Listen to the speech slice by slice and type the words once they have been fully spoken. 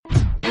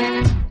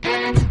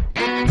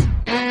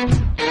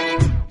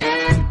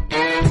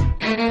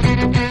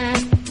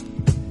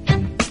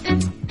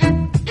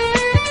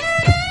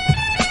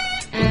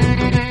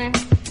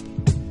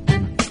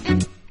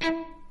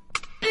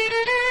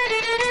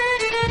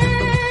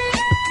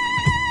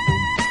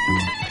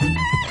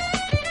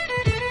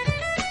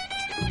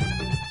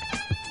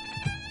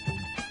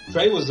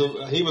Trey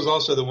he was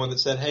also the one that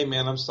said, "Hey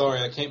man, I'm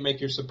sorry, I can't make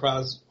your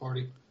surprise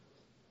party."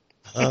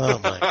 Oh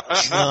my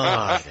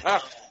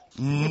god!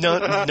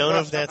 None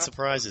of that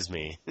surprises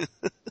me.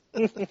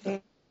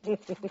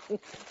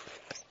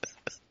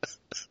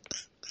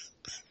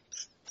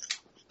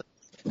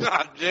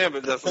 God damn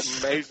it,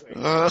 that's amazing.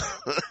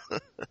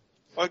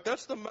 Like,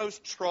 that's the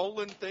most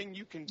trolling thing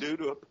you can do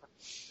to a...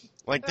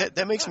 Like,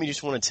 that makes me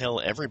just want to tell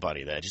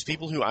everybody that. Just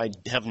people who I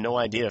have no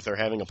idea if they're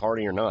having a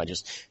party or not.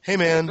 Just, hey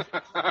man,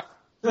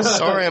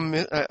 sorry I'm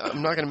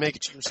not going to make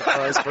it to your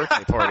surprise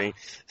birthday party.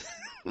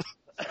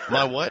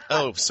 My what?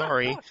 Oh,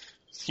 sorry.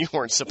 You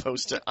weren't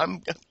supposed to.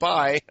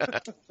 Bye.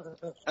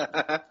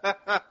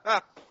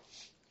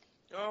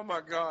 Oh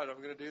my god,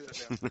 I'm going to do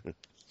that now.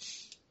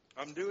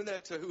 I'm doing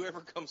that to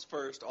whoever comes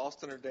first,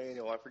 Austin or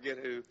Daniel. I forget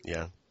who.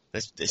 Yeah.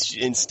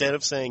 Instead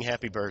of saying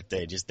happy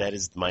birthday, that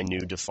is my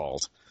new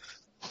default.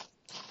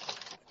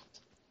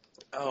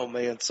 Oh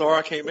man, sorry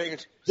I can't make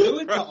it. Do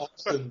it to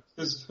Austin.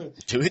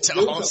 Do it to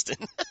Austin.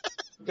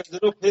 Because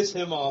it'll piss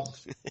him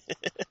off.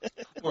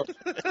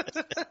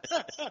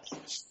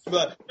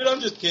 But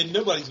I'm just kidding.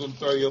 Nobody's going to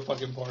throw you a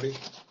fucking party.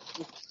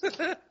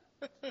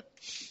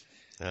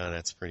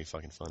 That's pretty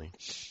fucking funny.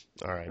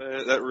 All right.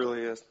 That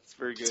really is. It's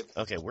very good.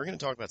 Okay, we're going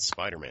to talk about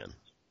Spider-Man.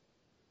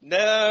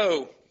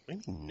 No.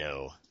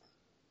 No.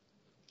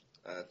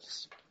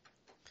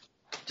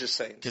 Just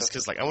saying.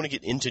 Because I want to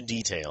get into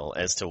detail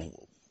as to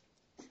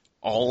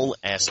all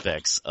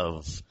aspects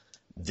of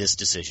this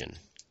decision.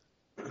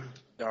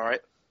 All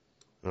right.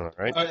 All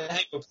right.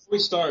 Hey, before we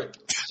start,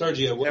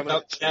 Sergio, what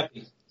about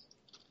Chappie?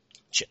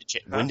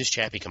 When does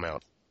Chappie come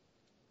out?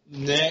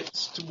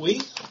 Next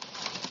week?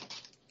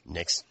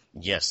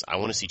 Yes, I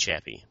want to see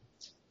Chappie.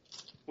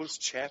 What's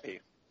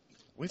Chappie?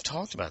 We've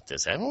talked about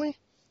this, haven't we?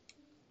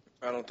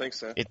 I don't think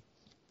so.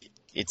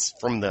 It's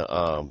from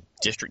the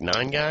District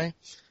 9 guy.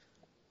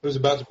 Who's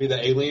about to be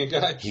the alien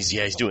guy? He's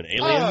doing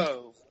Alien.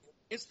 Oh,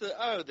 it's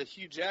the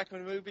Hugh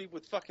Jackman movie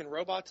with fucking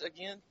robots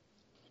again?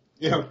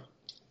 Yeah.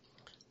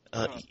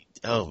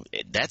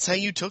 That's how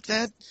you took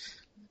that?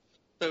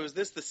 So is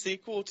this the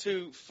sequel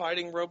to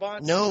Fighting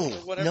Robots? No.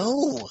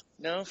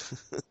 No?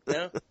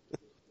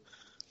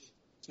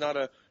 It's not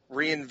a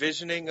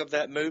re-envisioning of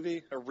that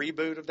movie? A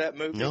reboot of that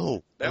movie?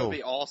 No. That would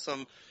be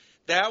awesome.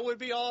 That would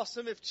be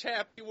awesome if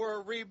Chappie were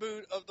a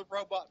reboot of the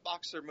Robot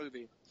Boxer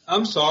movie.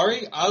 I'm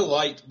sorry. I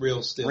liked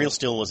Real Steel. Real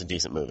Steel was a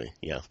decent movie,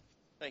 yeah.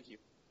 Thank you.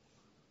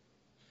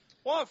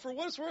 Well, for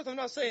what it's worth, I'm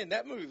not saying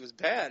that movie was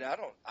bad.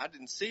 I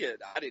didn't see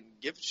it. I didn't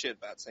give a shit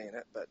about seeing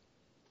it, but,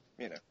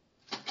 you know.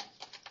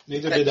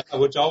 Neither did I,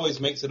 which always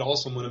makes it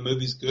awesome when a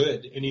movie's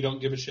good and you don't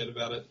give a shit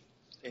about it.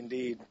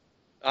 Indeed.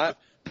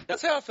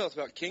 That's how I felt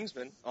about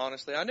Kingsman,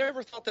 honestly. I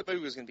never thought that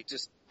movie was going to be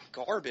just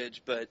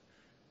garbage, but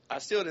I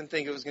still didn't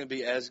think it was going to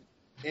be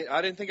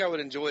I didn't think I would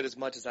enjoy it as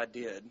much as I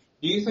did.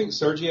 Do you think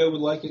Sergio would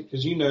like it?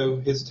 Because you know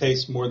his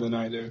taste more than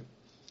I do.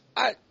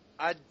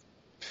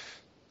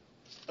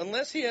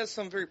 Unless he has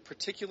some very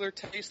particular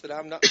taste that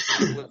I'm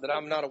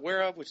not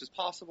aware of, which is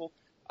possible,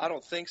 I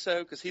don't think so,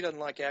 because he doesn't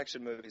like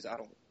action movies.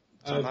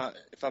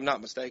 If I'm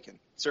not mistaken.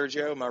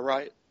 Sergio, am I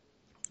right?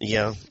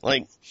 Yeah,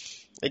 like,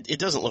 it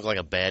doesn't look like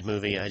a bad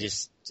movie. I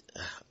just,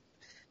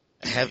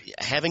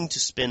 having to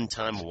spend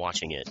time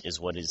watching it is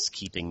what is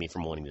keeping me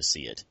from wanting to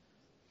see it.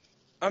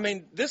 I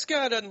mean, this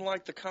guy doesn't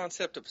like the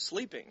concept of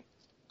sleeping,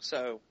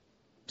 so...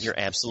 You're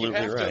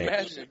absolutely right.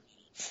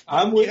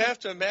 You have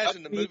to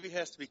imagine the movie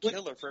has to be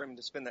killer for him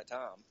to spend that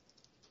time.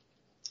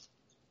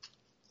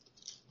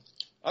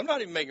 I'm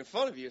not even making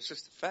fun of you, it's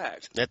just a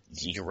fact.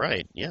 You're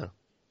right, yeah.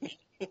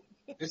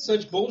 It's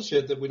such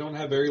bullshit that we don't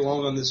have very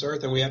long on this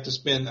earth and we have to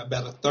spend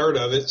about a third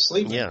of it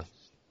sleeping. Yeah.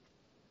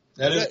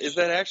 Is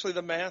that actually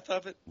the math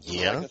of it?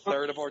 Yeah. Like a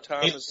third of our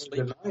time is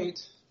sleeping?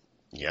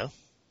 Yeah.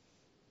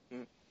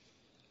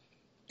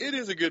 It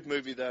is a good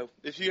movie, though.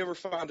 If you ever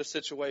find a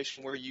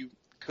situation where you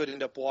could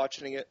end up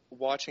watching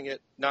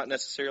it, not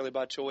necessarily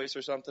by choice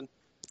or something.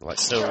 Like,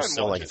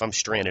 like if I'm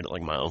stranded at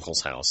like my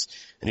uncle's house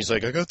and he's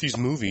like, I got these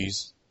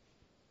movies.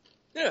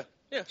 Yeah,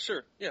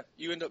 sure. Yeah,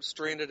 you end up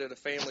stranded at a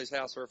family's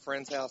house or a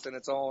friend's house and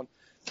it's on,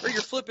 or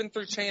you're flipping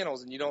through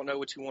channels and you don't know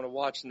what you want to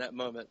watch in that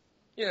moment.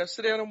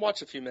 Sit down and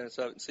watch a few minutes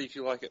of it and see if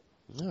you like it.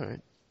 All right.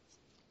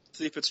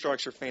 See if it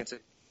strikes your fancy.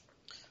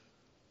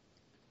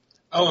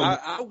 Oh,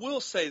 I will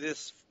say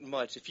this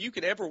much: if you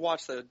could ever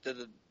watch the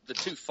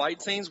two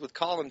fight scenes with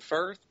Colin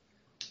Firth,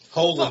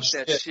 holy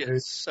shit, that shit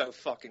is so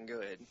fucking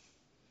good,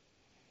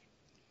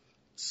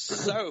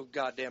 so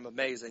goddamn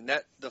amazing.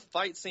 That the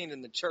fight scene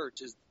in the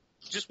church is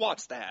just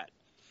watch that.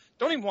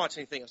 Don't even watch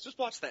anything else. Just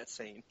watch that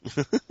scene.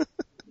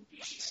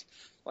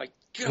 Like,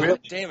 God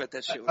damn it,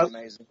 that shit was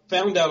amazing. I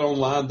found out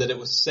online that it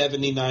was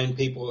 79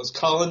 people. It was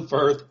Colin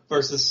Firth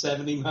versus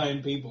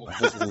 79 people.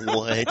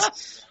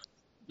 What?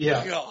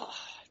 Yeah. God.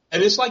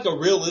 And it's like a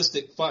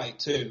realistic fight,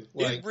 too.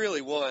 Like, it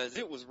really was.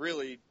 It was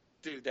really,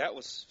 dude, that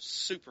was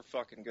super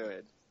fucking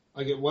good.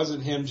 Like, it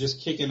wasn't him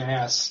just kicking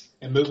ass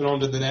and moving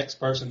on to the next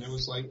person. It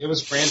was like, it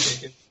was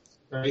frantic and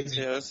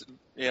crazy.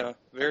 Yeah,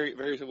 very,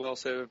 very well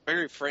said.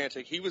 Very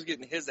frantic. He was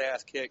getting his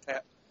ass kicked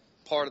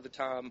part of the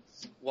time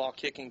while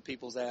kicking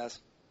people's ass.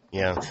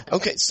 Yeah.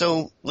 Okay,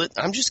 so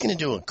I'm just going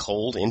to do a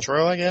cold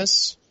intro, I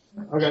guess,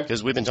 Okay.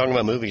 because we've been talking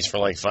about movies for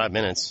like 5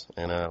 minutes,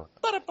 and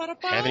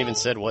haven't even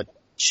said what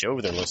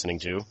show they're listening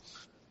to.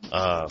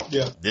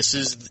 Yeah. This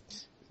is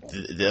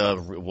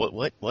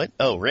what?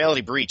 Oh,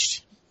 Reality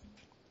Breached.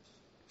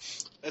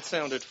 That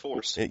sounded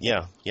forced.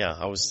 Yeah.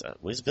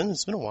 It's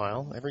been a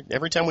while.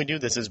 Every time we do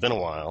this, it's been a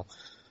while.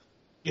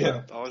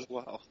 Yeah. Always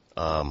wow.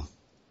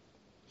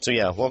 So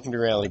yeah, welcome to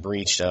Reality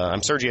Breached.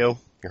 I'm Sergio,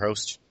 your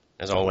host,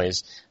 as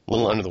always. A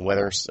little under the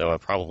weather, so I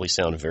probably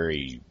sound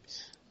very,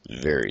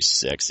 very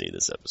sexy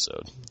this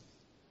episode.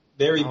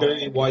 Very,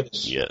 very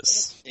whitish.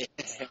 Yes.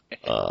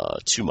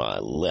 To my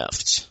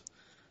left,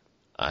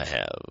 I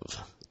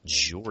have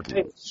Jordan.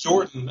 Hey,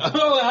 Jordan.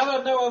 Oh, I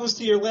don't know. I was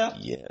to your left.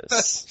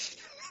 Yes.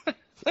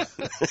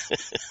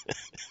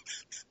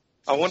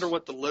 I wonder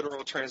what the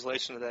literal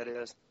translation of that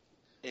is,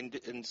 in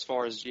as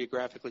far as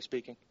geographically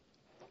speaking.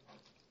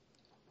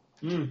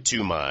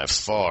 To my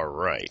far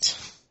right,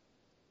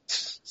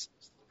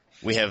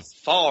 we have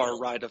Far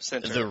right of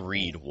center. the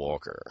Reed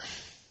Walker.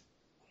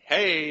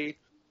 Hey,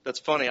 that's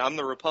funny. I'm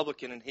the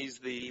Republican and he's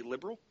the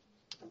liberal.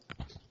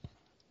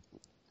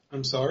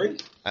 I'm sorry?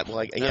 I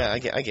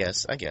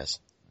guess.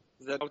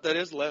 Is that what that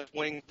is? Left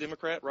wing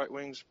Democrat, right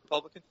wing's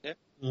Republican? Yeah.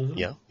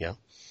 Mm-hmm. Yeah.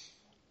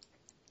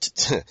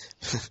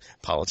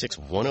 Politics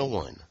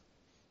 101.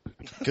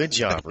 Good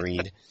job,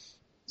 Reed.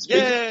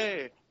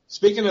 Yay!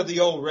 Speaking of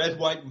the old red,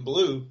 white, and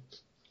blue.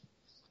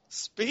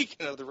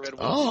 Speaking of the red wing.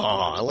 Oh,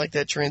 I like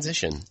that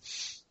transition.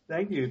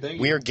 Thank you.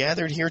 We are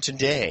gathered here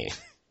today.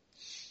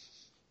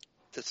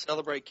 To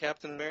celebrate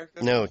Captain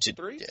America? No,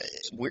 3?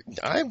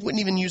 I wouldn't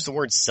even use the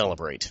word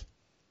celebrate.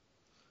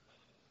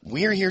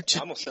 We're here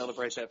I'm going to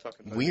celebrate that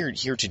fucking movie. We're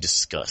here to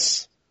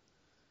discuss,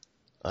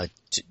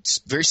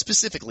 very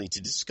specifically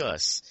to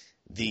discuss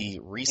the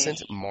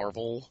recent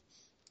Marvel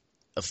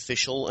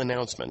official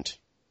announcement.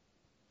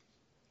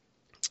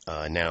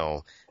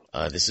 Now,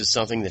 this is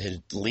something that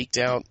had leaked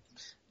out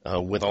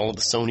with all of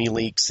the Sony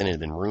leaks, and it had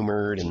been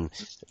rumored, and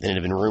then it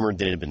had been rumored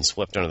that it had been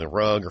swept under the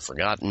rug or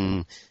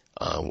forgotten.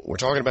 We're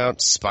talking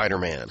about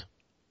Spider-Man.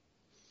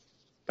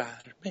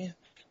 Spider-Man.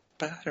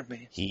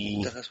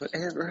 He does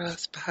whatever a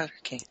spider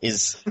can.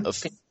 is a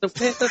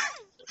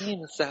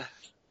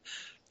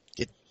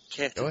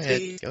Go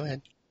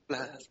ahead.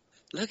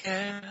 Look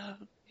out.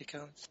 Here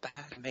comes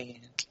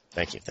Spider-Man.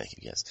 Thank you,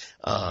 yes.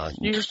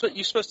 You're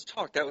supposed to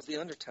talk. That was the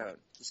undertone.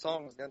 The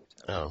song was the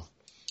undertone. Oh.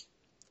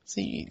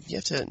 See, you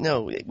have to...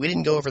 No, we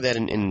didn't go over that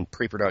in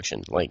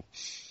pre-production. Like,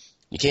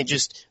 you can't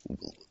just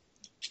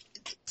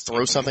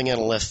throw something out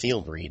of left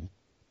field, Reed.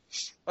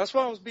 That's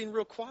why I was being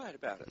real quiet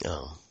about it.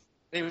 Oh.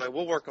 Anyway,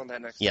 we'll work on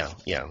that next time.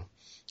 Yeah.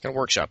 Gotta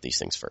workshop these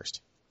things first.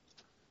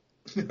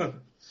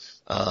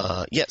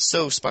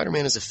 So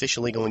Spider-Man is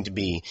officially going to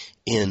be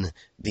in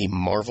the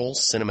Marvel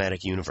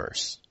Cinematic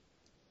Universe.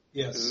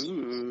 Yes.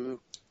 Ooh.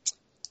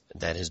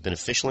 That has been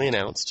officially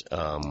announced.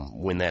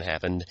 When that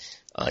happened,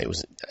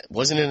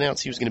 wasn't it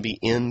announced he was going to be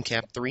in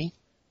Cap 3?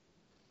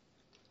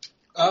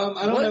 I don't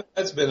know if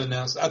that's been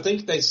announced. I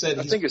think they said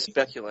I think it's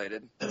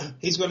speculated.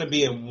 he's going to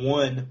be in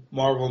one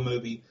Marvel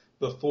movie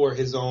before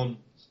his own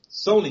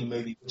Sony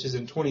movie, which is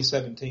in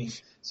 2017.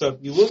 So if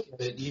you look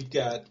at it, you've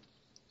got...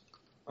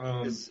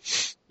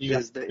 Is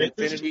the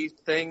Infinity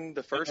thing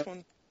the first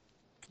one?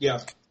 Yeah.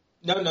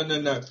 No.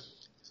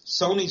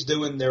 Sony's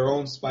doing their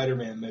own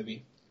Spider-Man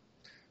movie.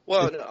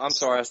 Well, no, I'm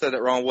sorry, I said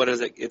that wrong. What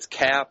is it? It's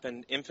Cap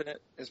and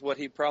Infinite is what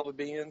he'd probably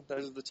be in.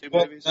 Those are the two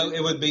movies? No,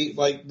 it would be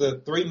like the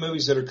 3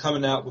 movies that are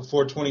coming out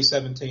before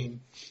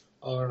 2017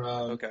 are,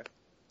 okay.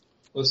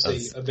 Let's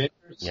see,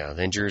 Avengers. Yeah,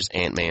 Avengers,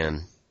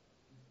 Ant-Man.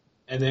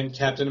 And then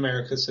Captain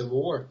America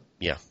Civil War.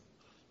 Yeah.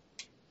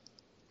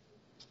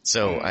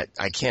 So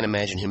I can't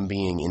imagine him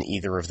being in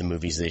either of the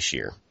movies this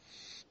year.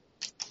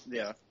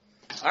 Yeah.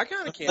 I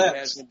kind of can't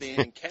imagine him being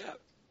in Cap,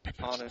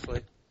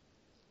 honestly.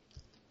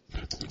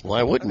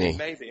 Why wouldn't he?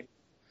 Maybe.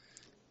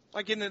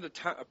 Like getting into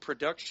a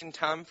production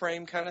time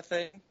frame kind of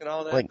thing and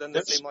all that. Like, doesn't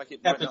it seem like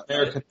it Captain might not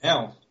America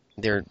now.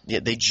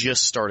 They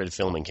just started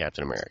filming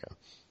Captain America.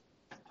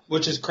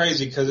 Which is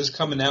crazy because it's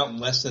coming out in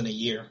less than a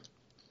year.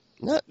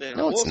 No,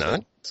 it's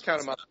not. It's kind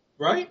of my...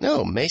 Right?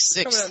 No, May 6th.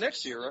 It's coming out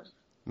next year, right?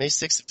 May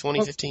 6th of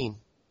 2015.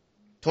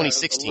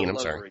 2016, I'm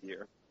sorry. Over a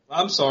year.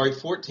 I'm sorry,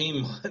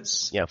 14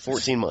 months. Yeah,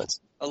 14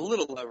 months. A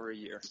little over a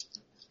year.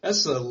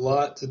 That's a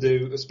lot to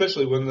do,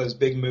 especially one of those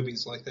big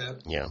movies like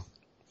that. Yeah.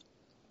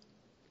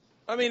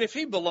 I mean, if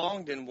he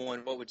belonged in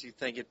one, what would you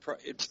think? It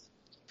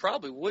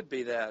probably would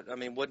be that. I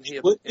mean, wouldn't he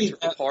have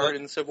integral part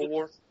in Civil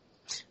War?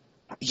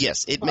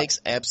 Yes, it makes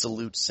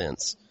absolute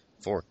sense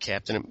for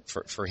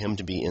for him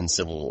to be in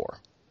Civil War.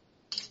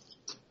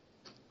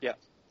 Yeah.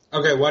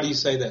 Okay, why do you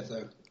say that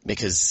though?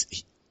 Because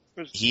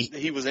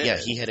he was in it.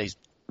 he had a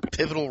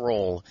pivotal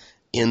role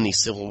in the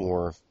Civil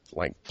War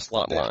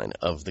plot line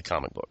of the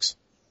comic books.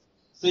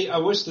 See, I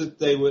wish that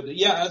they would.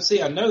 Yeah,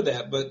 I know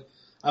that, but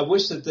I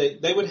wish that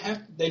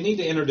they need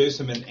to introduce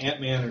him in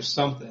Ant-Man or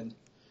something.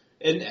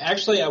 And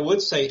actually, I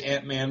would say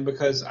Ant-Man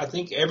because I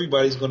think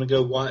everybody's going to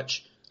go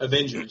watch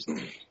Avengers.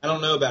 I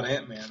don't know about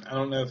Ant-Man. I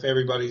don't know if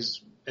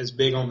everybody's as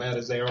big on that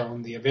as they are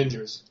on the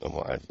Avengers.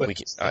 Well, But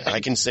I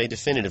can say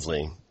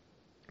definitively,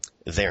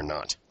 they're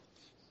not.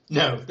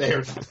 no, they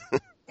are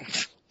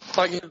not.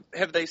 Like,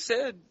 have they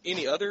said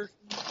any other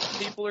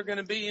people are going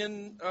to be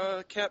in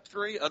Cap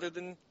 3 other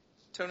than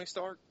Tony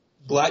Stark?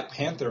 Black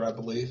Panther, I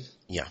believe.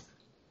 Yeah.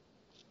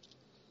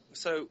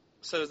 So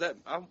is that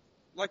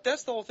like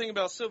that's the whole thing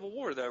about Civil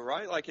War, though,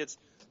 right? Like it's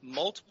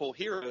multiple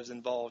heroes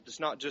involved. It's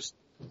not just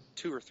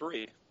 2 or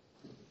 3.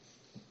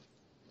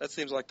 That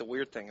seems like the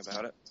weird thing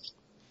about it.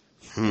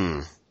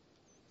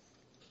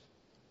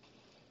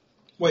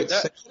 Wait,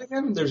 say that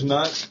again? There's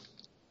not.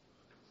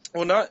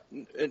 Well,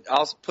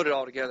 I'll put it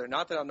all together.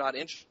 Not that I'm not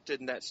interested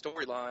in that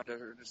storyline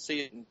or to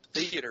see it in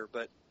theater,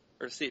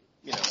 or to see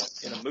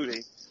it, in a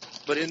movie.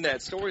 But in that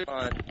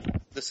storyline,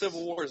 the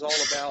Civil War is all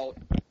about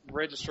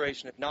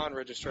registration and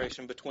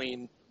non-registration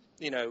between,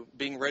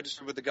 being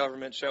registered with the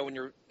government, showing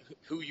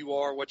who you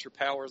are, what your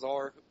powers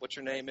are, what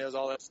your name is,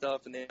 all that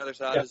stuff. And the other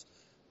side is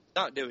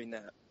not doing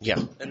that. Yeah.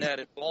 And that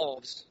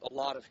involves a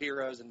lot of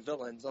heroes and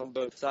villains on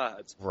both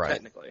sides, Right.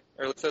 technically.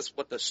 Or at least that's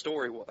what the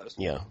story was.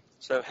 Yeah.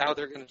 So how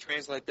they're going to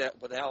translate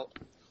that without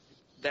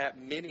that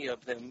many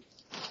of them,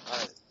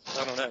 I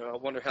don't know. I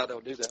wonder how they'll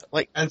do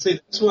that. And see,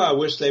 that's why I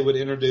wish they would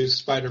introduce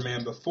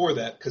Spider-Man before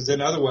that, because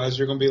then otherwise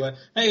you're going to be like,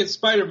 hey, it's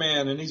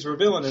Spider-Man, and he's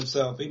revealing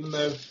himself, even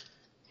though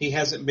he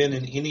hasn't been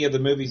in any of the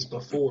movies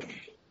before.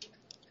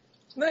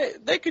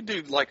 They could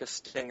do like a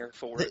stinger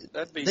for it.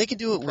 That'd be They could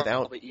do it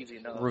without probably easy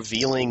enough.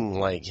 revealing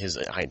his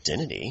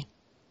identity.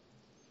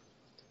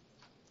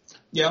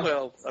 Yeah.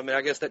 Well, I mean,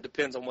 I guess that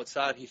depends on what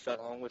side he fell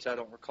on, which I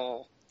don't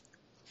recall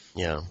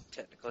Yeah.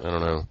 technically. I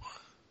don't know.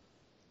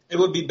 It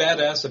would be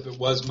badass if it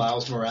was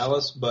Miles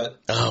Morales, but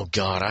Oh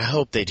God, I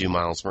hope they do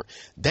Miles.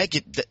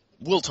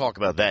 We'll talk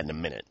about that in a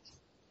minute.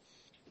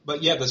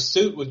 yeah, the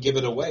suit would give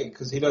it away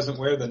because he doesn't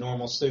wear the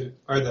normal suit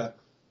or the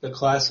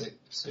classic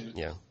suit.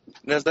 Yeah.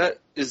 Now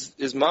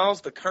is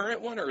Miles the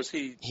current one, or has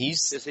he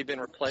been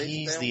replaced?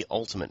 He's now? the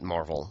ultimate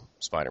Marvel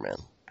Spider-Man.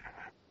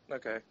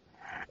 Okay.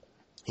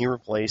 He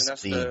replaced And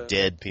that's the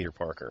dead Peter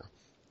Parker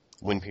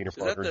when Peter Is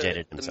that Parker did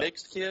it the himself.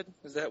 mixed kid?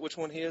 Is that which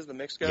one he is? The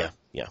mixed guy?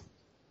 Yeah.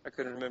 I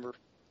couldn't remember.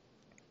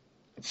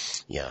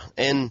 Yeah,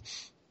 and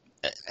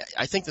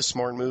I think the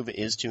smart move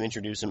is to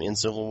introduce him in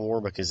Civil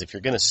War, because if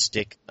you're going to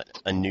stick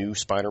a new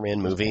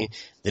Spider-Man movie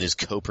that is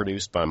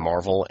co-produced by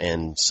Marvel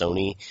and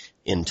Sony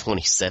in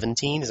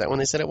 2017, is that when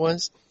they said it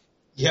was?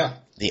 Yeah.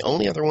 The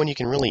only other one you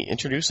can really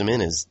introduce him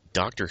in is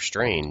Doctor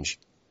Strange,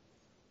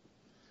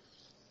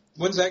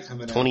 When's that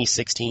coming out?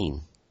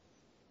 2016.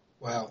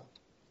 Wow.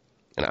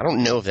 And I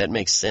don't know if that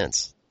makes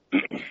sense.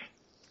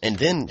 And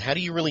then how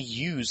do you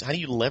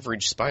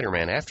leverage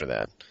Spider-Man after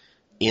that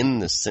in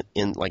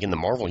the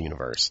Marvel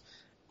universe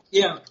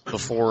Yeah.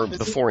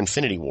 before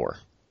Infinity War?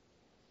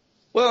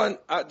 Well,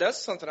 and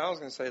that's something I was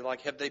going to say.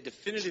 Like, have they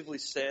definitively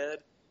said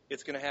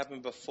it's going to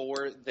happen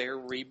before their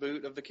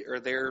reboot or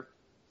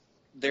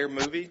their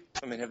movie?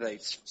 I mean, have they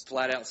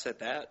flat out said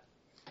that?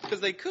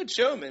 Because they could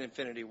show him in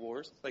Infinity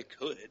Wars. They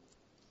could.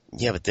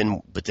 Yeah, but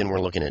then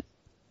we're looking at.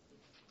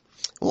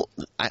 Well,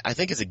 I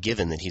think it's a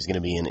given that he's going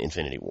to be in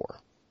Infinity War.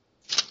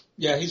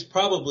 Yeah, he's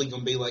probably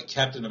going to be like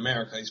Captain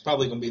America. He's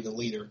probably going to be the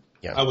leader.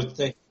 Yeah. I would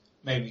think.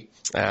 Maybe.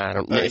 I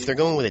don't know. If they're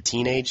going with a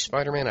teenage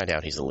Spider-Man, I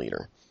doubt he's a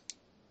leader.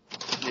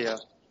 Yeah,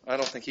 I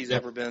don't think he's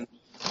ever been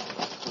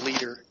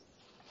leader.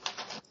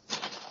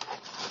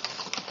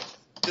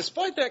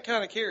 Despite that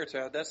kind of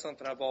character, that's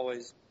something I've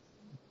always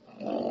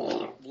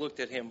looked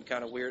at him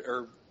kind of weird,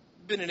 or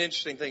been an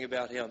interesting thing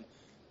about him.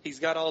 He's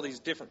got all these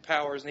different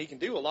powers, and he can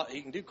do a lot.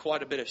 He can do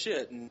quite a bit of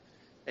shit,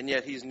 and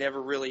yet he's never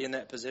really in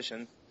that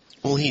position.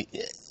 Well, he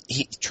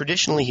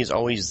traditionally he's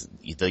always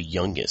the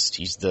youngest.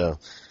 He's the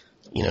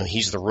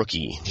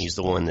rookie. He's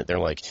the one that they're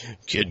like,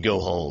 kid, go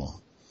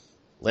home.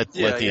 Let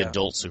the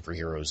adult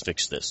superheroes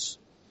fix this.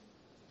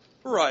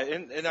 Right,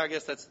 and I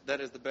guess that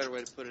is the better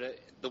way to put it.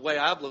 The way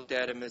I've looked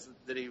at him is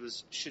that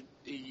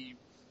he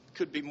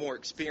could be more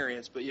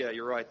experienced, but yeah,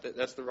 you're right.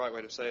 That's the right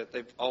way to say it.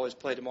 They've always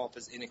played him off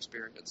as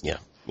inexperienced. Yeah.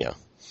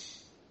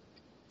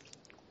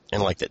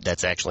 And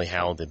that's actually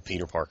how the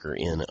Peter Parker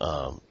in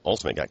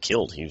Ultimate got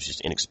killed. He was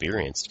just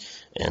inexperienced,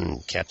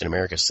 and Captain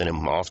America sent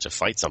him off to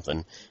fight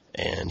something,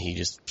 and he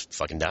just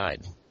fucking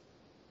died.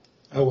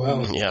 Oh,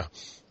 wow. Yeah.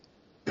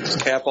 Is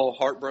Cap all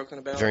heartbroken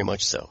about it? Very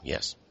much so,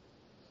 yes.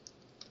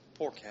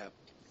 Poor Cap.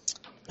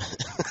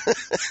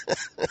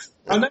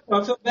 I know.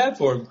 I feel bad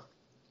for him.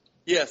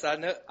 Yes, I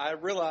know. I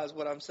realize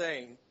what I'm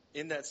saying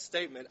in that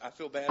statement. I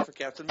feel bad for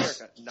Captain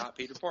America, not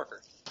Peter Parker.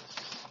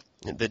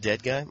 The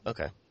dead guy?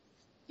 Okay.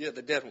 Yeah,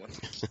 the dead one.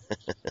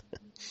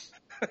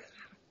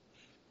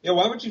 Yeah,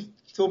 why would you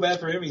feel bad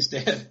for him? He's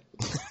dead.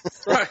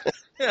 Right.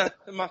 Yeah,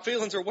 my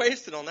feelings are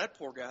wasted on that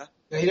poor guy.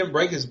 He didn't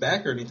break his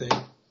back or anything.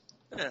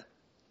 Yeah.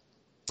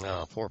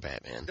 Oh, poor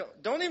Batman.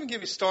 Don't even get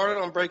me started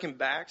on breaking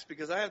backs,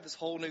 because I have this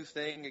whole new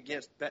thing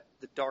against The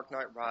Dark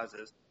Knight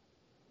Rises,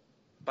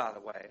 by the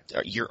way.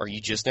 Are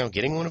you just now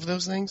getting one of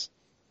those things?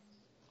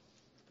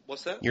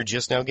 What's that? You're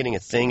just now getting a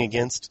thing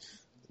against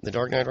The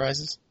Dark Knight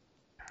Rises?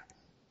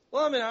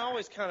 Well, I mean, I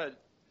always kind of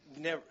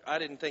I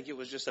didn't think it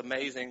was just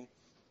amazing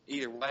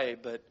either way,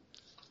 but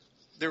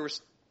there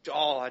was,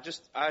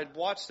 I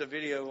watched a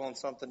video on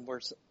something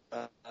where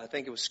I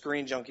think it was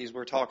Screen Junkies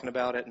were talking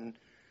about it, and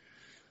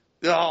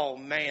oh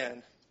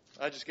man,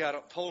 I just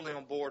got totally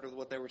on board with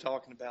what they were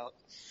talking about.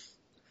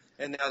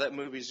 And now that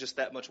movie's just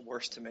that much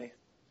worse to me.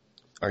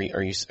 Are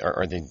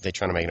they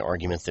trying to make an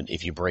argument that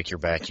if you break your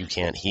back, you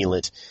can't heal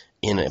it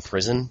in a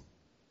prison?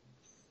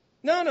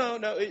 No.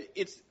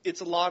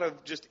 It's a lot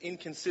of just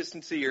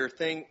inconsistency or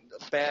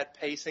bad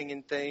pacing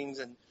in things,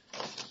 and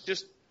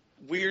just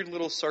weird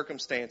little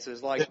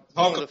circumstances. Like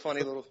one of the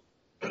funny little.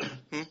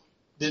 Did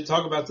it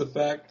talk about the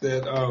fact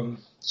that?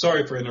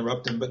 Sorry for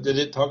interrupting, but did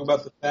it talk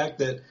about the fact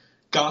that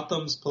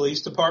Gotham's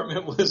police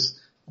department was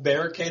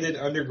barricaded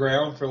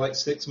underground for like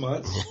 6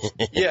 months?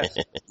 Yes.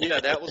 Yeah,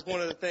 that was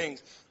one of the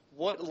things.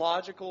 What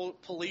logical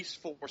police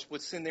force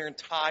would send their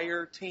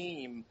entire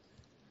team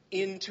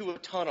into a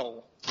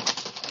tunnel?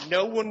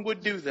 No one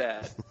would do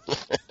that.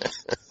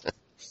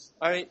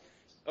 I mean,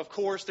 of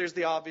course, there's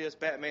the obvious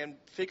Batman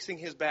fixing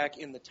his back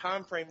in the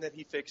time frame that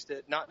he fixed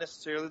it, not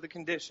necessarily the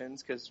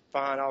conditions, because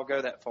fine, I'll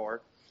go that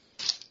far.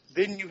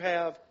 Then you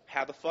have,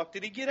 how the fuck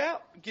did he get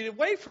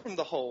away from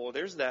the hole?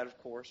 There's that, of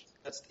course.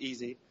 That's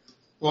easy.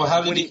 Well,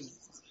 how did he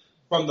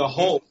from the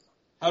hole?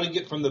 How did he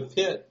get from the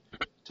pit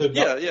to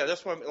Gotham? Yeah,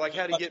 that's what I'm, like,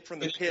 how did he get from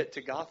the pit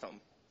to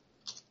Gotham?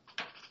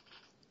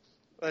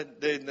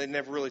 They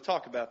never really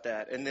talk about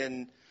that. And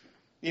then,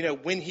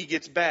 when he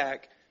gets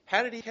back,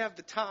 how did he have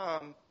the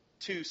time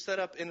to set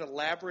up an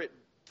elaborate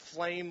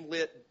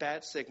flame-lit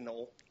bat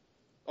signal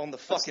on the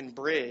fucking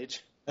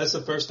bridge? That's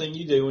the first thing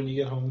you do when you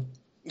get home.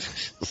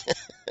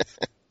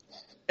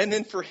 And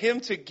then for him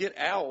to get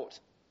out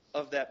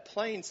of that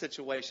plane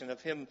situation,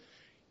 of him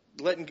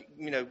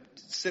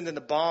sending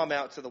the bomb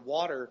out to the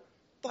water,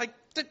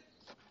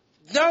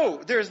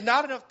 no, there's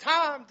not enough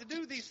time to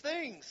do these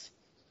things.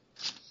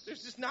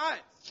 There's just not.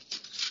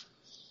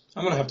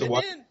 I'm going to have to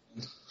watch. And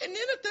then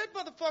if that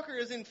motherfucker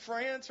is in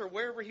France or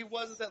wherever he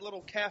was at that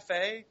little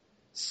cafe,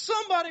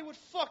 somebody would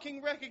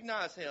fucking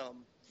recognize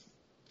him.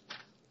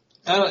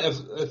 I don't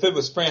know if it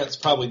was France,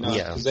 probably not.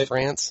 Yeah,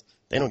 France,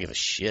 they don't give a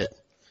shit.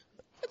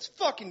 It's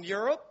fucking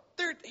Europe.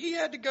 He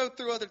had to go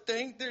through other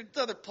things. There's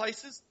other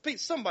places.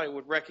 Somebody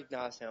would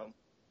recognize him.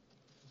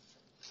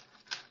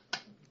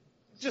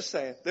 Just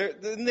saying.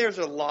 There's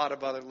a lot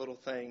of other little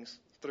things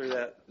through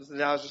that.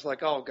 And I was just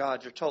like, oh,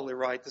 God, you're totally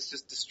right. This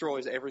just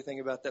destroys everything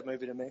about that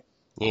movie to me.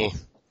 Yeah.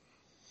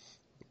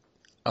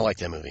 I like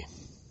that movie.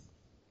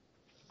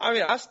 I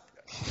mean,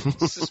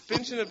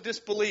 suspension of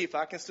disbelief,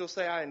 I can still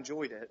say I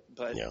enjoyed it.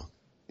 But,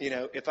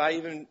 if I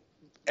even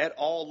at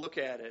all look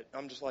at it,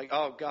 I'm just like,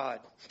 oh, God.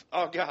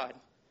 Oh, God.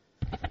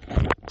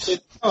 That's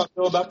how I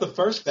feel about the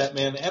first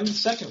Batman and the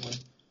second one.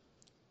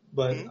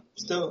 But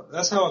still,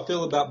 that's how I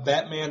feel about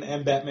Batman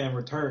and Batman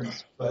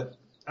Returns. But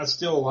I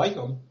still like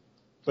them.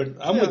 But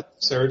I'm with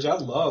Serge.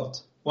 I'm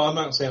not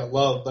going to say I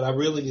loved, but I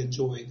really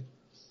enjoyed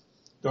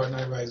Dark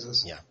Knight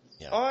Rises. Yeah.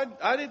 Oh,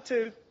 I did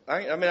too.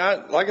 Like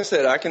I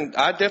said, I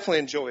definitely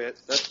enjoy it.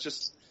 That's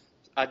just,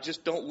 I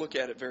just don't look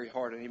at it very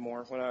hard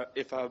anymore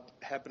if I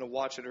happen to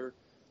watch it or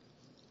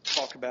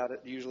talk about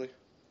it usually.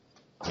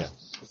 Yeah.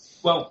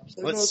 Well,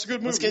 it's a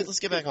good movie. Let's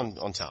get back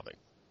on topic.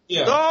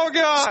 Yeah. Oh,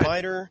 God!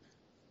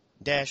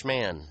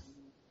 Spider-Man.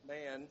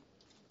 Man.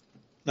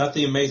 Not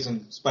the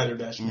Amazing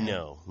Spider-Man.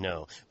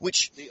 No.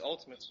 Which the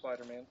Ultimate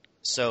Spider-Man.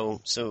 So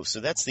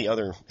that's the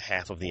other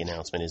half of the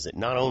announcement, is that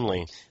not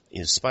only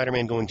is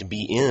Spider-Man going to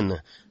be in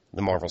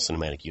the Marvel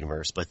Cinematic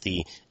Universe, but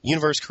the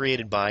universe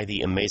created by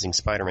the Amazing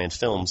Spider-Man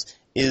films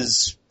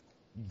is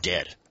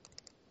dead.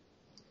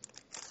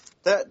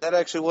 That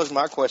actually was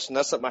my question.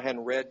 That's something I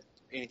hadn't read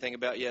anything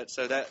about yet.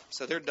 So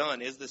they're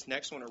done. Is this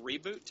next one a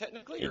reboot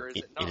technically, or is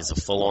it not? It is a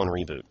full-on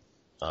reboot.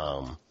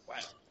 Wow.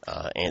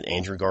 And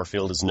Andrew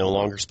Garfield is no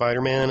longer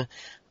Spider-Man.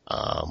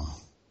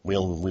 We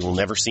will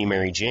never see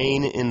Mary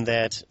Jane in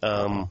that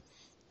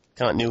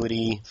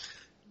continuity.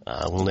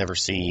 We'll never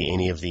see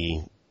any of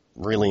the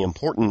really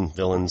important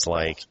villains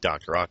like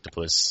Dr.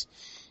 Octopus,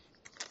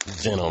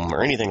 Venom,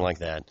 or anything like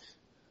that.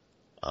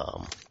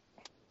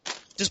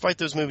 Despite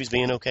those movies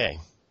being okay.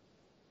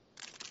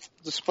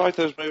 Despite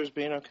those movies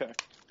being okay.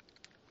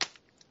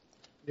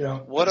 Yeah.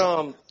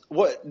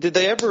 What did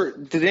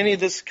any of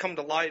this come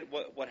to light?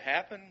 What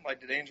happened?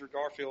 Like, did Andrew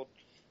Garfield?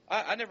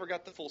 I never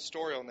got the full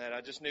story on that.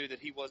 I just knew that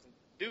he wasn't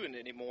doing it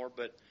anymore,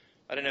 but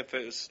I didn't know if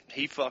it was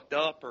he fucked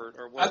up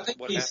or what. I think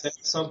what he happened.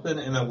 said something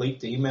in a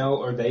leaked email,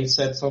 or they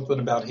said something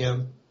about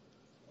him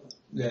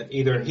that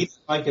either he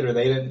didn't like it or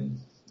they didn't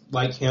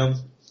like him.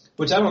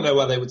 Which I don't know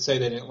why they would say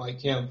they didn't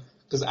like him,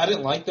 because I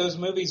didn't like those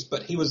movies,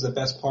 but he was the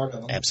best part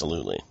of them.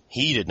 Absolutely,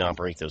 he did not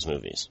break those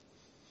movies.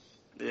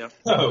 Yeah.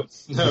 No.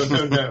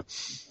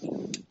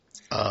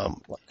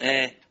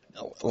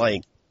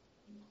 Like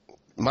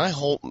my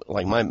whole,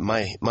 like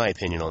my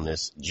opinion on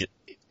this,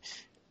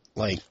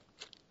 like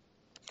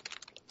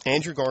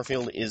Andrew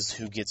Garfield is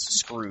who gets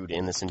screwed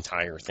in this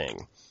entire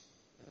thing.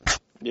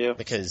 Yeah.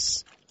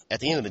 Because at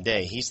the end of the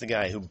day, he's the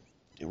guy who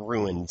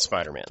ruined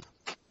Spider-Man.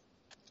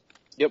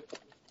 Yep.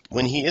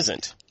 when he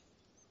isn't.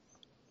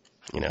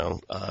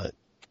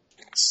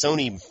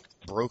 Sony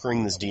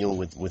brokering this deal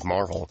with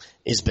Marvel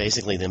is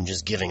basically them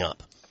just giving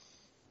up.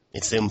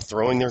 It's them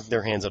throwing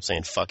their hands up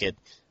saying, fuck it,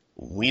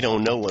 we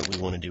don't know what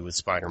we want to do with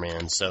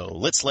Spider-Man, so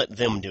let's let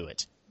them do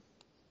it.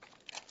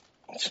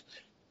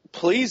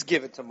 Please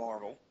give it to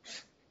Marvel.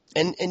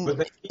 And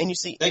you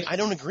see, I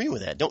don't agree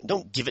with that.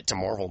 Don't give it to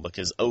Marvel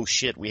because, oh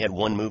shit, we had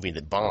one movie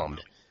that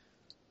bombed.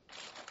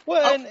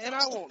 Well, and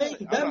I won't.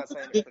 I'm not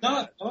saying it did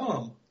not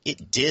bomb.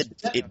 It did.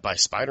 By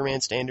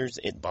Spider-Man standards,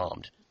 it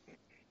bombed.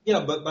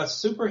 Yeah, but by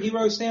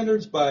superhero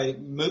standards, by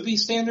movie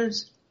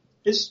standards,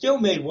 it still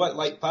made what,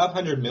 like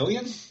 $500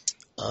 million?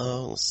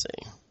 Oh, let's see.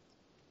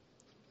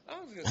 I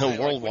was gonna say,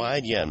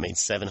 worldwide, it made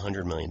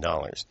 $700 million.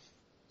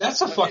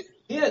 That's a fucking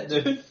hit,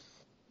 dude.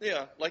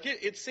 Yeah,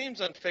 it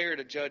seems unfair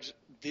to judge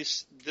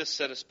this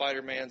set of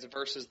Spider-Mans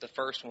versus the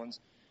first ones,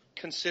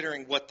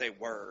 considering what they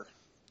were.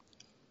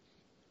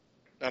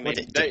 I mean,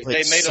 they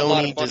made Sony a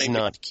lot of money. Does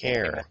not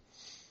care.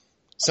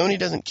 Sony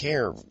doesn't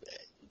care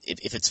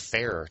if it's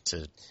fair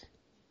to,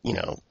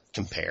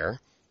 compare.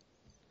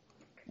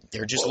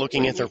 They're just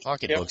looking at their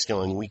pocketbooks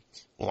going,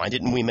 why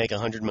didn't we make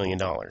 $100 million?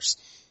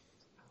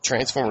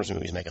 Transformers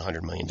movies make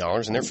 $100 million,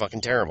 and they're fucking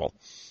terrible.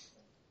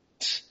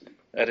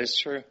 That is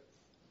true.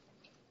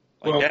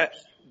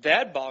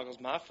 That boggles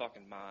my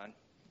fucking mind.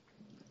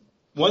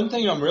 One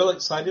thing I'm real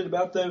excited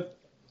about, though,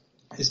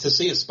 is to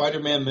see a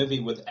Spider-Man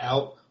movie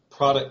without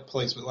product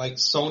placement, like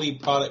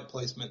Sony product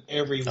placement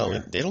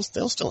everywhere. Oh,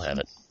 they'll still have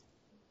it.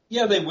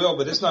 Yeah, they will,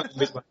 but it's not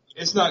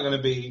going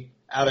to be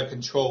out of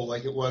control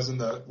like it was in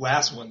the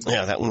last one.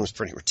 Yeah, that one was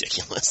pretty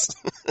ridiculous.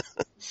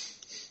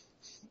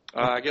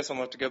 I guess I'm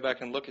going to have to go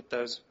back and look at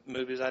those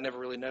movies. I never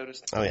really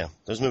noticed. Oh, yeah.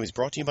 Those movies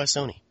brought to you by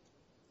Sony.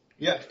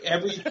 Yeah,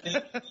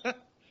 everything,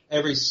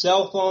 every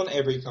cell phone,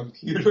 every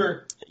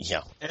computer,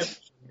 everything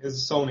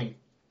is Sony.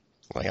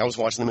 Like, I was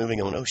watching the movie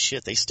going, oh,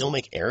 shit, they still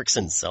make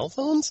Ericsson cell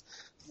phones?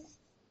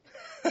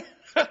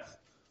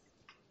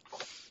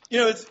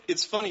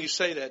 It's funny you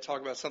say that,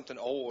 talk about something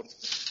old.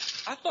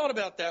 I thought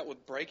about that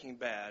with Breaking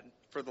Bad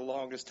for the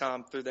longest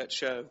time through that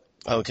show.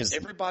 Oh, because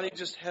everybody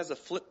just has a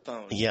flip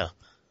phone. Yeah.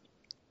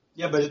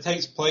 Yeah, but it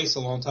takes place a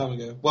long time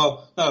ago.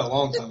 Well, not a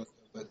long time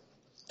ago,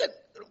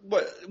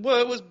 but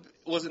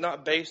was it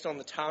not based on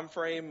the time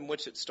frame in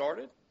which it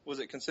started? Was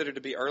it considered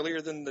to be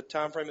earlier than the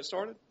time frame it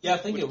started? Yeah, I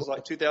think it was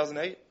like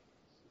 2008.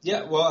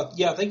 Yeah,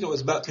 I think it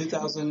was about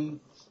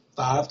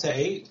 2005 to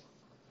 8.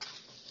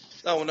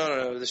 Oh,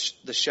 no.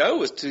 The show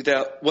was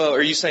 2000. Well,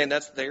 are you saying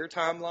that's their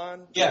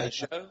timeline? Yeah. The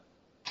show?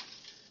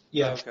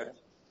 Yeah. Okay.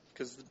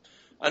 Because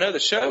I know the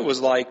show was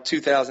like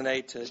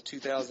 2008 to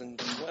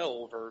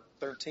 2012 or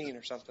 13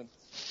 or something.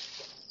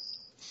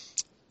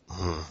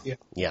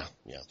 Yeah.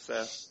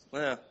 So,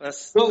 that's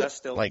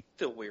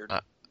still weird.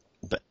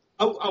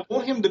 I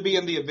want him to be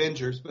in the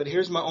Avengers, but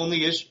here's my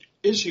only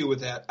issue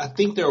with that. I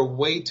think there are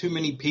way too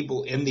many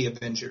people in the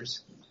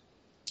Avengers.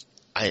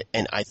 I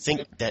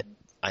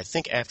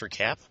think after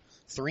Cap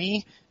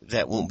 3,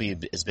 that won't be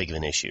as big of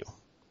an issue.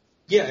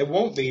 Yeah, it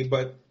won't be,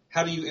 but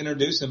how do you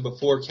introduce him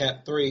before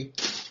Cap 3?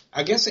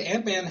 I guess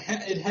Ant-Man,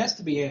 it has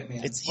to be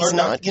Ant-Man. He's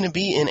not going to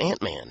be in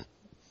Ant-Man.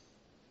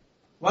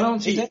 Why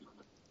don't you think?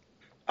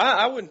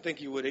 I wouldn't think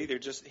he would either.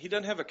 Just he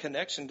doesn't have a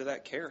connection to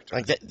that character.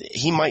 Like that,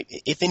 he might,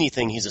 if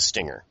anything, he's a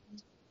stinger.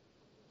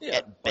 Yeah,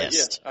 at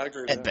best. I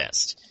agree with at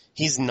best,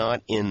 he's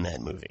not in that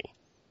movie.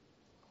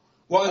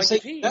 Well,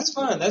 that's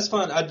fine. That's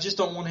fine. I just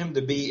don't want him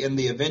to be in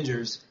the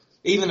Avengers,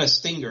 even a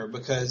stinger,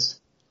 because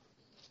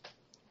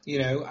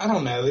I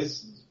don't know.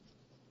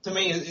 To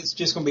me, it's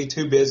just going to be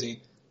too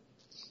busy.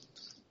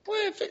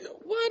 Well,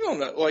 I don't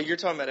know. Well, you're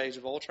talking about Age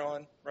of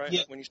Ultron, right?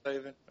 Yeah. When you say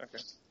it,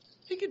 okay.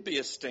 He could be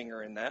a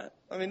stinger in that.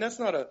 I mean, that's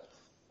not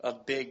a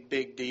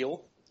big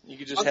deal. You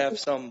could just have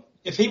some.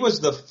 If he was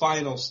the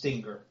final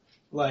stinger,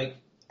 like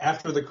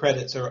after the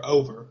credits are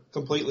over,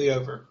 completely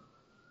over,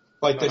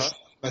 like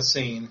the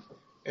scene,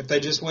 if they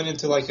just went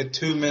into like a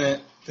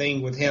 2-minute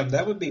thing with him,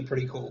 that would be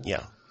pretty cool.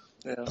 Yeah.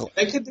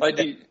 They could.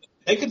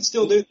 They could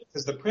still do it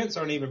because the prints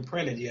aren't even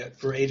printed yet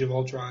for Age of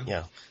Ultron.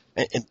 Yeah.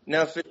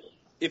 Now,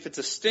 if it's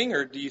a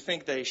stinger, do you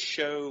think they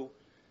show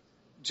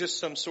just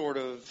some sort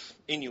of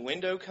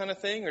innuendo kind of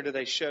thing, or do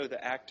they show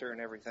the actor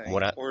and everything?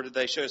 Or do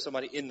they show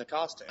somebody in the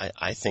costume?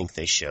 I think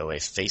they show a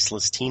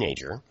faceless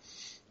teenager.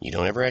 You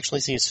don't ever actually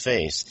see his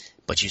face,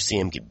 but you see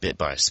him get bit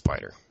by a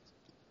spider.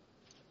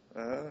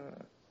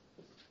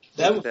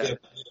 That would be.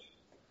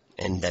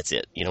 And that's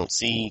it. You don't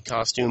see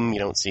costume. You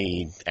don't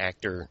see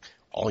actor.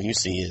 All you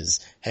see is,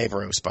 hey,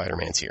 bro,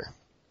 Spider-Man's here.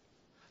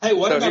 Hey,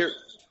 Go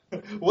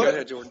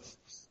ahead, Jordan.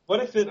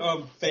 What if it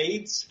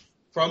fades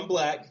from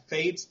black,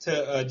 fades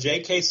to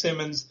J.K.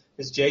 Simmons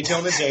as J.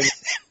 Jonah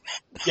Jameson,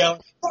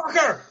 yelling,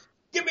 Parker,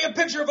 give me a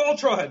picture of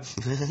Ultron.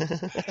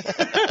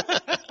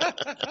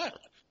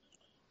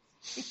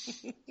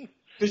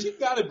 Because you've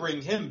got to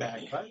bring him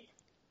back,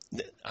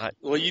 right?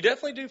 Well, you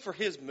definitely do for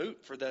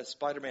that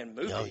Spider-Man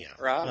movie. Oh, yeah.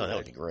 Right? Oh, that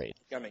would be great.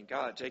 I mean,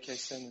 God, J.K.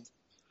 Simmons.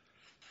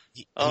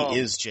 He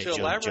is J.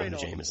 Jonah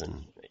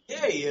Jameson.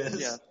 Yeah, he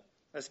is. Yeah,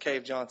 that's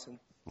Cave Johnson.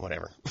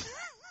 Whatever.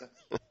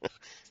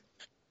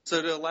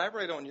 So to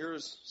elaborate on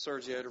yours,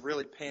 Sergio, to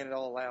really pan it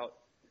all out,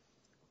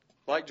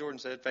 like Jordan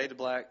said, fade to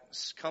black,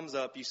 comes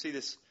up, you see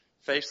this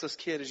faceless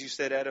kid, as you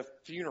said, at a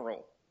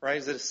funeral, right?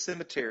 He's at a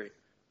cemetery.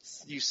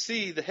 You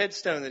see the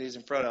headstone that he's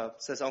in front of.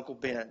 It says Uncle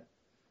Ben.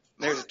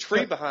 There's a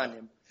tree behind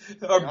him.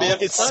 Or Ben.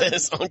 It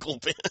says Uncle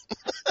Ben.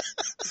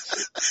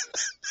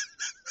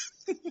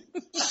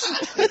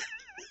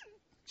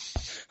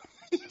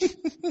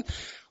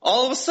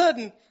 All of a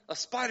sudden, a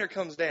spider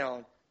comes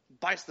down,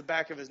 bites the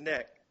back of his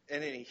neck,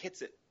 and then he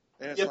hits it.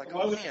 And it's like,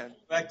 oh, man.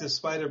 Back to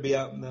spider be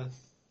out in the...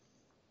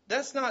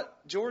 That's not,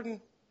 Jordan.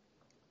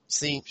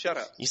 See, Shut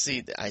up. You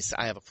see,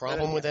 I have a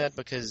problem with that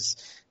because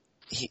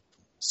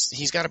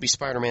he's got to be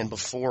Spider-Man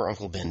before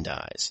Uncle Ben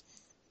dies.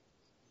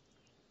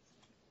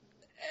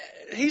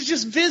 He's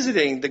just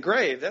visiting the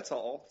grave. That's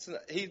all.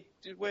 He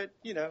went,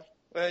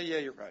 well, yeah,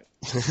 you're right.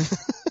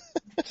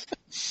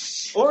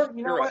 Or,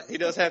 you know You're right. what? He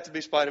does have to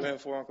be Spider-Man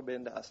before Uncle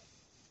Ben dies.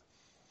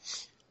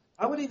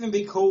 I would even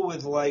be cool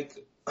with,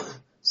 like,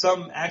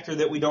 some actor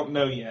that we don't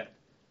know yet,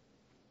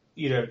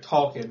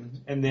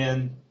 talking, and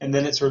then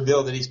it's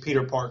revealed that he's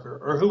Peter Parker,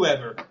 or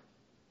whoever.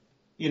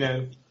 You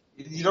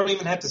don't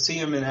even have to see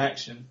him in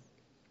action.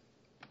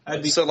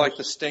 So, like,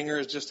 the Stinger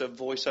is just a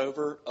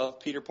voiceover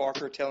of Peter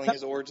Parker telling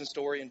his origin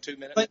story in 2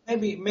 minutes? Like,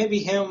 maybe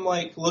him,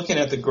 like, looking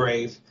at the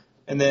grave,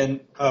 and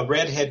then a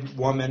redhead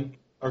woman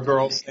or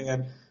girl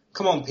saying,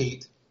 "Come on,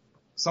 Pete."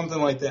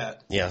 Something like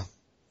that. Yeah.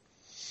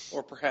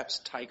 Or perhaps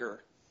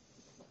Tiger.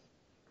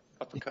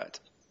 Uppercut.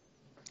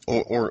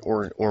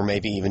 Or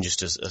maybe even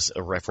just as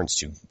a reference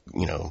to,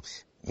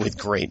 with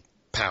great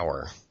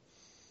power.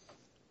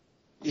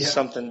 Yeah.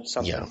 Something.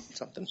 Yeah.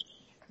 Something.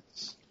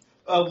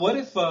 What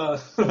if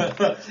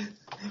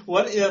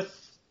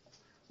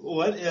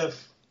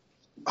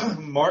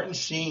Martin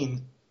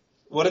Sheen?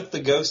 What if the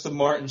ghost of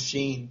Martin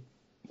Sheen?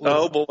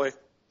 Oh boy.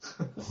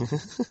 Okay,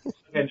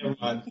 never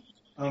mind.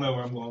 I don't know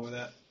where I'm going with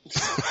that.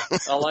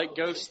 I like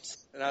ghosts,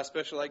 and I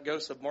especially like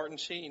ghosts of Martin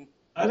Sheen.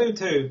 I do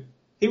too.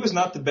 He was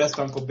not the best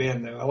Uncle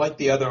Ben, though. I like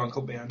the other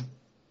Uncle Ben.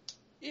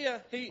 Yeah,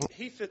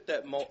 he fit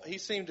that. He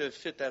seemed to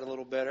fit that a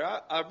little better.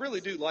 I really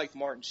do like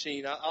Martin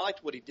Sheen. I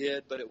liked what he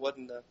did, but it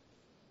wasn't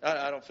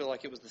I don't feel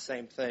like it was the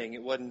same thing.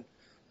 It wasn't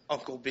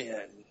Uncle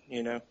Ben,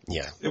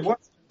 Yeah. It was.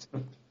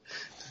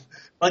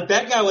 Like,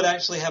 that guy would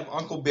actually have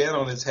Uncle Ben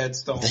on his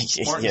headstone.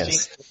 Martin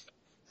Yes.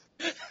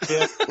 Sheen.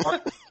 Yeah,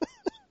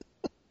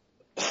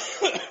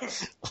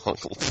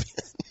 Uncle Ben.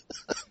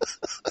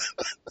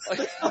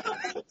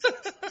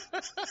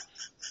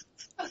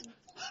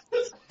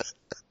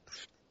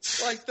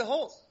 Like the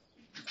whole.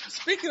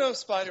 Speaking of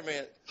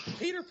Spider-Man,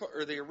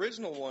 or the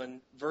original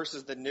one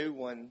versus the new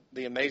one,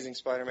 the Amazing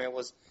Spider-Man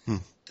was.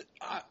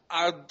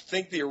 I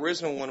think the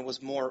original one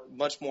was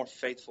much more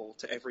faithful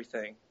to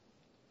everything.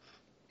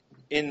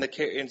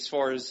 As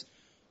far as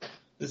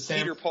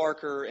Peter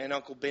Parker and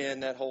Uncle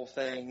Ben, that whole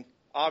thing,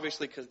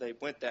 obviously because they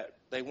went that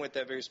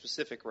very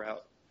specific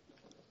route.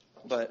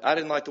 But I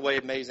didn't like the way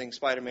Amazing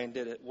Spider-Man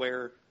did it,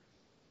 where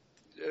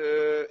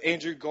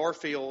Andrew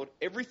Garfield,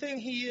 everything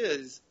he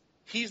is,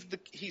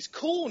 he's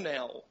cool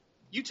now.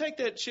 You take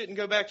that shit and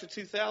go back to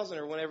 2000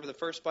 or whenever the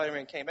first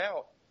Spider-Man came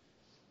out.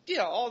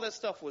 Yeah, all that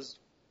stuff was,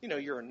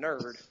 you're a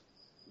nerd,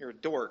 you're a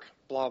dork,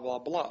 blah blah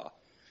blah.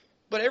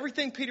 But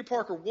everything Peter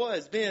Parker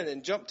was then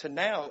and jumped to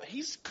now,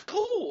 he's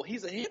cool.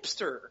 He's a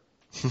hipster.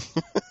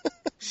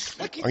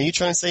 Are you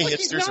trying to say like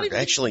hipsters are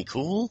actually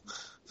cool?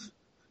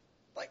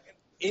 Like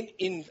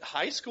in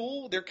high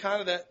school, they're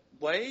kind of that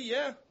way.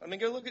 Yeah, I mean,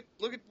 go look at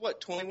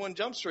what 21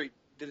 Jump Street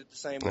did it the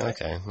same way.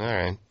 Okay, all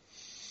right.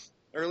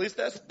 Or at least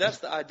that's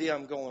the idea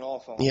I'm going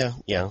off on. Yeah.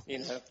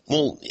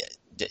 Well,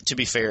 to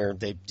be fair,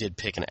 they did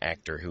pick an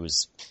actor who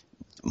was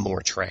more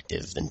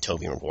attractive than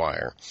Tobey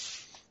Maguire.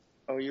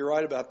 Oh, you're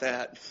right about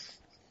that.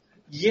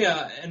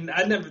 Yeah, and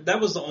that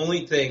was the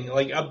only thing.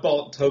 Like, I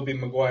bought Tobey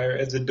Maguire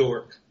as a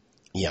dork.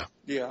 Yeah.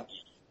 Yeah.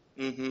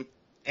 Mm-hmm.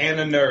 And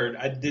a nerd.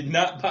 I did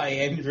not buy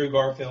Andrew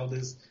Garfield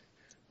as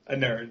a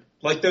nerd.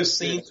 Like those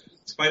scenes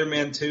in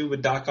Spider-Man 2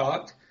 with Doc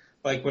Ock,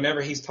 like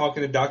whenever he's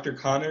talking to Dr.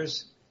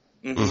 Connors,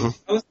 Mm-hmm.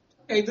 I was like,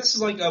 okay, this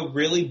is like a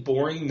really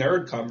boring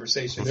nerd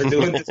conversation. They're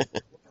doing this.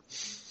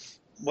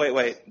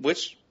 Wait.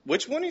 Which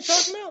one are you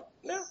talking about?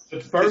 No.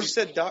 The first, you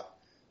said Did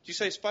you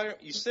say Spider?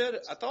 You said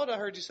I thought I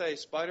heard you say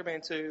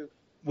Spider-Man 2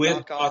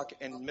 with Doc Ock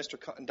and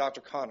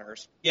Dr.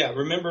 Connors. Yeah,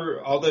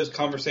 remember all those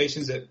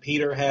conversations that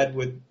Peter had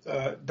with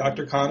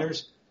Dr.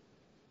 Connors?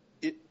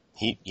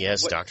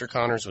 Dr.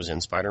 Connors was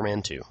in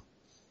Spider-Man 2.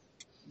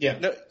 Yeah.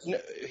 No,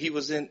 he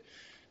was in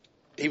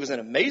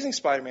Amazing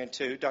Spider-Man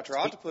 2. Dr.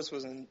 Octopus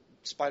was in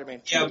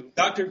Spider-Man 2. Yeah,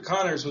 Dr.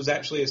 Connors was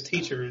actually his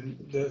teacher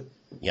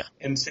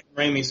in Sam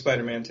Raimi's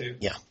Spider-Man 2.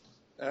 Yeah.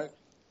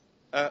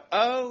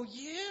 Oh,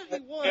 yeah, he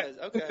was.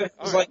 Okay. It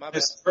was All right, like my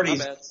his bad.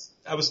 30s.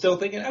 I was still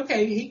thinking,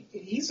 okay,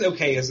 he's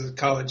okay as a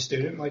college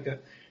student, like a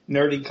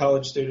nerdy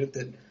college student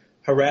that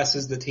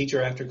harasses the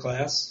teacher after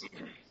class.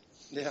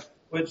 Yeah.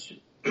 Which,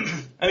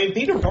 I mean,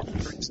 Peter Parker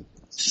is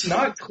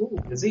not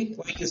cool, is he?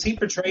 Like, is he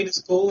portrayed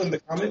as cool in the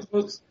comic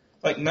books?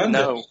 Like, none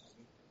of them. No.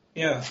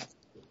 Yeah.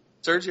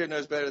 Sergio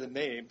knows better than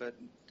me, but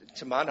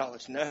To my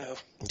knowledge, no.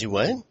 Do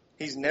what?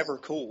 He's never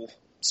cool.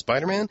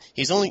 Spider-Man?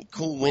 He's only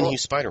cool when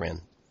he's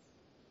Spider-Man.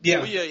 Yeah.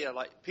 Well, yeah.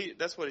 Like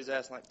that's what he's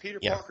asking. Like Peter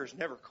Parker's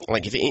never cool.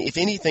 Like if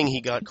anything,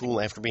 he got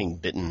cool after being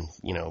bitten,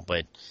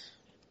 But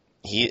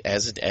he,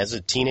 as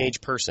a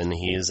teenage person,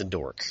 he is a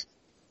dork.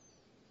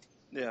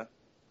 Yeah.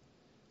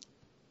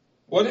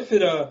 What if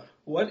it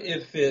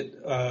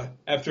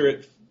after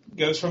it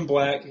goes from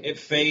black, it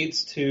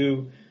fades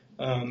to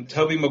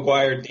Tobey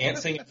Maguire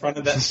dancing in front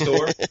of that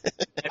store,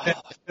 and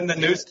then the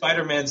new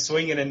Spider-Man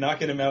swinging and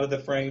knocking him out of the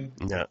frame?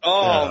 No.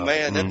 Oh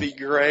man, that'd be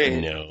great.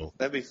 No.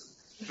 That'd be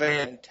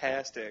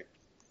fantastic.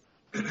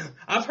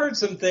 I've heard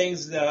some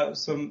things,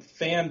 some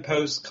fan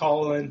posts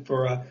calling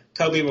for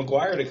Tobey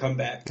Maguire to come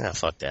back. Ah,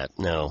 fuck that.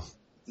 No.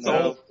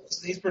 No.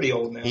 He's pretty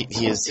old now.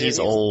 He's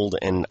old,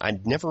 and I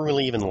never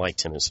really even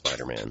liked him as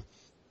Spider-Man.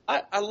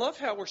 I love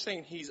how we're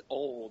saying he's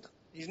old.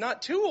 He's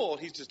not too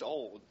old. He's just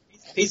old.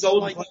 He's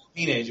old to play a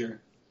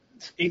teenager,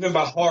 even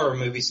by horror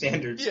movie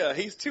standards. Yeah,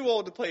 he's too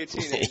old to play a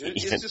teenager.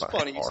 It's just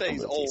funny. You say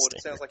he's old,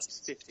 it sounds like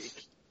he's 50.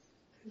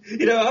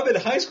 I'm in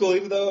high school,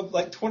 even though I'm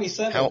like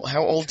 27.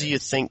 How old do you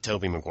think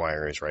Tobey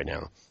Maguire is right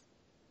now?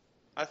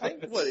 I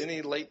think, in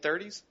the late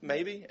 30s,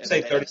 maybe?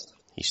 Say 30.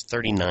 He's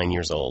 39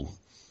 years old.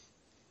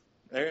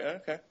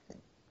 Okay.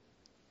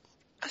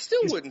 I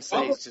still wouldn't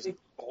say he's just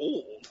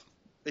old.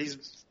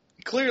 He's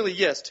clearly,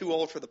 yes, too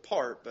old for the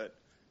part, but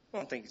I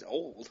don't think he's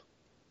old.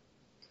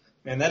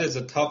 Man, that is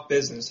a tough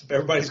business. If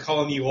everybody's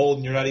calling you old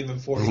and you're not even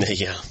 40.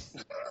 Yeah.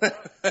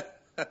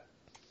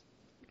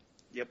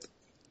 Yep.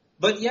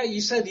 But yeah, you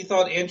said you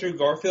thought Andrew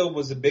Garfield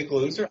was a big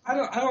loser. I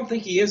don't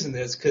think he is in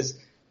this, because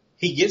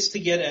he gets to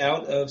get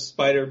out of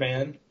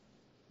Spider-Man,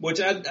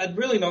 which I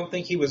really don't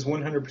think he was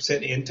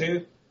 100%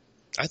 into.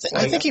 I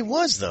think he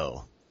was,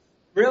 though.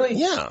 Really?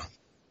 Yeah.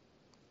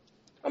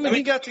 I mean,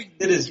 he got to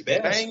did his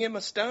best. bang him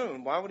a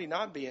stone. Why would he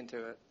not be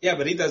into it? Yeah,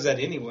 but he does that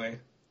anyway.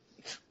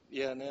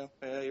 Yeah,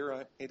 you're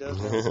right. He does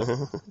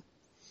that.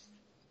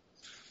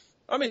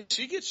 I mean,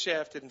 she gets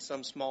shafted in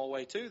some small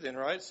way too, then,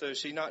 right? So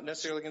she's not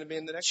necessarily going to be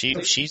in the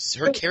next.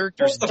 Her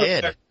character's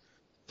dead.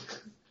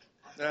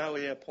 Oh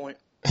yeah, point.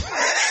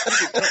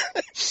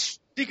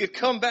 She could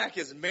come back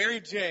as Mary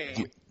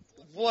Jane.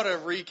 What a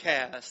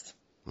recast!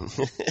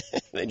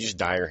 They just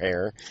dye her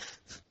hair.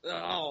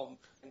 Oh,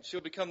 and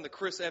she'll become the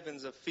Chris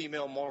Evans of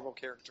female Marvel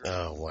characters.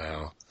 Oh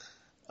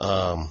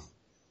wow.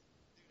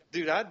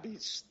 Dude, I'd be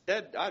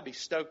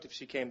stoked if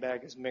she came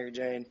back as Mary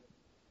Jane.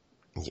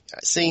 Yeah,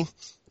 see,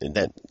 I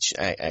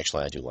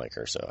do like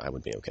her, so I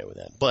would be okay with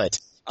that. But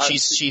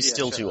she's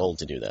still too old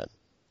to do that.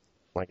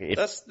 Like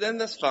that's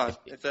fine.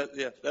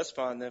 That's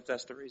fine. If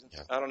that's the reason,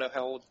 I don't know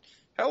how old.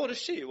 How old is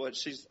she? What?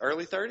 She's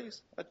early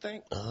 30s, I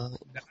think. I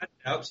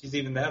doubt she's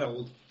even that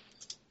old.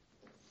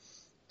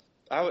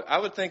 I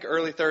would think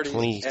early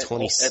 30s.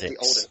 26. At the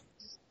oldest.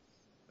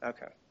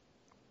 Okay.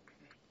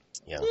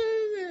 Yeah.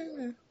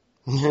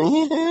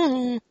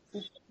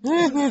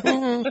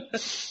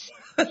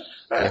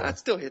 I'd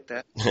still hit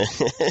that.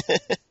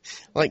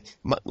 like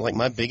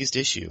my biggest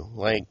issue,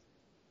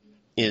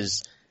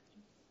 is,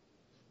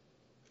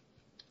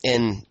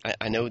 and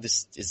I know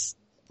this is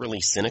really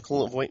a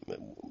cynical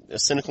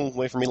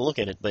way for me to look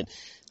at it, but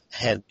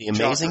had the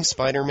Amazing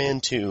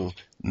Spider-Man 2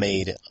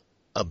 made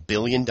 $1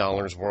 billion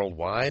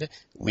worldwide,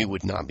 we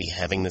would not be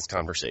having this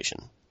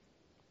conversation.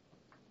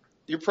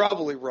 You're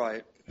probably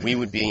right. We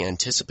would be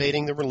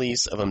anticipating the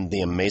release of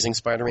the Amazing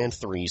Spider-Man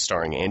 3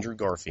 starring Andrew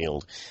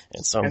Garfield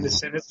and the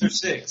Sinister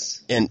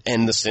Six. And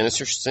the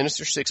Sinister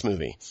Six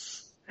movie.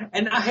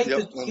 And I hate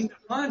that Dane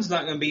DeHaan's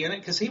not going to be in it,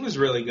 because he was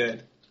really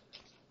good.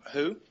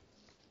 Who?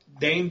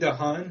 Dane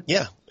DeHaan.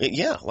 Yeah. Oh,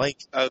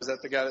 is that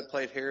the guy that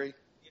played Harry?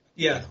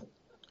 Yeah.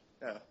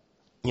 Yeah.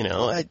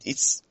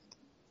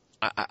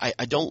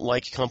 I don't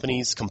like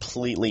companies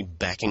completely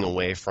backing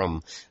away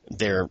from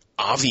their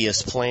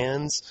obvious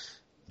plans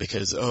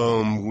because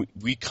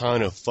we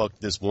kind of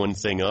fucked this one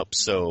thing up,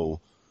 so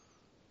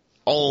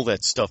all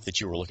that stuff that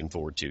you were looking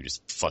forward to,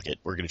 just fuck it.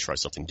 We're going to try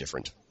something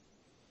different.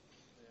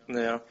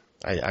 Yeah.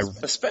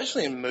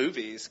 Especially in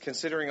movies,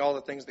 considering all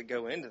the things that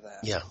go into that.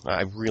 Yeah,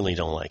 I really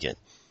don't like it.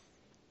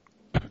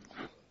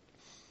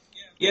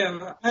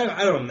 Yeah,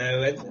 I don't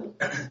know.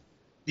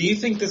 Do you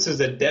think this is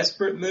a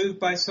desperate move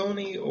by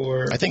Sony,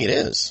 or? I think it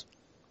is.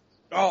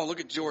 Oh, look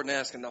at Jordan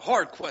asking the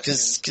hard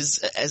questions. Because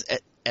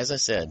as I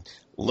said,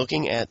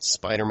 looking at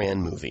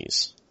Spider-Man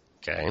movies,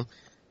 okay?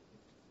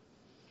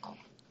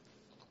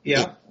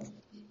 Yeah.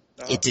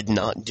 It did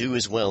not do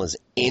as well as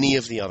any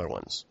of the other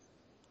ones.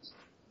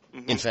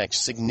 Mm-hmm. In fact,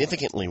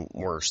 significantly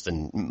worse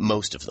than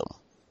most of them.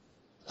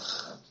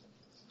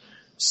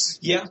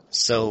 Yeah.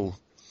 So.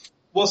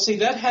 Well, see,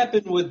 that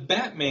happened with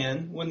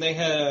Batman when they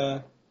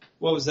had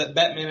what was that,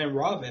 Batman and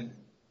Robin,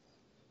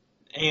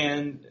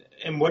 and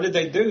what did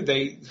they do?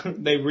 They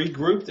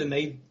regrouped and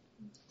they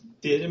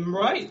did him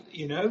right,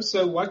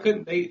 So why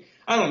couldn't they?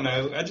 I don't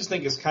know. I just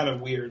think it's kind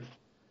of weird.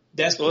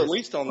 Well, at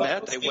least on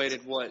that they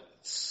waited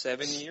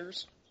 7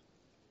 years?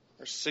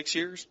 or 6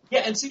 years.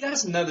 Yeah, and see,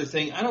 that's another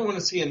thing. I don't want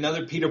to see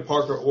another Peter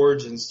Parker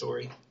origin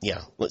story.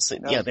 Yeah, let's say,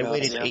 they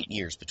waited 8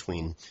 years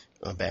between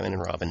Batman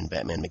and Robin and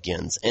Batman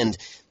Begins. And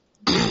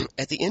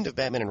at the end of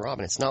Batman and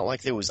Robin, it's not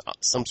like there was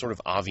some sort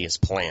of obvious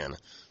plan.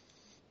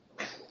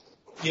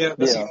 Yeah.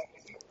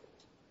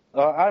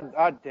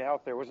 I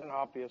doubt there was an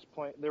obvious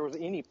plan. There was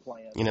any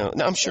plan. You know,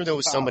 now, I'm sure there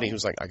was somebody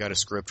who's like, I got a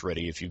script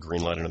ready if you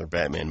greenlight another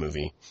Batman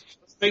movie.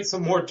 Let's make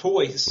some more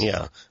toys.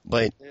 Yeah,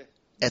 but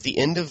at the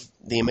end of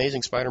The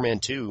Amazing Spider-Man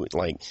 2,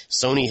 like,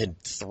 Sony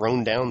had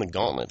thrown down the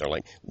gauntlet. They're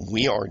like,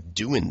 we are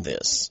doing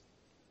this.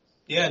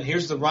 Yeah, and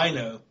here's the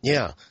Rhino.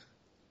 Yeah.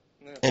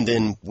 And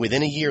then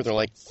within a year, they're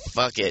like,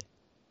 fuck it.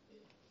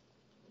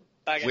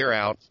 We're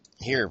out.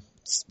 Here,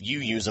 you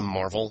use them,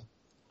 Marvel.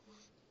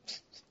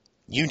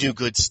 You do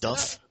good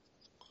stuff.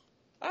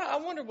 I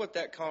wonder what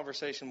that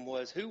conversation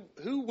was.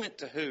 Who went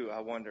to who,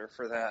 I wonder,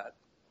 for that?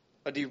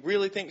 Do you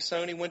really think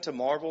Sony went to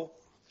Marvel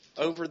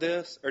over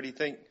this? Or do you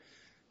think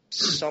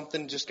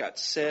something just got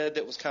said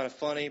that was kind of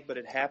funny, but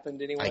it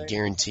happened anyway? I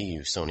guarantee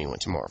you Sony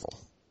went to Marvel.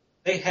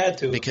 They had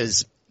to.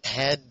 Because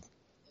had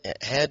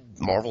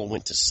Marvel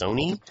went to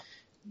Sony,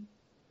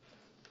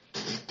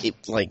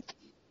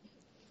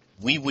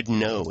 we would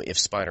know if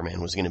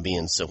Spider-Man was going to be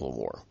in Civil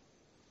War.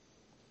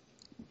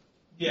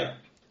 Yeah.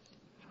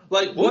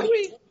 Like, what?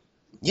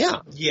 Yeah.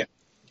 Yeah.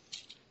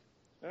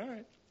 All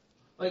right.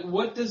 Like,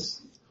 what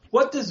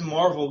does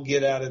Marvel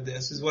get out of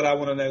this is what I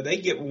want to know. They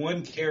get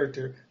one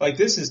character. Like,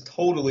 this is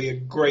totally a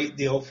great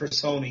deal for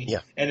Sony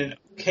and an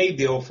okay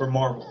deal for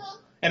Marvel.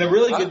 And a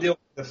really good deal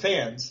for the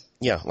fans.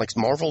 Yeah, like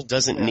Marvel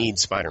doesn't need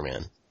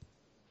Spider-Man.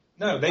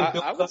 No, they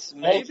built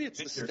maybe it's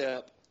a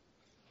step.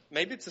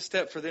 Maybe it's a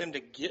step for them to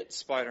get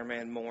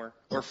Spider-Man more,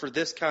 or for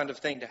this kind of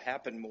thing to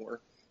happen more.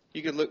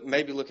 You could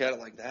maybe look at it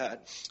like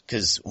that.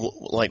 Because,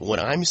 what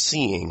I'm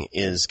seeing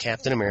is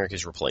Captain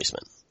America's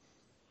replacement.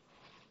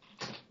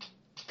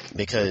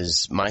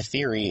 Because my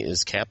theory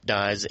is Cap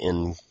dies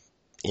in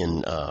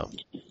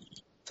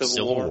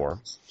Civil War,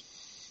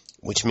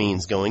 which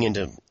means going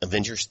into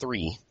Avengers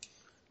 3,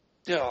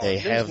 they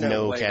have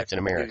no Captain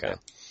America,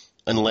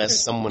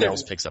 unless someone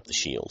else picks up the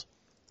shield.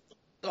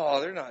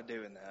 Oh, they're not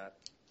doing that.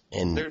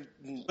 And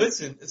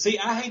listen, see,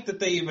 I hate that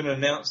they even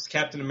announced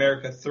Captain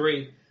America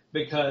 3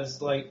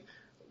 because, like,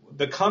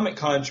 the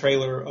Comic-Con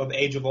trailer of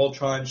Age of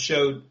Ultron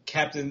showed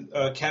Captain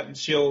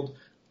Shield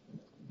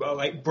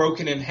like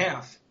broken in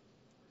half.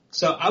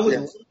 So I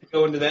would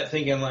go into that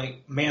thinking,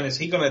 like, man, is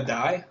he going to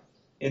die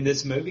in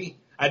this movie?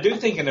 I do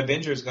think an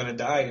Avenger is going to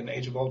die in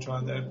Age of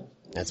Ultron, though.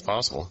 That's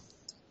possible.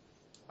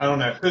 I don't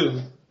know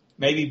who.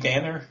 Maybe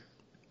Banner.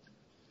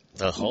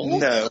 The Hulk?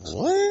 No.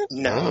 What?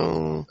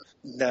 No.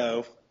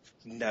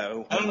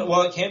 I don't know.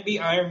 Well, it can't be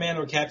Iron Man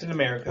or Captain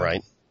America.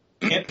 Right.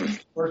 Can't be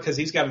Thor because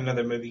he's got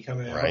another movie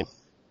coming out. Right.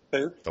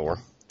 Who? Thor.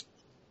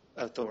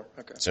 Oh, Thor.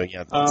 Okay. So,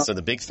 so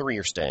the big three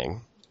are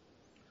staying.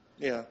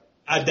 Yeah.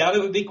 I doubt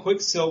it would be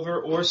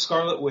Quicksilver or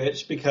Scarlet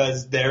Witch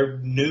because they're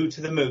new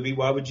to the movie.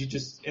 Why would you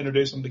just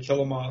introduce them to kill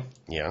them off?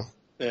 Yeah.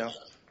 Yeah.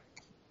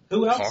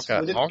 Who else?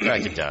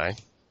 Hawkeye could die.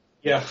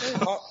 Yeah.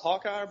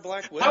 Hawkeye or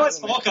Black Widow? How is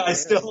Hawkeye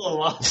still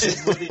alive?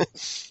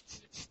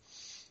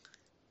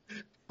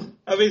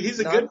 I mean, he's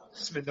a good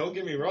husband, don't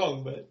get me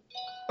wrong, but...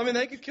 I mean,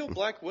 they could kill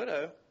Black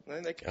Widow. I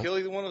mean, they could kill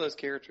either one of those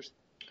characters.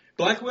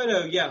 Black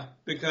Widow, yeah,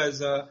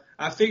 because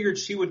I figured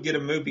she would get a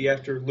movie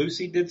after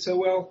Lucy did so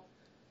well,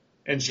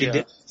 and she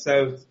did.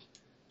 So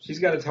she's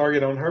got a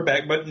target on her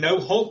back, but no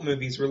Hulk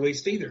movies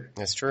released either.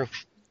 That's true.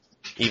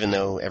 Even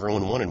though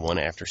everyone wanted one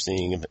after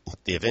seeing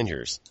the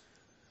Avengers.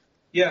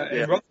 Yeah,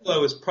 and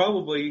Ruffalo is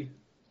probably,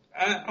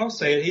 I'll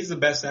say it, he's the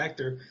best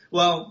actor.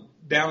 Well,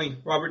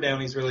 Robert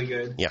Downey's really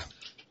good.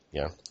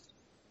 Yeah.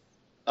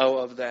 Oh,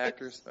 of the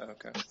actors? Oh,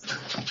 okay.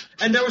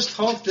 And there was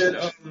talk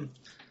that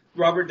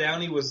Robert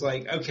Downey was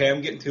like, okay,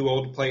 I'm getting too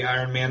old to play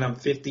Iron Man. I'm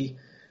 50.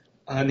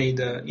 I need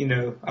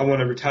to, I want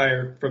to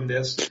retire from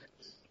this.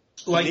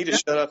 Like, you need to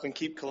shut up and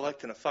keep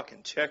collecting a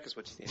fucking check is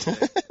what you need to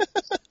do.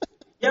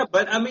 Yeah,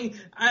 but I mean,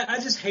 I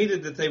just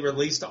hated that they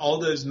released all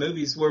those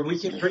movies where we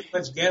can pretty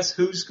much guess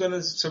who's going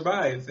to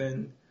survive,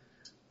 and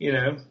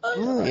Yeah. I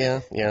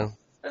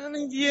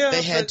mean, yeah.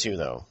 They had to,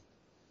 though.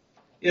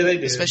 Yeah, they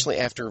did. Especially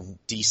after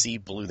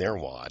DC blew their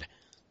wad.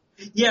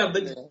 Yeah,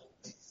 but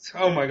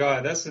oh my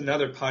God, that's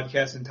another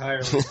podcast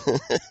entirely.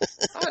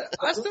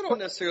 I still don't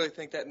necessarily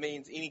think that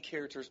means any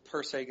character's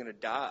per se going to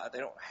die. They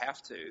don't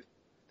have to.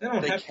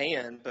 They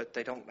can, but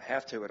they don't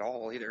have to at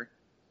all either.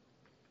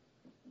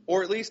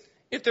 Or at least,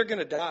 if they're going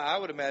to die, I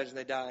would imagine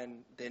they die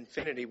in the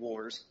Infinity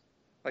Wars.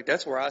 Like,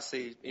 that's where I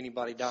see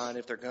anybody dying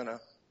if they're going to.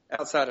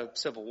 Outside of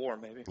Civil War,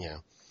 maybe. Yeah.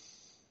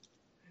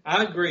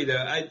 I agree,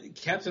 though.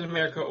 Captain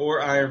America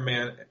or Iron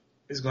Man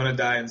is going to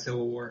die in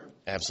Civil War.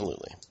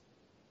 Absolutely.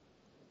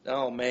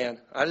 Oh, man.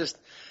 I just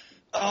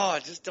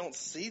don't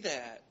see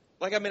that.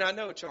 Like, I mean, I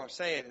know what y'all are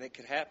saying, and it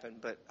could happen,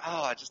 but,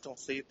 I just don't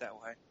see it that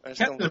way.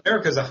 Captain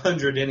America's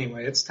 100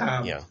 anyway. It's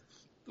time. Yeah.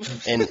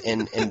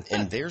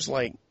 And there's,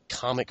 like,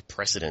 comic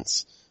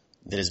precedents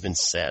that has been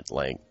set.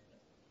 Like,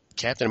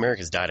 Captain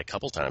America's died a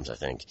couple times, I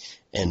think.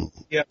 And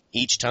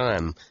each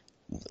time,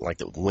 like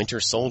the Winter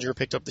Soldier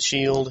picked up the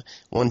shield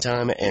one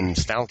time, and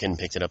Falcon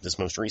picked it up this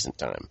most recent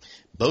time.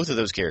 Both of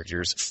those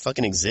characters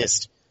fucking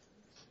exist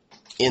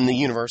in the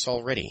universe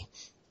already.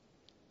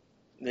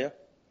 Yeah.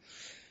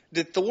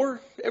 Did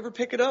Thor ever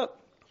pick it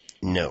up?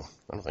 No,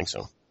 I don't think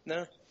so.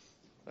 No.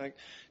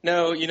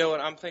 No, you know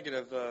what? I'm thinking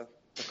of the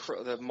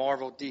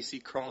Marvel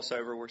DC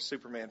crossover where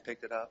Superman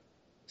picked it up.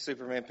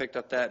 Superman picked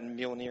up that in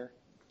Mjolnir.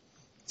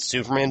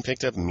 Superman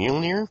picked up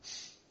Mjolnir?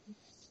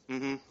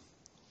 Mm-hmm.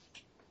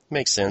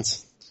 Makes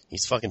sense.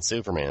 He's fucking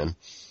Superman.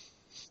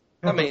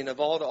 I mean,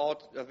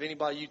 of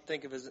anybody you'd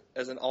think of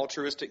as an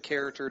altruistic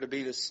character to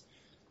be this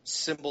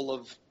symbol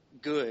of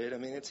good, I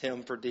mean, it's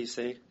him for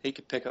DC. He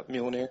could pick up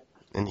Mjolnir.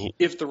 And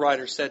if the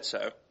writer said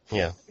so.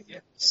 Yeah.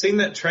 Seen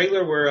that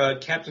trailer where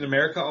Captain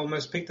America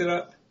almost picked it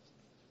up?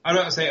 I'm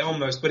not going to say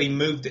almost, but he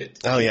moved it.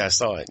 Oh, yeah, I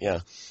saw it, yeah.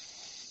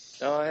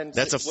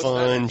 That's a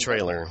fun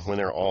trailer when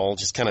they're all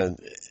just kind of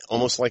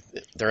almost like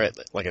they're at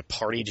like a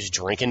party just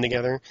drinking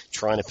together,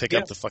 trying to pick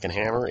up the fucking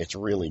hammer. It's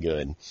really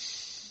good.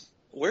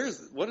 What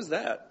is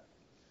that?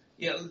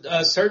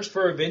 Yeah, search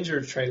for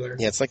Avengers trailer.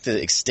 Yeah, it's like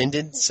the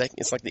extended it's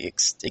like the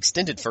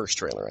extended first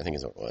trailer, I think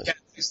is what it was. Yeah,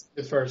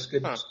 the first.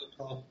 Good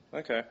call.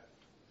 Okay.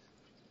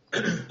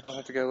 I'll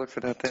have to go look for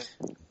that then.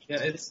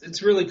 Yeah,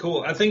 it's really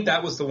cool. I think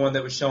that was the one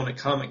that was shown at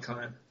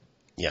Comic-Con.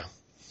 Yeah.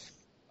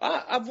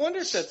 I wonder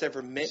if that's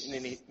ever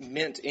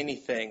meant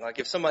anything. Like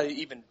if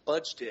somebody even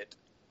budged it,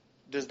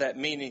 does that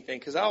mean anything?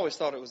 Because I always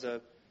thought it was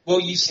a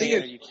you see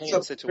it. You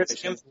can't situation.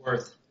 Chris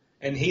Hemsworth,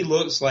 and he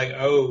looks like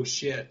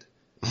shit.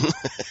 Is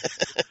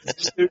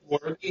this dude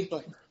worthy?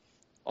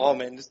 Oh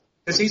man,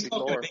 because he's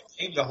talking a big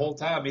game the whole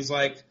time. He's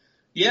like,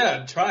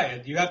 "Yeah, try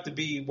it. You have to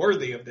be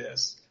worthy of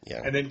this."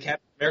 Yeah. And then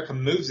Captain America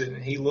moves it,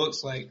 and he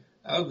looks like,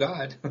 "Oh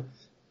God."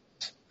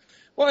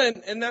 Well,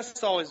 and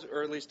that's always,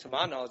 or at least to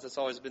my knowledge, that's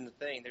always been the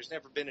thing. There's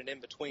never been an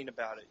in-between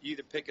about it. You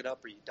either pick it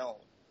up or you don't.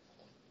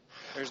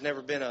 There's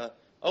never been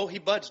he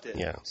budged it.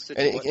 Yeah.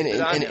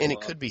 And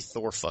it could be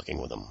Thor fucking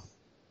with him.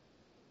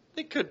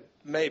 It could,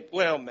 maybe.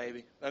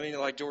 I mean,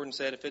 like Jordan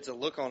said, if it's a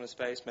look on his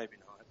face, maybe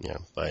not. Yeah,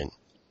 but...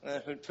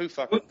 who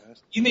fucking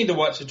knows? You need to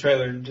watch the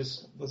trailer and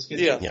let's get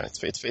Yeah,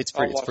 it's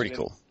pretty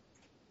cool.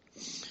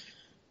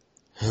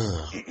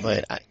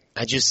 But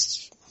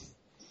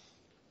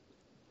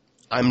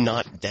I'm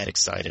not that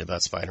excited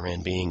about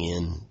Spider-Man being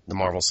in the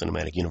Marvel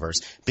Cinematic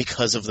Universe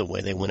because of the way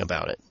they went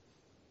about it.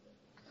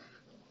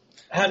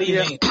 How do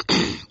you mean?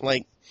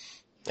 Like,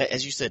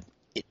 as you said,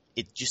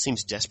 it just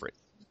seems desperate.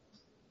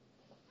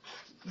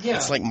 Yeah.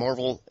 It's like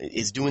Marvel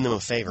is doing them a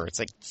favor. It's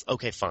like,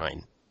 okay,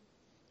 fine.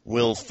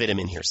 We'll fit him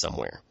in here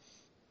somewhere.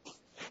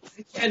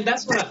 And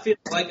that's what I feel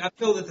like. I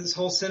feel that this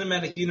whole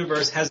cinematic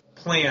universe has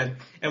a plan,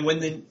 and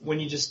when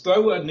you just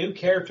throw a new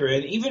character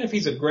in, even if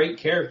he's a great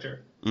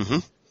character,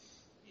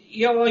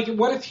 like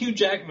what if Hugh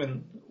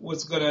Jackman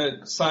was going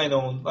to sign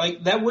on?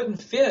 Like that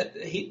wouldn't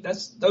fit.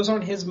 Those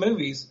aren't his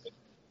movies.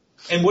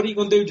 And what are you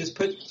going to do? Just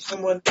put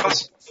someone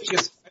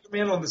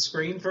Spider-Man on the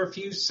screen for a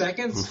few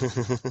seconds?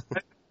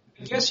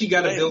 I guess you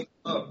got to build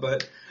up,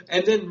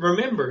 and then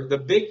remember, the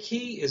big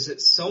key is that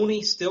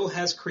Sony still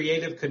has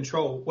creative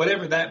control,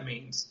 whatever that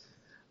means.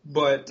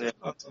 But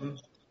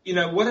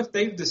what if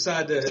they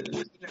decide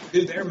to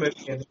do their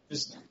movie and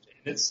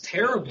it's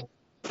terrible?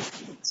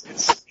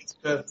 It's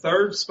the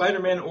third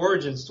Spider-Man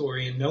origin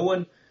story, and no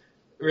one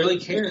really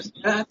cares.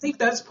 And I think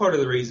that's part of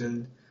the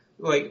reason.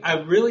 Like, I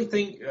really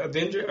think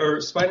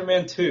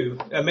Spider-Man 2,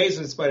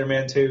 Amazing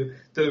Spider-Man 2,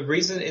 the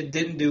reason it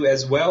didn't do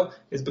as well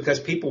is because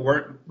people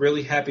weren't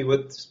really happy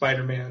with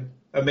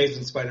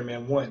Amazing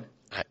Spider-Man 1,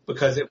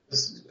 because it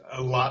was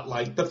a lot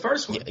like the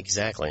first one. Yeah,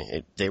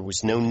 exactly. There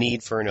was no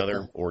need for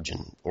another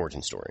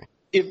origin story.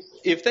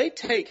 If they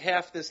take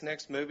half this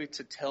next movie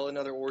to tell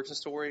another origin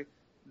story,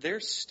 they're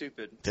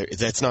stupid.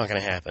 That's not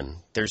going to happen.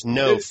 There's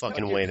no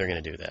fucking way they're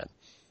going to do that.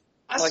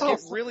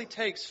 It really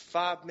takes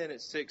 5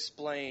 minutes to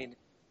explain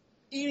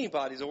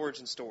anybody's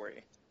origin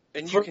story,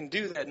 and you can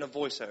do that in a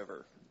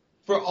voiceover.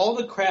 For all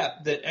the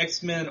crap that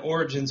X-Men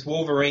Origins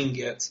Wolverine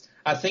gets,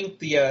 I think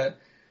the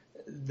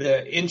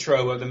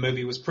intro of the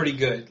movie was pretty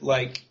good.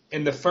 Like,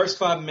 in the first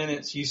 5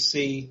 minutes, you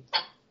see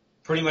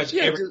pretty much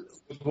everything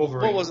with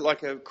Wolverine. What was it,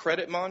 like a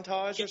credit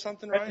montage or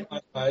something, right?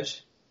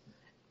 Montage.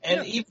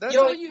 And that's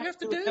all you have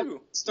to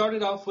do.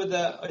 Started off with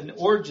an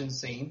origin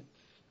scene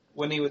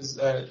when he was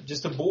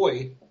just a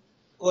boy.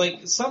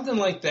 Like, something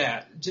like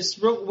that.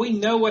 We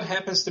know what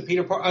happens to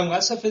Peter Parker,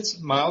 unless if it's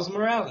Miles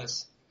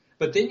Morales.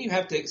 But then you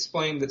have to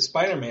explain that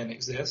Spider-Man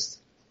exists.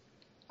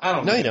 I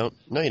don't know. No, you don't.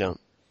 No, you don't.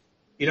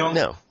 You don't?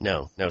 No.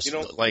 You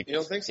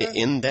don't think so?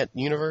 In that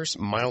universe,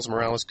 Miles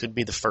Morales could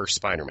be the first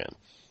Spider-Man.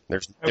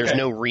 There's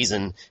no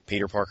reason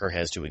Peter Parker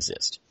has to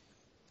exist.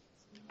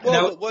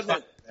 Well,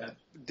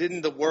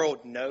 didn't the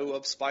world know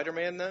of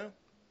Spider-Man, though?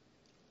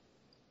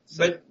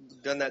 So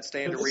But doesn't that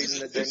stand to reason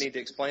that they need to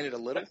explain it a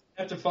little? They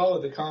have to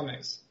follow the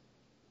comics.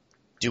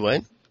 Do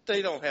what?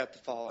 They don't have to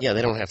follow it. Yeah,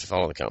 they don't have to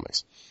follow the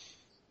comics.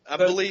 I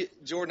believe,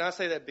 Jordan, I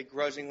say that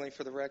begrudgingly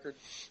for the record.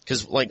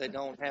 Because they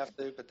don't have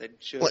to, but they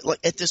should.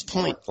 At this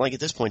point,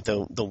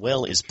 though, the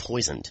well is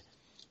poisoned.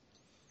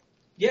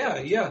 Yeah,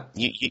 yeah.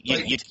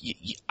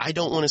 I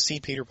don't want to see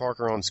Peter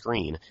Parker on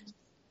screen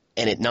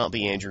and it not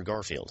be Andrew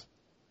Garfield.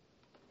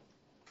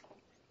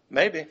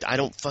 Maybe. I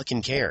don't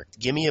fucking care.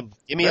 Give me a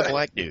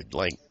black dude.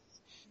 Like,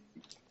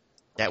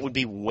 that would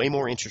be way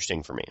more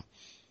interesting for me.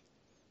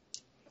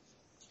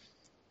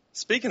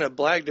 Speaking of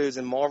black dudes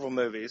in Marvel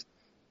movies,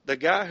 the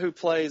guy who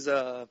plays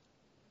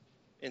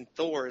in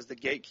Thor is the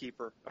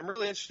Gatekeeper. I'm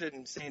really interested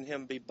in seeing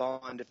him be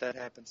Bond if that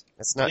happens.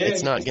 It's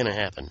not going to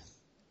happen.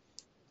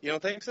 You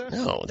don't think so?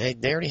 No, they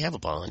already have a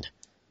Bond.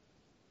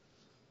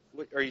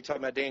 What, are you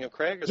talking about Daniel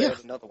Craig or they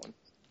have another one?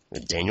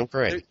 Daniel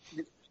Craig.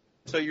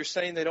 So you're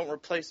saying they don't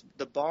replace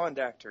the Bond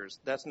actors?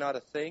 That's not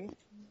a thing?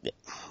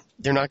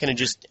 They're not going to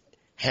just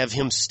have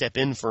him step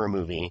in for a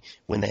movie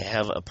when they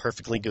have a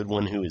perfectly good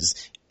one who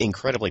is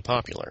incredibly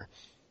popular.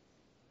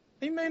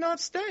 He may not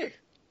stay.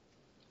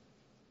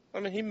 I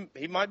mean,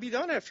 he might be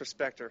done after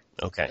Spectre.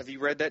 Okay. Have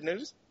you read that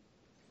news?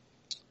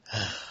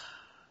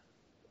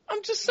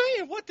 I'm just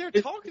saying what they're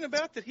talking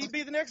about, that he'd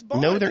be the next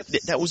Bond. No,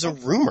 that was a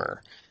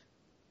rumor.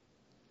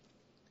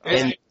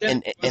 And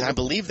I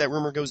believe that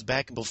rumor goes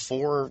back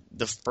before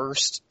the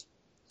first,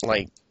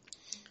 like,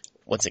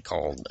 what's it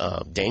called?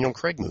 Daniel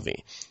Craig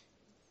movie.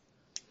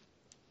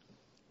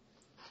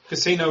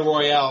 Casino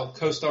Royale,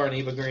 co-starring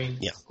Eva Green.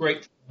 Yeah.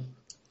 Great.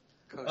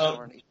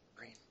 Co-starring Eva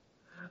Green.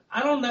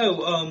 I don't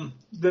know.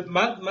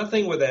 My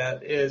thing with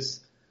that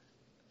is,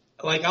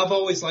 like, I've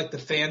always liked the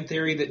fan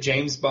theory that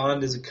James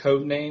Bond is a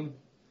code name,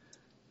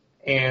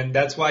 and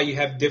that's why you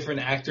have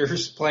different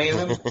actors playing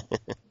him.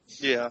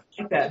 Yeah.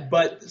 Like that.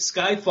 But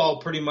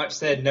Skyfall pretty much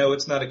said, no,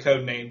 it's not a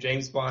code name.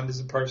 James Bond is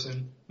a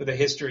person with a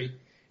history.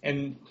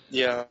 And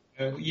yeah.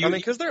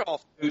 Because they're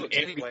off books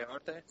anyway,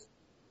 aren't they?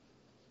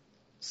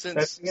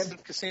 Since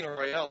Casino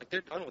Royale, like,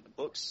 they're done with the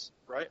books,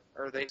 right?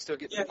 Or are they still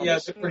getting they're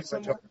pretty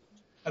much.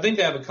 I think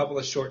they have a couple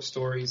of short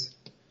stories.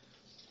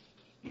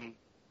 Mm-hmm.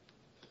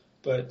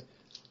 But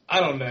I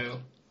don't know.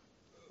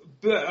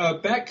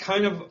 But back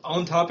kind of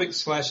on topic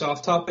 /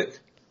 off topic.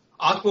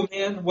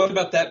 Aquaman, what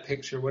about that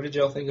picture? What did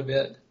y'all think of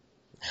it?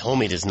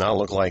 Homie does not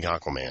look like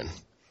Aquaman.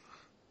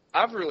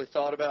 I've really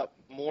thought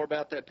more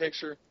about that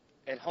picture,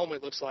 and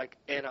Homie looks like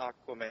an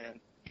Aquaman.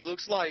 He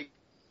looks like,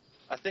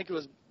 I think it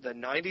was the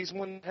 90s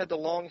one, had the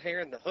long hair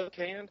and the hook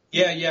hand.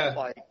 Yeah, yeah.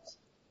 Like,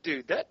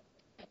 dude, that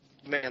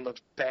man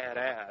looks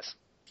badass.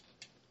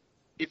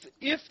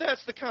 If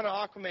that's the kind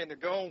of Aquaman they're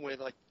going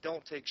with, like,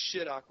 don't take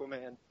shit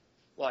Aquaman,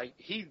 like,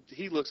 he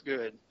looks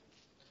good.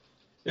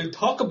 Dude,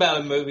 talk about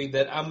a movie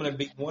that I'm going to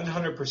be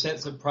 100%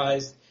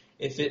 surprised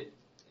if it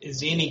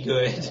is any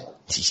good.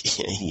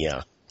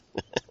 Yeah.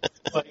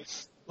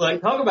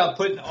 like, talk about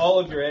putting all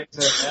of your eggs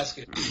in a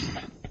basket.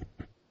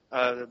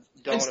 The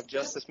Dawn of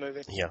Justice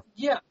movie? Yeah.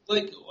 Yeah,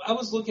 like, I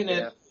was looking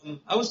at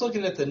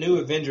the new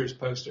Avengers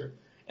poster,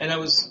 and I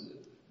was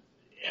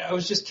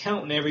just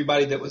counting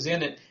everybody that was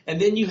in it, and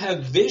then you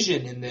have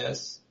Vision in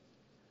this,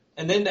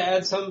 and then to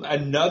add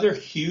another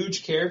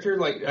huge character,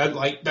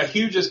 like the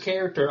hugest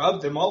character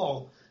of them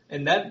all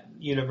in that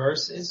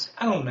universe is,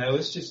 I don't know,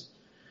 it's just,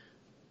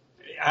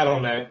 I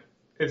don't know.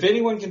 If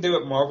anyone can do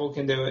it, Marvel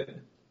can do it.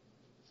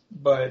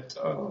 But,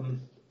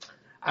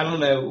 I don't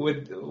know,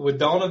 with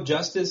Dawn of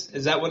Justice,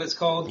 is that what it's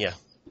called? Yeah.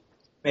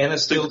 Man of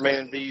Steel.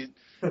 Superman v.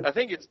 I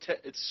think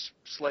it's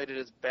slated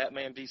as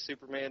Batman v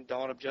Superman: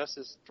 Dawn of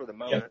Justice for the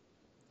moment. Yep.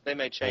 They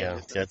may change it.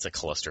 Yeah, that's a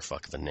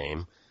clusterfuck of a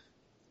name.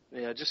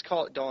 Yeah, just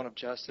call it Dawn of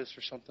Justice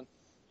or something.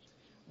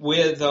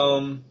 With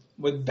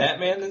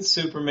Batman and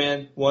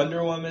Superman,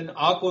 Wonder Woman,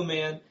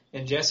 Aquaman,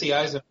 and Jesse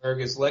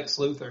Eisenberg as Lex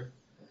Luthor.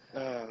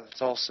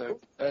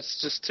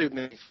 That's just too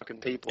many fucking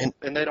people,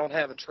 and they don't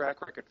have a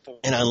track record for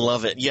it. And I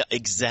love it. Yeah,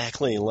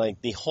 exactly. Like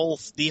the whole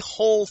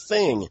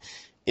thing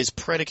is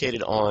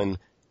predicated on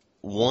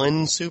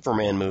one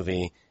Superman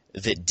movie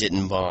that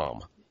didn't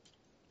bomb.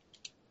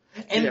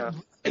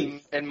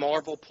 And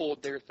Marvel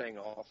pulled their thing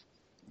off.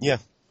 Yeah.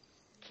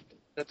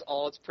 That's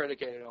all it's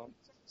predicated on.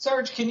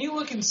 Sarge, can you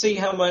look and see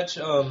how much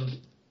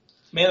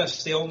Man of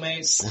Steel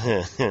made?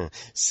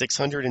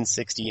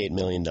 $668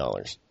 million.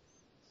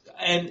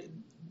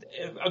 And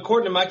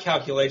according to my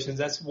calculations,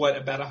 that's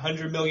about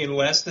 $100 million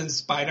less than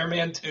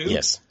Spider-Man 2?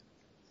 Yes.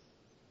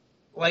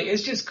 Like,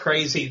 it's just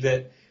crazy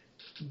that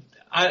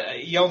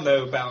y'all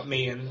know about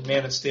me and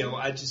Man of Steel.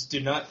 I just do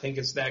not think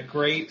it's that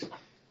great.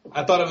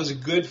 I thought it was a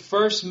good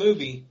first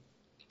movie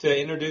to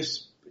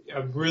introduce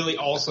a really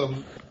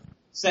awesome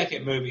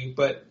second movie,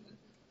 but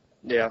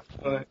yeah,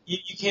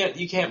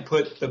 you can't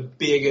put the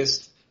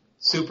biggest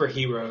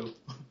superhero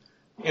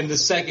in the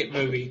second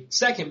movie,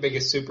 second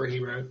biggest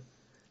superhero,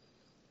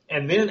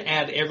 and then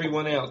add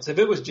everyone else. If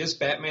it was just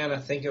Batman, I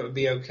think it would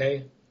be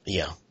okay.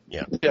 Yeah.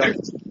 If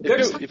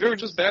it were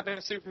just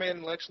Batman, Superman,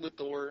 and Lex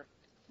Luthor,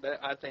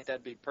 I think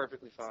that'd be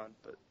perfectly fine.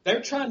 But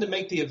they're trying to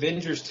make the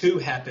Avengers 2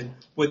 happen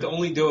with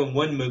only doing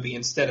one movie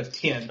instead of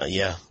 10.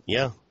 Yeah.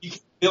 You can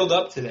build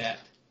up to that.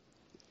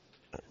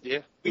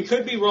 Yeah. We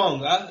could be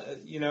wrong.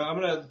 I'm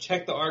going to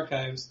check the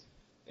archives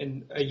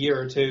in a year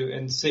or two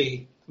and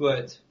see,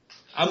 but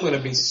I'm going to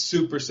be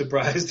super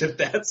surprised if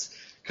that's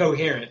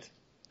coherent.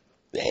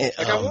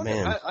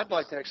 Man, I'd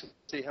like to actually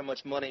see how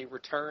much money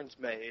Returns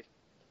made.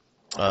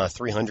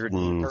 300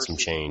 and some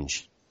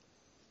change.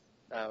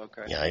 Oh,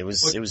 okay. Yeah, it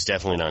was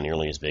definitely not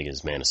nearly as big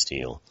as Man of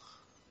Steel.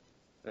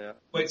 Yeah.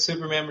 Wait,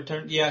 Superman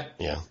Returns? Yeah.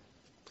 Yeah.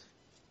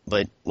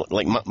 But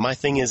like my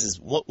thing is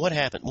what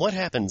happened? What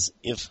happens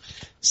if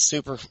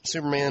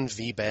Superman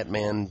v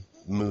Batman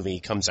movie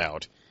comes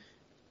out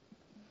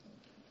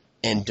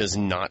and does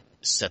not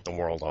set the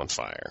world on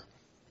fire?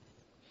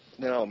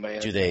 No, man.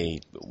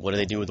 What do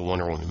they do with the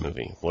Wonder Woman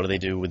movie? What do they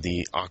do with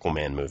the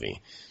Aquaman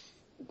movie?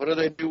 What do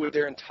they do with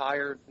their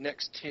entire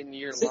next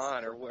 10-year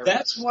line or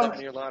whatever?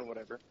 7-year line,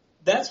 whatever.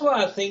 That's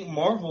why I think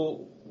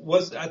Marvel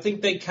I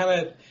think they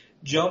kind of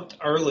jumped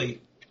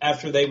early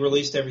after they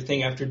released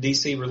everything, after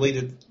DC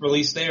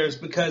released theirs,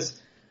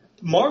 because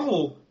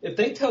Marvel, if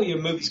they tell you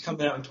a movie's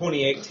coming out in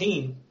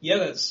 2018, yeah,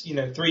 that's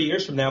 3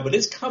 years from now, but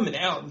it's coming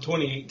out in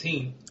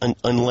 2018.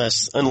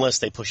 Unless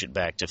they push it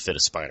back to fit a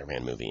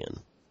Spider-Man movie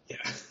in.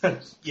 Yeah,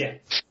 yeah,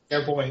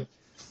 fair point.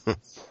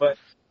 But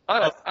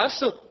I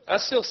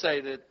still say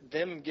that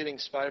them getting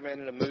Spider-Man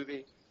in a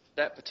movie,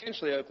 that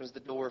potentially opens the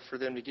door for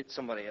them to get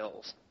somebody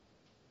else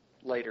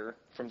later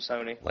from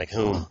Sony. Like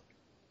whom?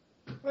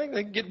 I think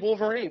they can get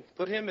Wolverine.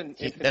 Put him in.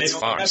 That's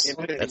Fox.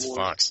 That's Wars.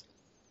 Fox.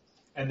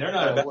 And they're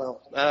not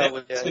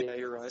yeah,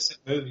 you're right.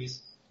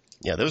 Movies.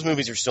 Yeah, those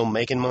movies are still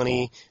making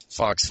money.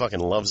 Fox fucking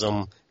loves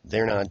them.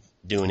 They're not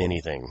doing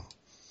anything.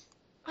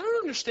 I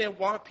don't understand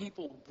why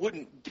people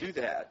wouldn't do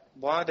that.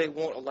 Why they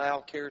won't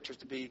allow characters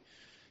to be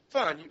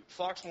fine.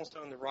 Fox wants to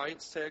own the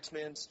rights to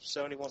X-Men.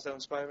 Sony wants to own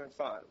Spider-Man.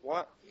 Fine.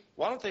 Why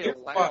don't they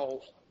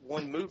allow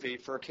one movie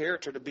for a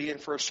character to be in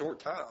for a short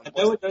time? I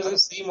know it doesn't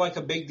seem like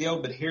a big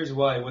deal, but here's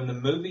why.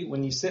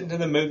 When you sit into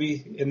the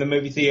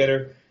movie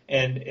theater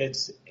and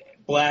it's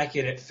black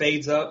and it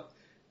fades up,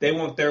 they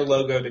want their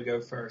logo to go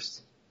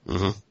first.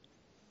 Mm-hmm.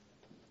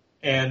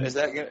 And is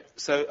that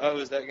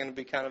going to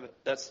be kind of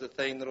that's the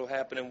thing that'll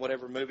happen in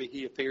whatever movie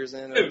he appears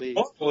in?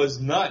 Marvel is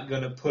not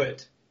going to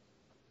put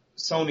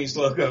Sony's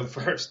logo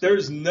first.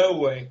 There's no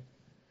way.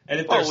 And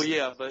if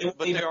but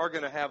they are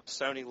going to have a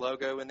Sony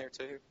logo in there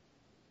too.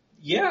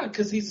 Yeah,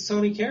 because he's a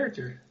Sony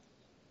character.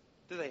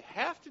 Do they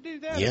have to do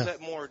that? Yeah. Or is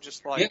that more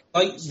just like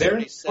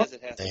Sony says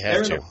it has to? They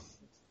have to.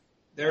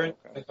 They're in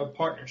like a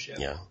partnership.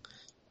 Yeah.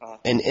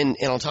 And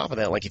on top of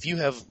that, like if you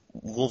have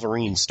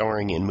Wolverine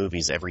starring in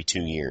movies every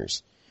 2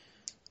 years,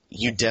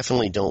 you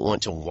definitely don't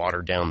want to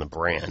water down the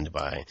brand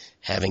by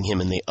having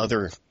him in the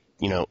other,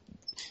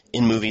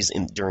 in movies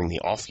during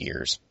the off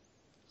years.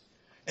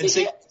 And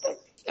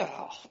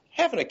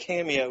having a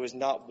cameo is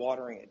not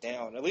watering it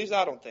down. At least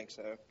I don't think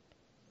so.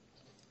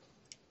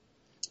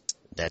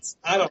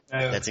 I don't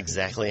know. That's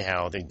exactly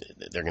how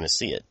they're going to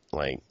see it.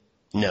 Like,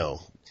 no,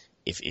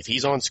 if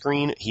he's on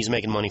screen, he's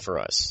making money for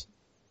us,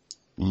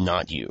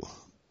 not you.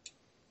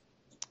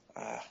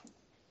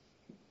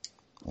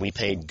 We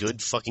paid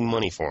good fucking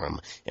money for him,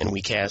 and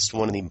we cast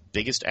one of the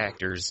biggest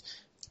actors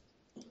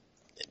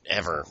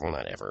ever. Well,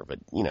 not ever, but,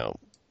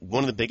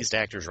 one of the biggest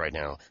actors right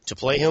now. To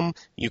play him,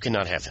 you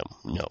cannot have him.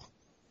 No.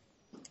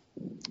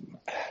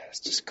 It's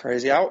just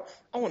crazy. I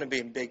want to be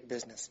in big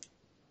business.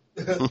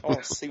 I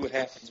want to see what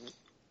happens.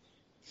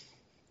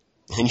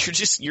 And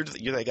you're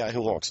that guy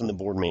who walks in the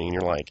board meeting and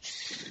you're like,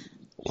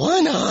 why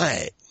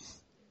not?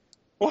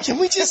 Can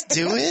we just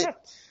do it?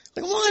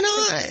 Like, why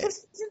not?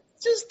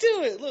 Just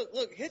do it.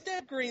 Look, hit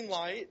that green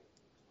light,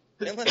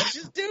 and let's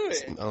just do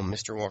it. Oh,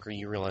 Mr. Walker,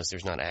 you realize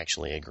there's not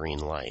actually a green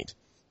light.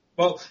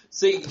 Well,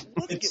 see,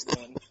 Let's get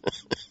one.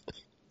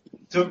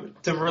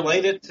 to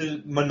relate it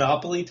to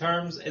Monopoly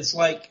terms, it's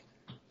like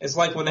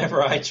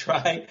whenever I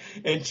try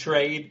and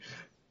trade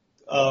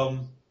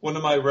one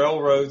of my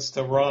railroads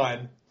to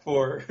Ron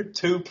for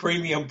 2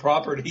 premium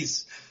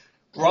properties.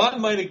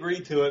 Ron might agree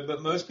to it,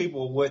 but most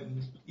people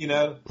wouldn't,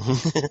 But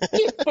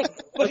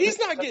he's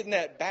not getting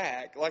that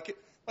back. Like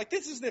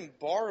this is them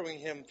borrowing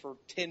him for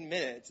 10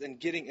 minutes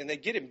and they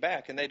get him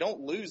back and they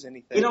don't lose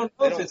anything. We don't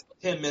know if it's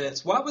 10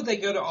 minutes. Why would they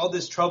go to all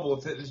this trouble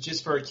if it was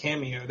just for a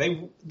cameo?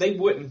 They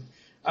wouldn't.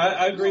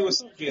 I agree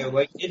with Sergio.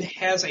 Like, it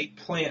has a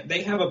plan.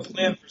 They have a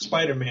plan for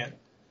Spider-Man.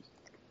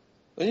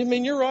 I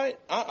mean, you're right.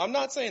 I'm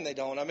not saying they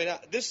don't. I mean,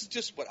 this is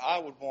just what I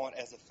would want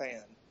as a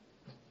fan.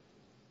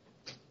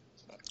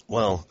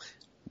 Well,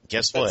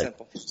 guess what?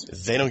 Simple.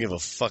 They don't give a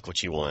fuck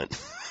what you want.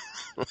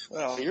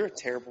 Well, you're a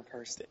terrible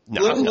person.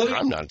 No,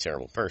 I'm not a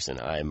terrible person.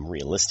 I'm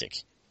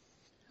realistic.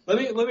 Let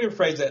me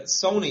rephrase that.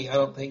 Sony, I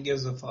don't think,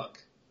 gives a fuck.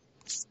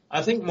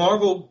 I think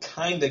Marvel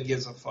kind of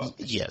gives a fuck.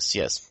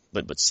 Yes.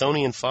 But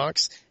Sony and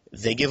Fox,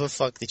 they give a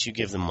fuck that you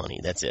give them money.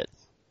 That's it.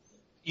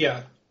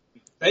 Yeah.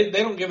 They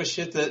don't give a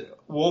shit that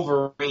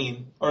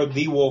Wolverine, or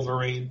the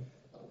Wolverine,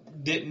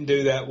 didn't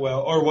do that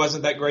well, or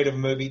wasn't that great of a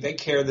movie. They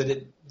care that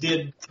it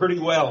did pretty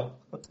well.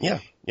 Yeah.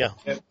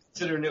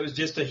 Considering it was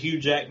just a Hugh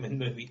Jackman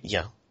movie.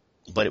 Yeah.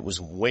 But it was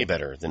way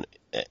better than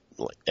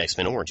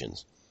X-Men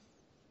Origins.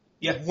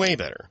 Yeah. Way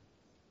better.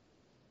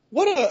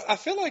 I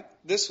feel like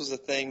this was a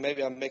thing.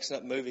 Maybe I'm mixing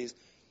up movies.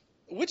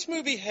 Which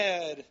movie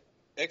had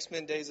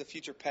X-Men Days of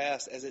Future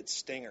Past as its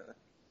stinger?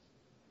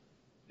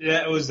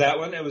 Yeah, it was that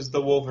one. It was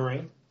the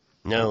Wolverine.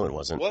 No, it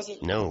wasn't. Was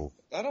it? No,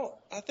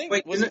 I think.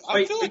 Wait, Was it?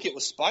 I feel like it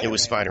was Spider-Man. it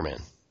was Spider-Man.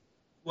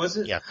 Was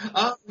it? Yeah.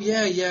 Oh,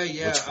 yeah.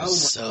 Which Oh,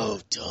 was so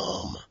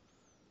dumb.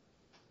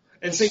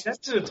 And see, that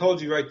should have told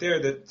you right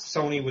there that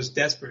Sony was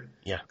desperate.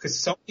 Yeah. Because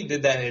Sony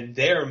did that in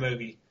their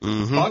movie.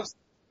 Mm-hmm. Fox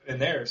did it in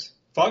theirs.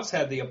 Fox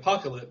had the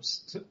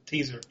Apocalypse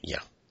teaser. Yeah.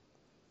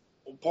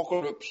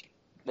 Apocalypse.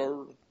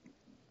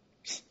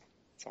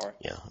 Sorry.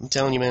 Yeah. I'm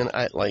telling you, man,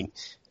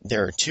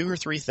 there are 2 or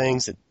 3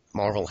 things that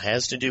Marvel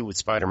has to do with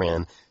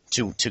Spider-Man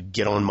to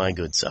get on my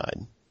good side.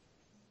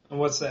 And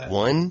what's that?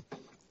 1,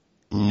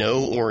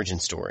 no origin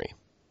story.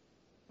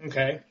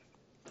 Okay.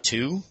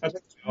 2, I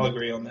think we all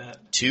agree on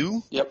that.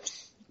 2, Yep.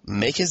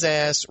 make his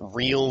ass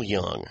real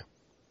young.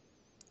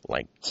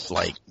 Like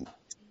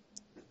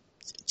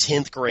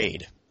 10th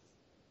grade.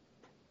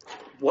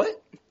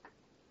 What?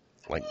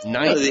 Like No,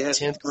 9th, they have-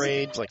 10th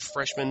grade, like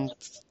freshman,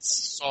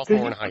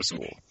 sophomore in high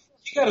school.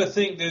 You got to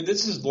think, dude,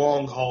 this is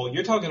long haul.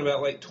 You're talking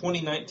about like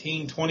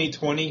 2019,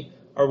 2020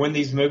 are when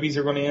these movies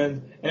are going to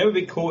end. And it would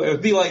be cool. It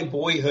would be like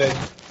Boyhood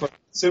for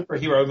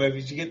superhero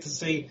movies. You get to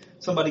see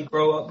somebody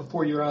grow up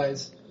before your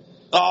eyes.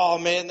 Oh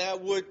man,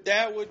 that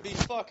would be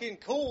fucking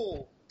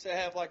cool to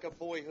have like a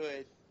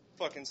Boyhood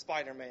fucking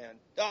Spider-Man.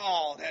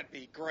 Oh, that'd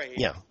be great.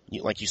 Yeah,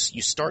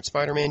 you start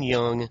Spider-Man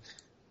young,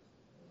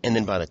 and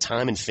then by the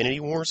time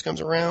Infinity Wars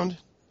comes around,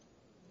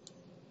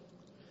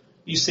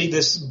 You see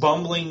this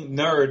bumbling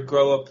nerd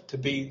grow up to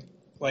be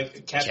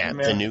like Captain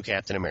America. the new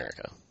Captain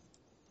America.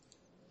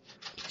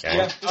 Okay.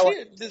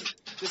 Yeah.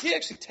 Does he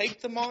actually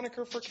take the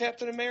moniker for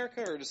Captain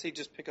America, or does he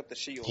just pick up the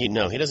shield? He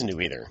doesn't do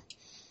either.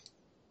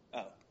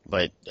 Oh.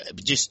 But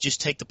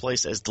just take the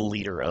place as the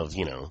leader of,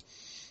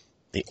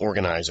 the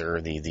organizer,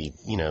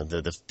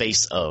 the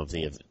face of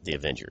the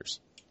Avengers.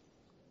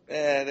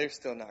 They're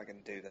still not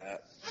going to do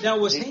that. Now,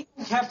 was he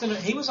Captain?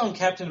 He was on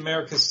Captain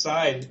America's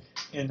side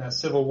in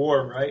Civil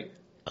War, right?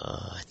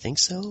 I think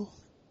so.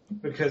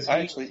 Because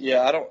I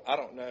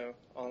don't know,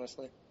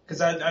 honestly.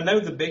 Because I know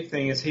the big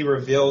thing is he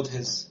revealed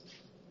his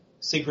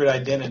secret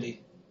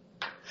identity.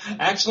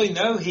 Actually,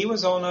 no, he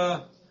was on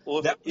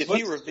Well, if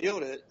he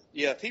revealed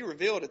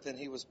it, then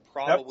he was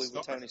probably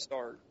with Tony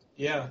Stark.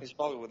 Yeah. He's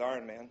probably with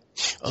Iron Man.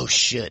 Oh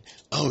shit!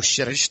 I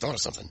just thought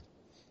of something.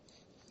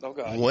 Oh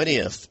god. What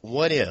if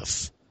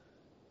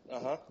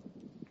Uh-huh.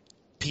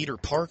 Peter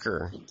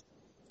Parker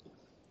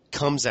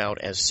comes out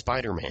as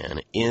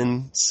Spider-Man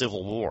in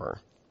Civil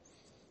War,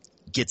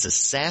 gets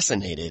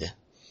assassinated,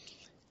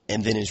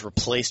 and then is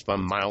replaced by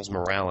Miles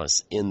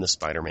Morales in the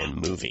Spider-Man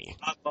movie?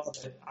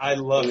 I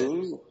love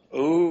it.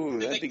 Ooh,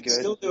 They that'd be could good.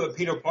 still do a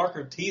Peter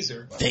Parker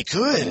teaser. They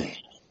could.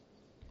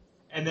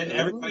 And then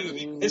everybody would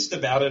be pissed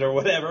about it or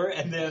whatever,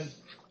 and then,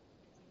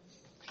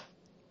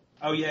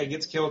 oh yeah, he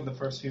gets killed in the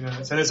first few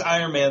minutes. And it's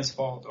Iron Man's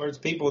fault, or it's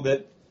people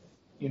that,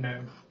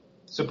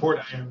 support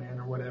Iron Man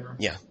or whatever.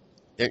 Yeah.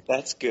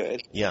 That's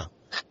good. Yeah.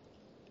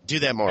 Do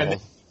that, Marvel.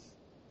 And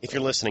If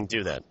you're listening,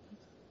 do that.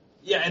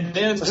 Yeah, and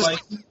then, the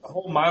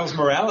whole Miles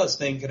Morales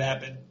thing could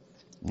happen.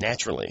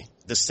 Naturally.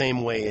 The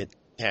same way it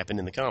happened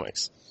in the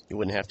comics. You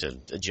wouldn't have to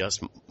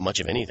adjust much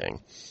of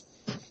anything.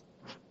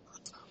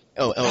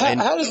 How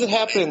does it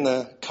happen in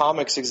the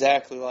comics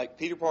exactly? Like,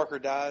 Peter Parker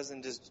dies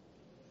and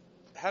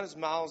how does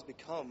Miles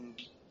become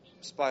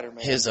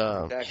Spider-Man?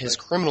 His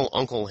criminal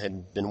uncle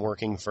had been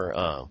working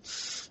for,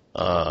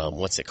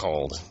 what's it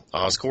called?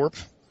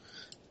 Oscorp.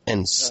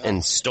 And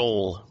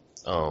stole,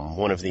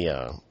 one of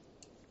the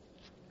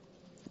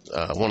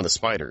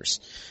spiders.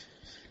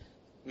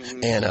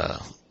 Mm-hmm. And,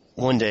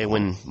 one day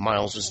when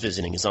Miles was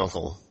visiting his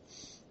uncle,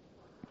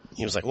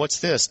 he was like, "What's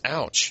this?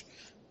 Ouch."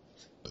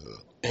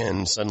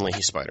 And suddenly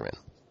he's Spider-Man.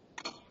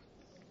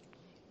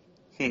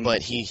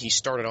 But he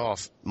started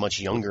off much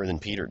younger than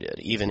Peter did,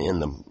 even in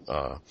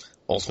the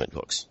Ultimate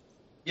books.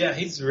 Yeah,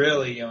 he's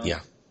really young. Yeah.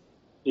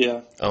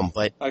 Yeah.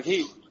 But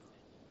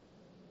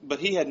But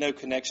he had no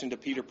connection to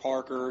Peter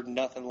Parker,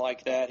 nothing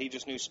like that. He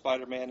just knew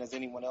Spider-Man as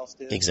anyone else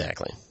did.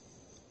 exactly.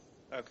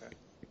 Okay.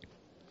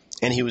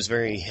 And he was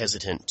very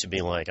hesitant to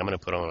be like, "I'm going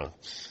to put on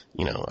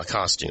a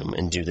costume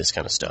and do this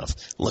kind of stuff.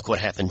 Look what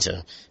happened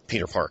to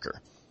Peter Parker."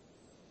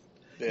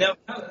 Yeah.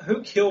 Now,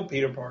 who killed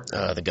Peter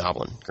Parker? The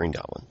Goblin, Green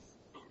Goblin.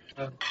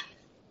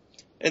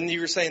 And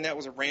you were saying that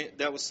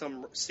was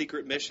some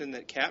secret mission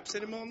that Cap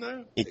sent him on,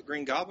 though? That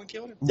Green Goblin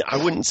killed him? I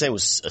wouldn't say it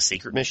was a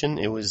secret mission.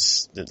 It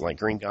was that, like,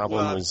 Green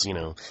Goblin was,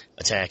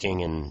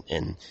 attacking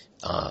and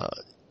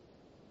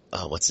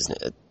what's his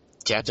name?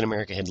 Captain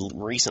America had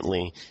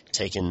recently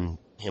taken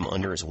him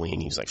under his wing.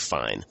 He was like,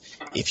 "Fine,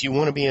 if you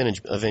want to be an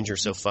Avenger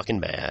so fucking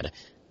bad,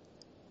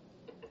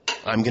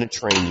 I'm going to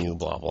train you,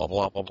 blah, blah,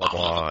 blah, blah, blah,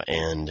 blah."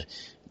 And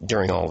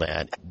during all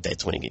that,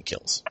 that's when he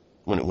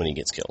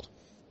gets killed.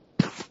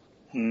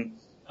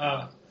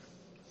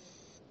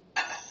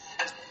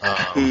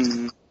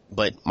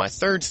 But my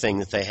third thing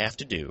that they have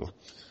to do,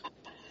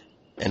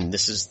 and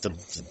this is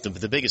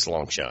the biggest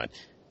long shot,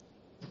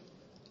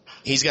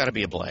 he's got to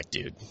be a black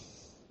dude.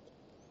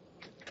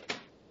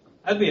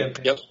 That'd be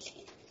okay. Yep.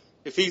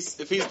 If he's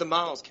the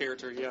Miles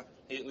character, yeah,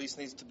 he at least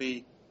needs to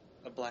be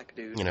a black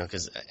dude. You know,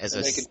 because as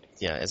And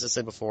I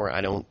said before,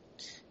 I don't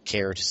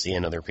care to see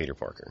another Peter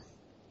Parker.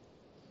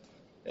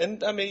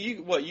 And I mean,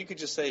 you could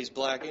just say he's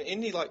black.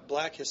 Isn't he like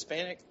black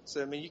Hispanic?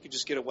 So I mean, you could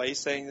just get away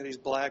saying that he's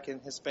black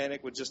and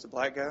Hispanic with just a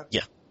black guy.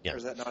 Yeah. Or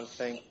is that not a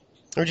thing?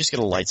 Or just get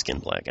a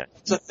light-skinned black guy.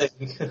 That's a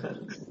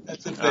thing.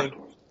 That's a thing.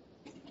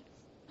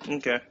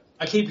 Okay.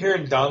 I keep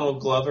hearing Donald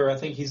Glover. I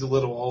think he's a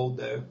little old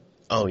though.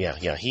 Oh yeah.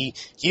 He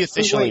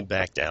officially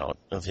backed out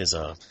of his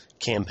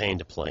campaign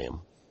to play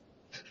him.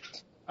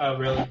 Oh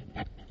really?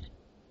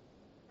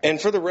 And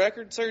for the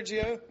record,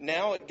 Sergio,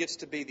 now it gets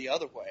to be the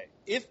other way.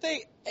 If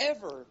they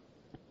ever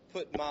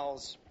put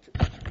Miles,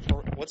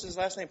 what's his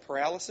last name?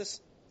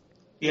 Paralysis?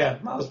 Yeah,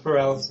 Miles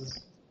Paralysis.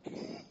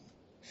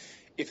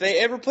 If they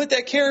ever put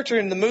that character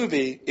in a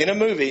movie,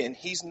 and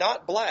he's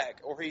not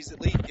black, or he's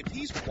at least, if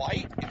he's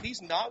white, if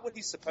he's not what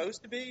he's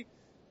supposed to be,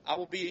 I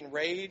will be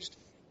enraged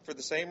for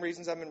the same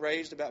reasons I'm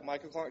enraged about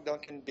Michael Clark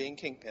Duncan being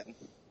Kingpin.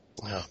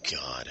 Oh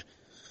God.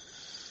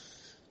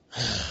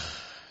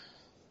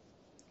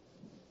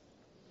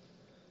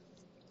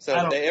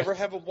 So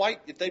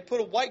if they put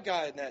a white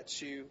guy in that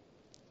shoe,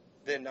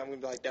 then I'm going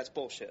to be like, that's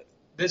bullshit.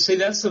 See,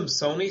 that's some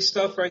Sony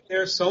stuff right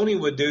there. Sony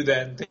would do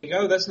that and think,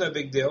 oh, that's no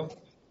big deal.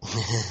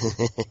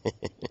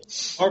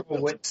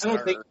 Marvel would. I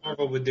don't think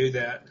Marvel would do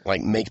that.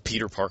 Like make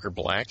Peter Parker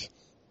black?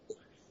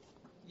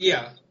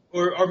 Yeah,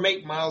 or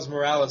make Miles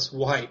Morales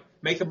white.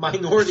 Make a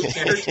minority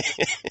character.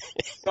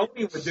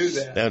 Sony would do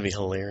that. That would be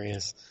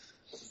hilarious.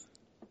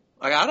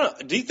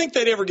 Like, do you think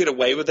they'd ever get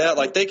away with that?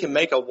 Like, they can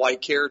make a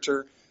white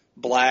character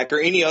black or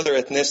any other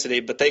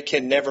ethnicity, but they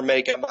can never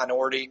make a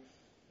minority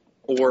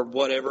or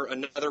whatever,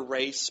 another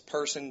race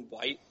person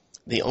white?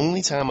 The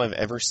only time I've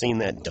ever seen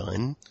that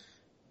done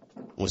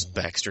was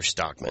Baxter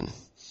Stockman.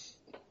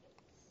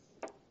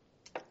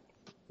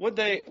 What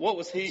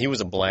was he? He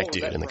was a black was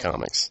dude that in the from?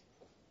 comics.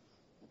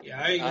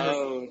 Yeah, He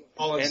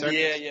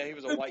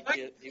was a white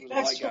kid. He was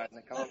a white guy in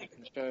the comic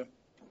show.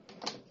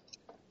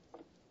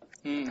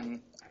 Hmm.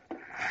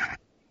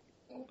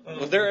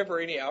 Was there ever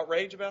any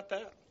outrage about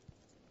that?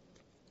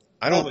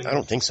 I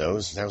don't think so.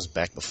 That was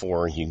back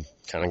before you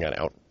kind of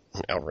got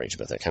outraged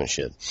about that kind of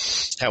shit.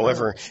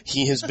 However,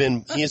 he has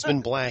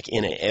been black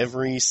in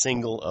every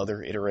single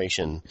other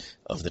iteration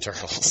of the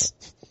Turtles.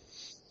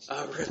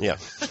 Oh, really? Yeah.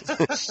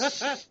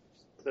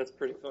 That's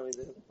pretty funny,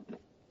 then.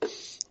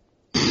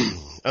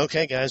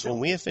 Okay, guys. Well,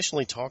 we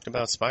officially talked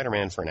about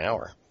Spider-Man for an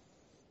hour.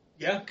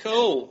 Yeah.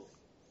 Cool.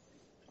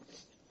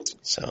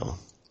 So,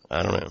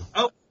 I don't know.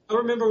 Oh, I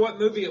remember what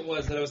movie it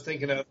was that I was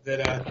thinking of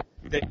that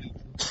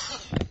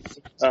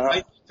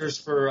actors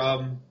for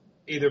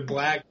either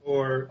black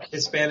or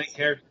Hispanic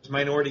characters,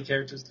 minority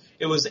characters.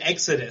 It was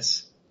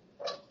Exodus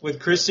with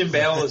Christian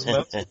Bale as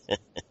well,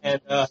 and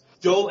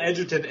Joel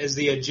Edgerton as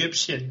the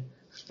Egyptian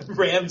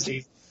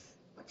Ramses.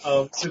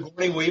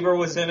 Sigourney Weaver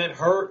was in it.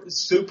 Her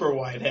super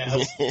white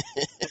ass.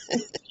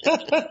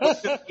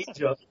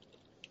 Egypt.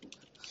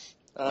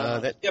 I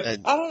don't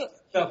know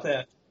about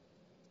that.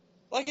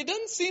 Like, it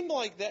doesn't seem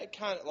like that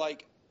kind of,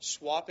 like,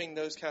 swapping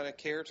those kind of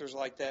characters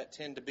like that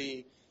tend to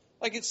be,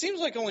 like, it seems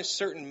like only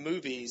certain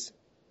movies,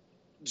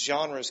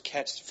 genres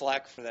catch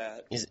flack for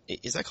that.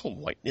 Is that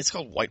called it's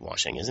called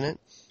whitewashing, isn't it?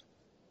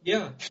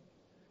 Yeah.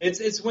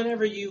 It's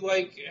whenever you,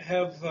 like,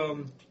 have,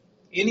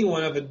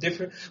 anyone of a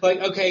different, like,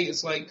 okay,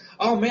 it's like,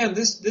 oh man,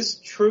 this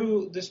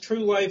true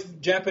life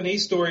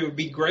Japanese story would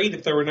be great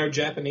if there were no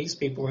Japanese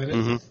people in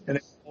it, and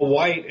it's all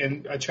white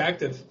and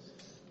attractive.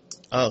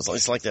 Oh,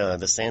 it's like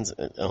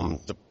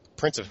the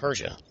Prince of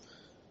Persia.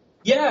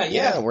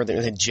 Yeah. Where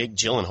they had Jake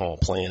Gyllenhaal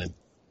playing a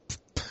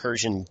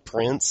Persian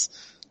prince.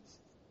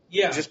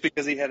 Yeah. Just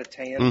because he had a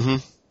tan. Mm-hmm.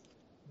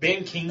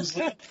 Ben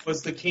Kingsley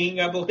was the king,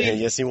 I believe. Yeah,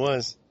 yes, he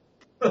was.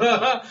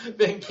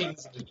 Ben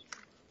Kingsley.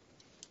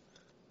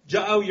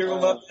 Oh, you're going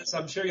to love this.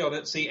 I'm sure y'all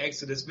didn't see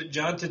Exodus, but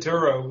John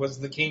Turturro was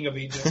the king of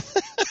Egypt.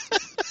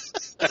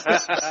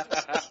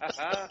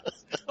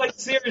 Like,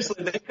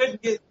 seriously, they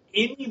couldn't get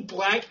any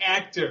black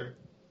actor.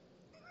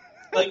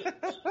 Like,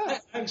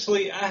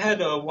 actually, I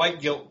had a white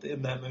guilt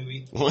in that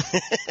movie.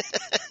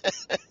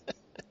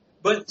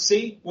 But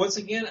see, once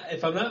again,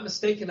 if I'm not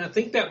mistaken, I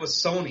think that was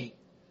Sony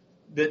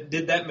that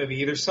did that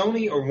movie, either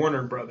Sony or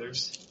Warner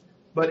Brothers.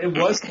 But it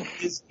wasn't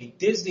Disney.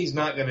 Disney's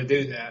not going to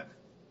do that.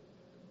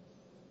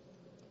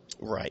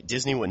 Right,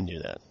 Disney wouldn't do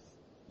that.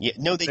 Yeah,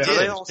 no, they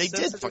did. They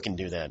did fucking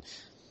do that.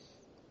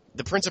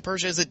 The Prince of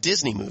Persia is a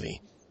Disney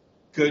movie.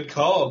 Good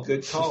call.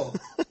 They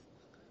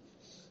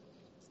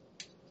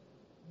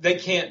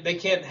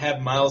can't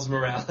have Miles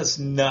Morales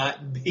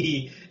not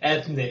be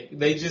ethnic.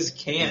 They just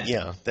can't.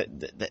 Yeah,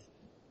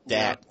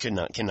 that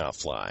cannot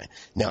fly.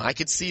 Now, I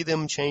could see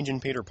them changing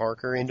Peter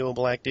Parker into a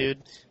black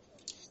dude.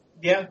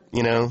 Yeah.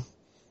 You know?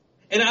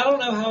 And I don't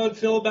know how I'd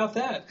feel about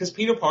that, because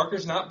Peter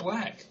Parker's not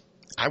black.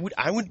 I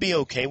would be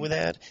okay with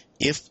that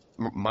if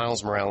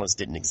Miles Morales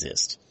didn't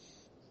exist.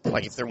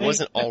 Like, if there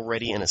wasn't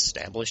already an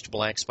established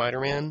black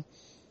Spider-Man,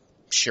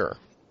 sure.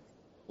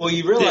 Well,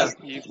 you realize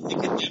you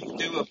could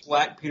do a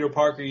black Peter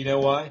Parker, you know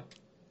why?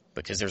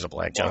 Because there's a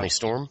black Johnny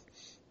Storm?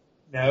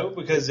 No,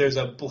 because there's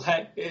a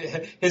black,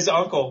 his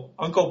Uncle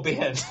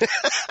Ben.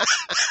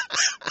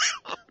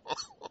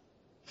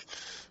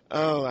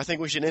 Oh, I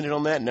think we should end it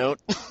on that note.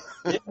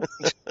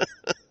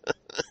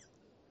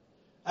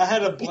 I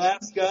had a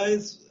blast,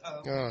 guys.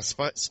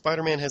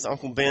 Spider-Man has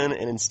Uncle Ben,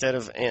 and instead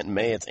of Aunt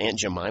May, it's Aunt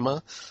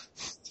Jemima.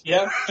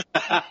 Yeah.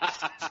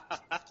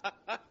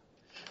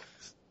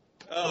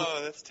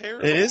 Oh, that's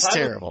terrible. It is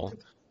terrible.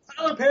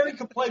 Tyler Perry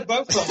could play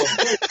both of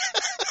them.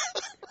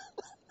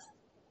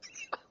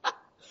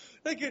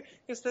 They could,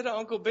 instead of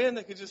Uncle Ben,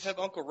 they could just have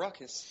Uncle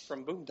Ruckus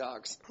from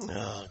Boondocks.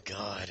 Oh,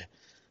 God.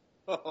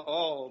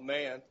 Oh,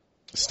 man.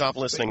 Stop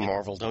listening,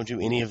 Marvel. Don't do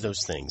any of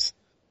those things.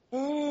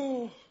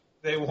 Oh.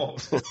 They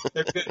won't.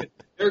 They're good.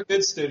 They're a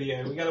good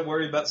studio. We got to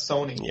worry about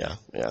Sony. Yeah,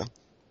 yeah.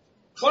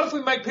 What if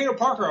we make Peter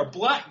Parker a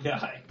black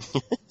guy?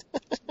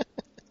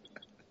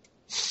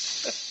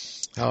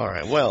 All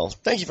right. Well,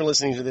 thank you for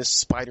listening to this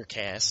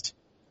Spider-Cast.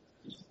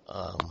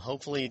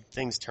 Hopefully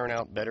things turn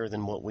out better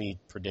than what we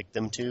predict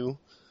them to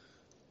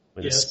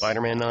with this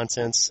Spider-Man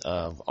nonsense.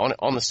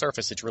 On the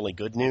surface, it's really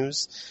good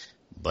news,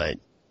 but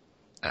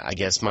I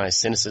guess my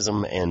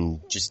cynicism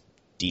and just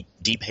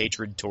deep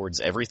hatred towards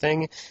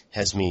everything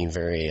has me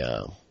very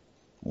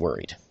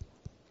worried.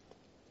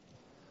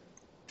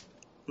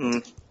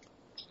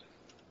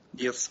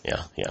 Yes.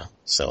 Yeah.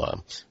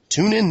 So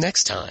tune in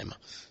next time.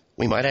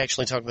 We might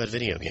actually talk about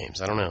video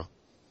games. I don't know.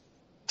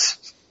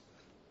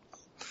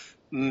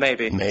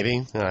 Maybe.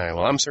 All right.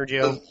 Well, I'm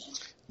Sergio.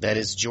 That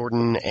is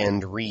Jordan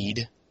and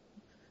Reed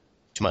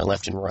to my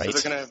left and right.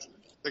 So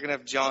they're gonna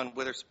have John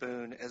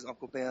Witherspoon as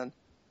Uncle Ben.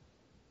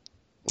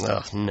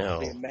 Oh, no.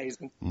 That'd be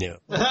amazing. No.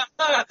 I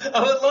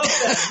would love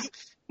that.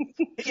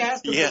 He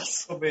has to be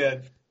Uncle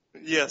Ben.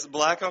 Yes,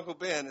 Black Uncle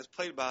Ben is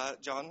played by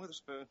John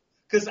Witherspoon.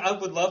 Because I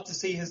would love to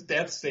see his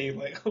death scene.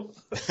 Like,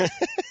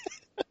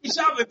 he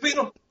shot me,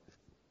 Peter.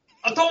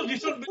 I told you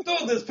shouldn't be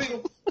doing this,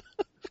 Peter.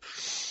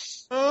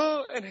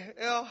 Oh,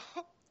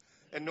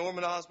 and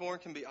Norman Osborn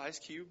can be Ice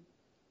Cube.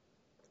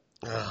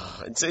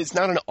 It's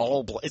not an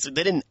all black.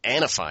 They didn't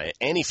anify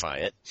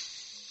it.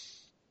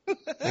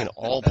 An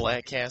all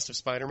black cast of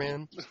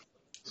Spider-Man.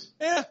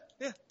 Yeah,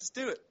 just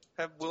do it.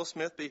 Have Will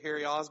Smith be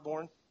Harry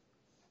Osborn.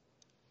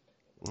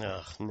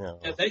 Oh, no.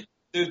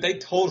 Yeah, they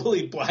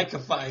totally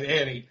blackified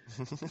Annie.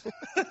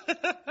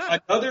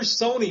 Another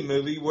Sony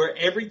movie where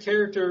every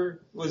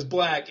character was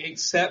black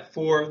except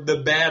for the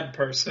bad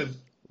person.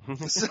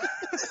 So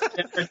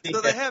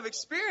they have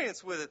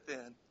experience with it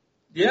then.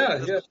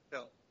 Yeah.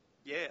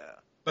 Yeah.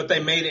 But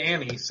they made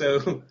Annie,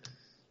 so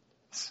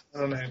I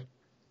don't know.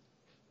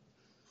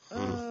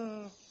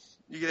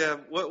 You could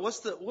have what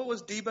was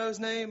Debo's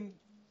name?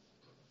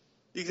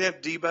 You could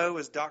have Debo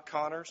as Doc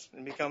Connors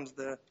and becomes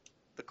the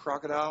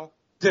crocodile.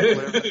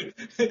 Dude,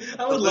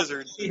 I would love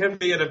lizard. to see him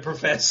being a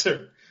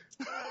professor.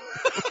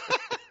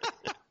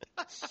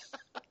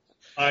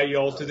 Hi,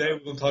 y'all. Today we're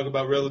going to talk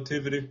about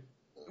relativity.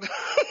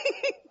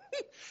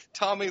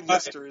 Tommy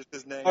Lister is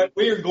his name. All right,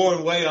 we are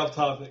going way off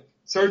topic.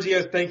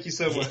 Sergio, thank you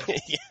so much.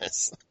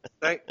 Yes.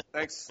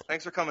 Thanks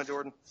for coming,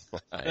 Jordan.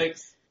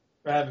 Thanks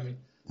for having me.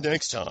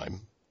 Next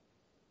time.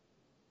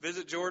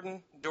 Visit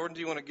Jordan. Jordan,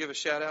 do you want to give a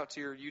shout out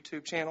to your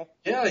YouTube channel?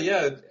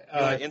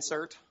 Yeah.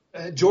 Insert.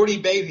 Jordy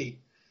Baby.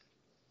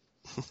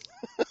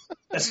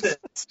 That's it.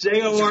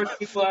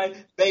 Jordy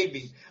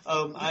Baby.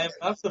 I am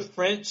not the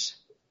French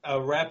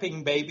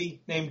rapping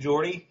baby named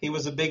Jordy. He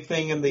was a big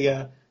thing in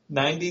the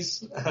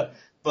 90s.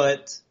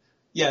 But,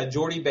 yeah,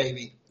 Jordy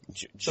Baby.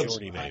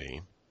 Jordy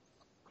Baby.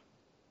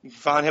 You can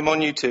find him on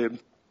YouTube.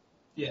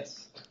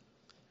 Yes.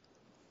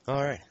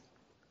 All right.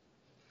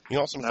 You can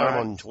also find him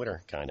on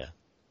Twitter, kind of.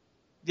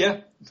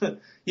 Yeah.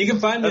 You can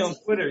find me on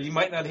Twitter. You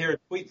might not hear a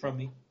tweet from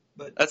me.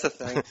 But that's a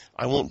thing.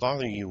 I won't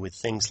bother you with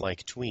things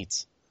like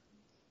tweets.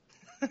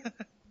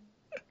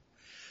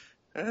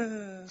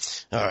 All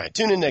right.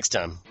 Tune in next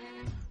time.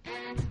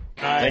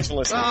 Bye. Thanks for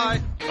listening.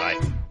 Bye. Bye.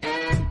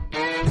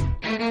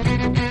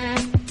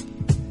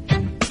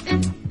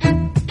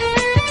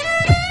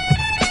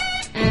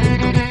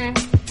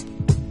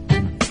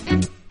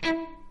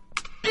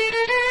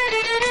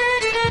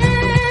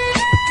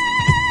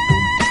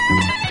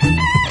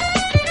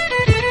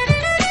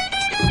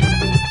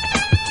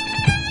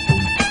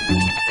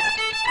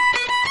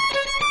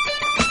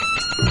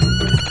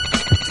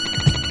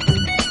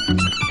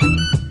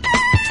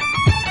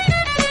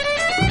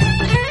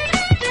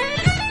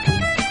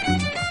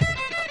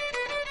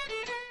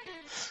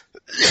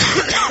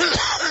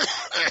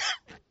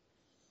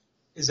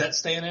 Is that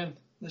staying in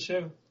the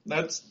show?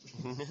 That's.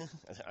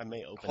 I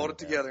may open. Hold it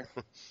together.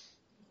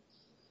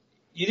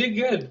 You did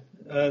good.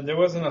 There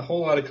wasn't a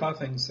whole lot of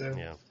coughing, so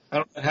Yeah. I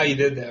don't know how you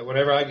did that.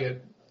 Whenever I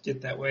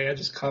get that way, I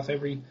just cough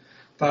every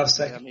 5 Yeah,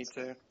 seconds. me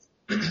too.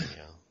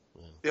 Yeah.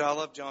 Yeah, I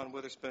love John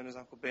Witherspoon as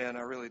Uncle Ben.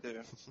 I really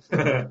do.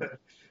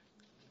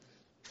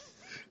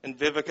 And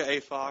Vivica A.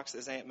 Fox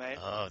as Aunt May.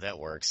 Oh, that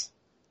works.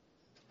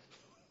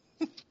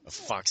 A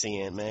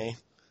foxy Aunt May.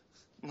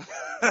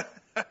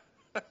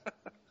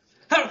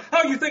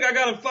 How you think I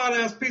got a fine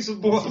ass piece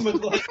of woman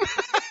like?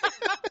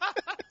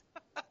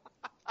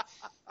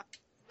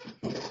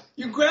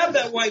 You grabbed that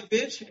that white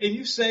bitch, and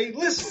you say,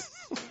 listen.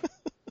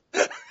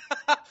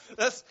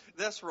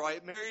 That's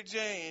right. Mary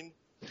Jane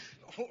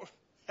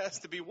has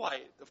to be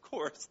white, of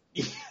course.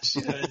 Yeah,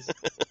 she does.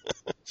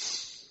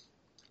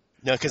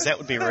 No, because that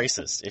would be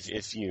racist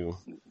if you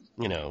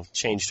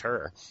changed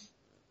her.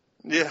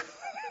 Yeah.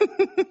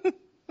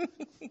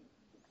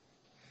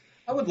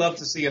 I would love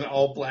to see an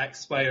all-black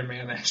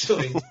Spider-Man,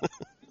 actually.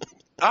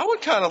 I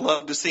would kind of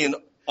love to see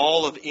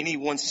all of any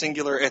one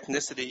singular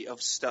ethnicity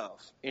of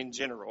stuff in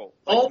general.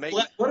 Like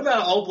What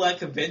about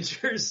all-black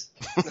Avengers?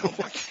 Oh,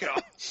 my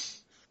God.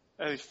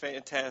 That'd be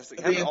fantastic.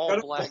 Have an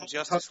all-black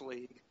Justice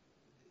League.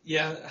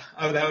 Yeah,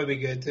 that would be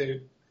good,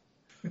 too.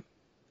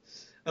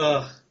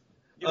 Get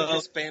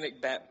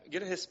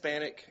a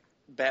Hispanic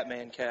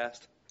Batman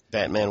cast.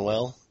 Batman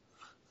well?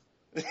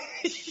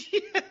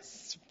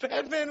 Yes,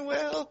 Batman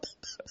well.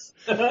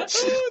 Oh, it's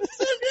so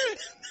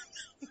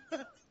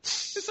good.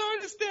 It's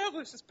already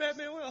established. It's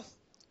Batman well.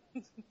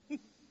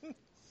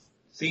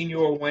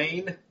 Senior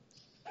Wayne.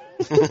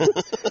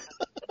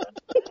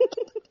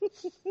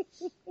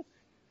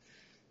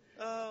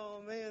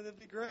 Oh man, that'd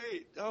be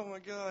great. Oh my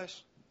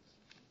gosh.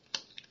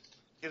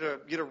 Get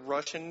a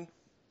Russian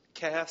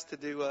cast to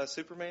do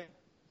Superman.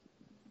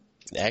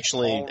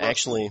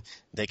 Actually,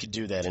 they could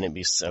do that, and it'd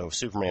be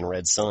Superman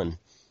Red Sun.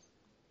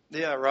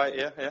 Yeah, right.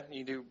 Yeah.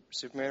 You do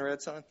Superman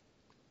Red Sun.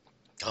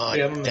 God,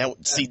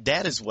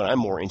 that is what I'm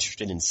more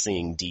interested in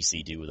seeing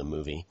DC do with a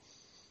movie.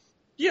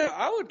 Yeah,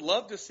 I would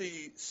love to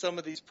see some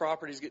of these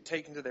properties get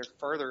taken to their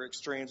further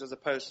extremes as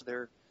opposed to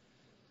their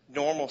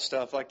normal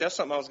stuff. Like, that's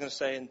something I was going to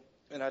say,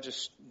 and I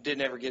just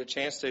didn't ever get a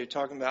chance to.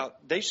 Talking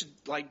about, they should,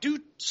 do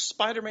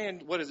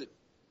Spider-Man, what is it,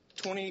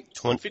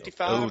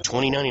 2055?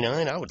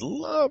 2099? I would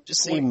love to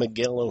see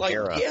Miguel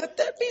O'Hara. Yeah,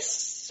 that'd be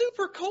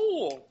super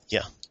cool.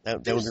 Yeah,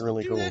 that would be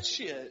really cool. Do that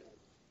shit.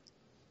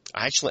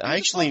 I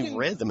actually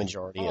read the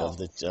majority of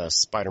the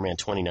Spider-Man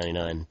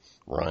 2099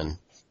 run.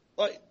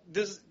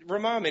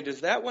 Remind me,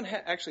 does that one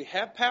actually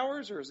have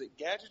powers, or is it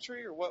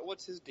gadgetry, or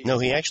what's his deal? No,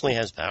 he actually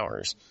has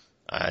powers.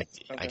 I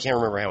can't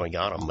remember how he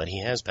got them, but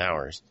he has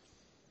powers.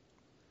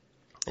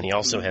 And he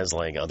also has,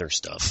 other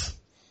stuff.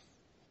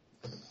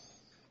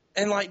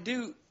 And,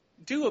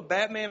 do a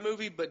Batman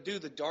movie, but do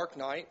the Dark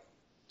Knight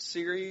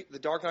series, the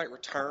Dark Knight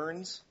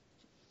Returns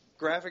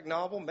graphic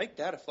novel. Make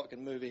that a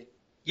fucking movie.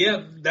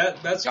 Yeah,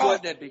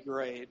 that'd be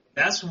great.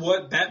 That's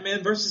what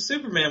Batman versus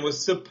Superman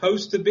was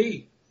supposed to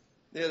be.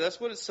 Yeah, that's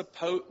what it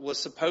was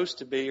supposed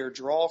to be, or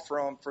draw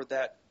from for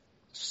that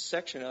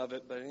section of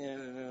it. But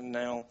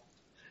no.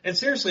 And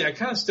seriously, I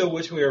kind of still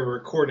wish we were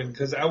recording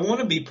because I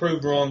want to be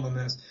proved wrong on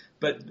this.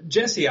 But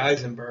Jesse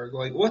Eisenberg,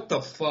 what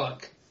the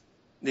fuck?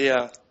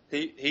 Yeah,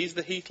 he's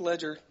the Heath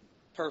Ledger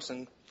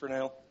person for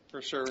now,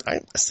 for sure. I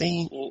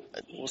see.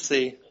 We'll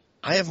see.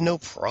 I have no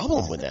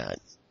problem with that.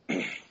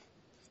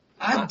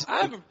 I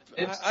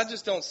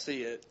just don't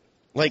see it.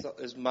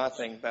 Is my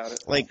thing about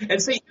it.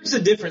 And see, here's the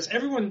difference.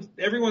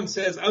 Everyone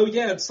says, "Oh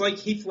yeah, it's like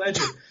Heath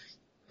Ledger."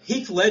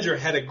 Heath Ledger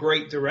had a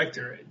great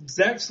director.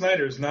 Zack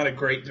Snyder is not a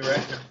great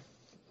director.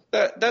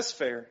 That's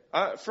fair.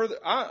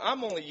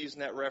 I'm only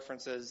using that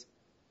reference as,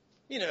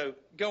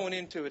 going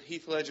into it.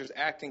 Heath Ledger's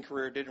acting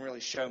career didn't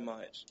really show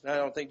much. I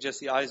don't think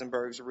Jesse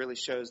Eisenberg's really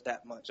shows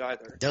that much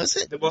either. Does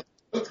it? Well,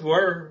 both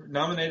were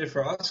nominated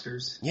for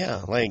Oscars.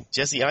 Yeah,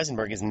 Jesse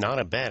Eisenberg is not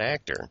a bad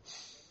actor.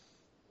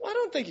 Well, I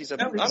don't think he's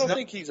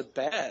a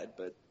bad,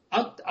 but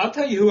I'll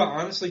tell you who I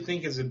honestly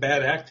think is a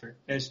bad actor,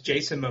 and it's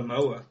Jason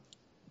Momoa.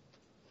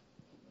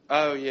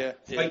 Oh yeah.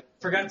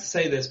 Forgot to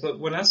say this, but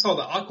when I saw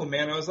the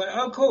Aquaman, I was like,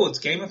 "Oh, cool! It's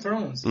Game of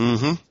Thrones."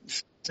 Mm-hmm.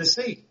 To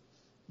see,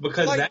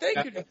 because that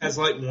guy has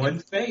one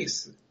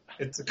face.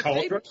 It's a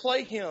cauldron.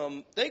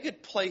 They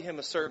could play him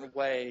a certain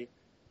way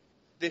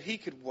that he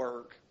could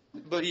work.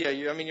 But yeah,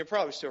 you're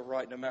probably still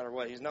right. No matter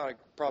what, he's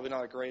probably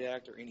not a great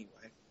actor anyway.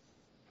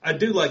 I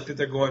do like that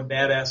they're going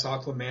badass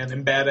Aquaman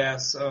and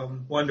badass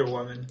Wonder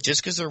Woman.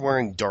 Just because they're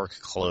wearing dark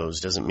clothes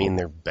doesn't mean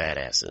they're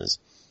badasses.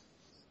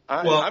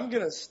 I'm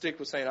going to stick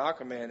with saying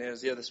Aquaman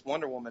is. Yeah, this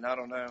Wonder Woman, I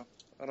don't know.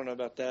 I don't know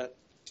about that.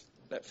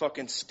 That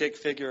fucking stick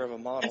figure of a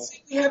model.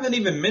 See, we haven't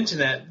even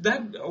mentioned that.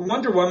 That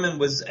Wonder Woman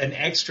was an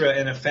extra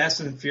in a Fast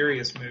and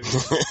Furious movie.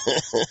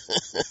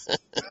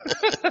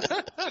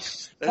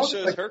 That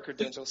shows her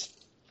credentials.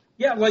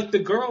 Yeah, the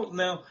girl.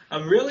 Now,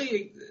 I'm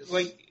really,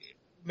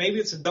 maybe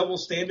it's a double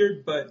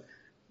standard, but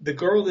the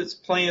girl that's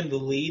playing the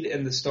lead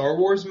in the Star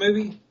Wars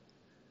movie,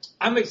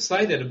 I'm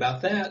excited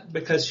about that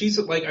because she's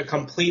a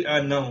complete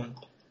unknown.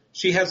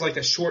 She has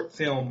a short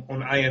film on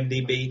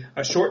IMDb,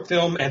 a short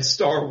film and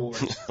Star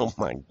Wars. Oh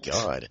my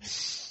God.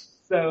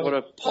 So, what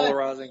a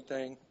polarizing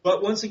thing.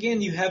 But once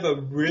again, you have a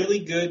really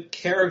good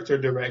character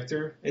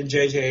director in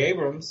J.J.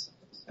 Abrams.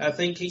 I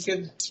think he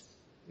could,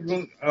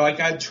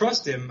 I'd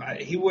trust him.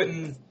 He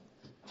wouldn't,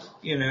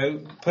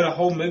 put a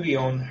whole movie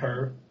on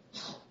her.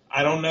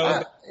 I don't know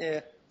about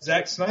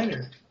Zack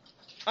Snyder.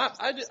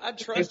 I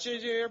trust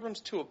J.J.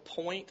 Abrams to a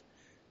point.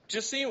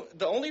 Just seeing,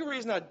 the only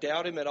reason I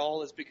doubt him at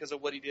all is because of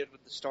what he did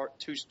with the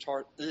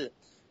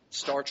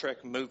Star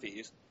Trek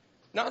movies.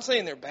 Not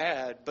saying they're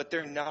bad, but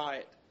they're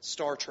not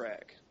Star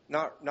Trek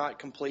Not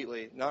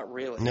completely. Not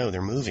really. No,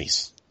 they're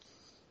movies.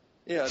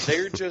 Yeah,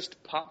 they're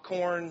just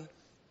popcorn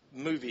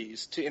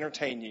movies to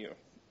entertain you.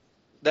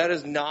 That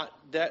is not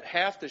that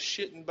half the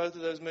shit in both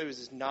of those movies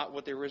is not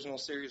what the original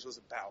series was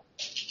about.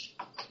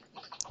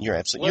 You're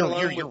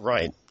absolutely you're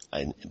right.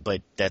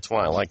 But that's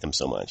why I like them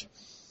so much.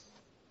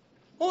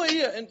 Well,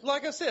 yeah, and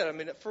like I said, I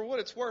mean, for what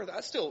it's worth,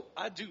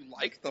 I do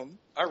like them.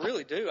 I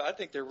really do. I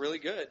think they're really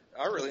good.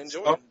 I really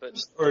enjoy them.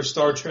 But or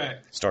Star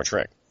Trek. Star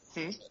Trek.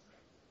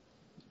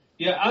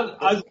 Yeah,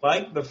 I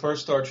like the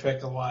first Star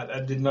Trek a lot. I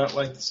did not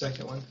like the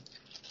second one.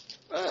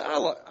 I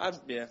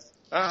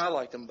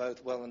like them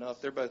both well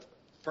enough. They're both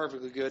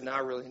perfectly good, and I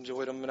really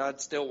enjoyed them, and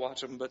I'd still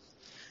watch them. But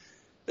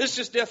it's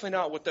just definitely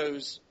not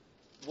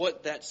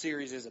what that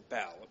series is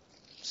about.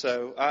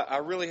 So I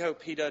really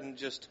hope he doesn't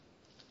just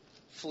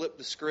flip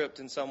the script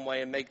in some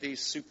way and make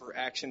these super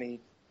actiony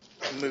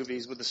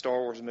movies with the Star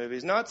Wars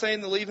movies. Not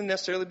saying they'll even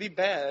necessarily be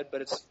bad,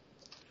 but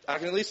I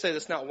can at least say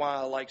that's not why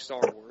I like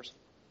Star Wars.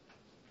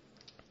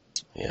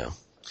 Yeah.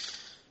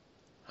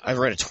 I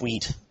read a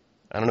tweet.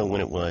 I don't know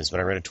when it was, but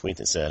I read a tweet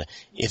that said,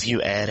 if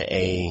you add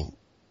a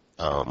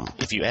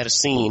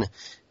scene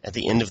at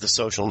the end of The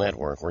Social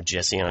Network where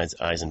Jesse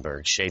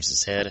Eisenberg shaves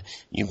his head,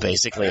 you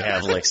basically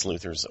have Lex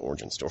Luthor's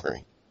origin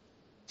story.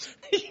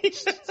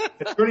 It's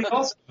pretty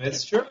awesome.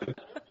 It's true.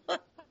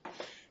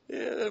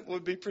 Yeah, that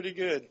would be pretty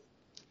good.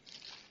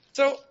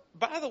 So,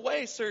 by the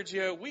way,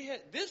 Sergio,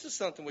 this is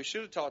something we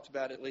should have talked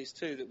about at least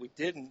too that we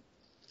didn't.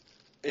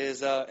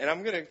 And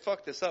I'm going to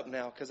fuck this up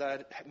now because I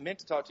meant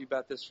to talk to you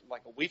about this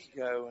like a week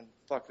ago and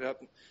fucked it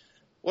up.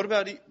 What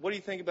do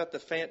you think about the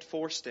Fant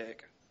 4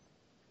 stick?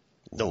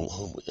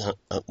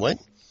 What?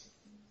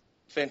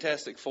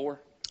 Fantastic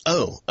Four.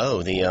 Oh,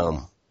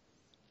 the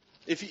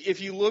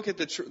If you look at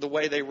the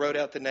way they wrote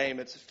out the name,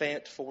 it's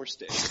Fant 4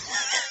 stick.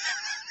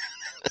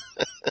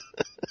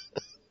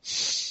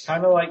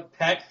 Kind of like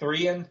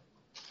Pac-3-in.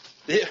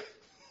 Yeah.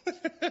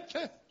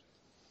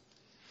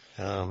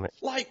 Man.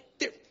 Like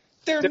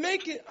they're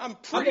making. I'm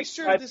pretty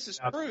sure this is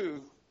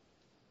true.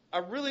 I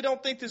really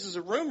don't think this is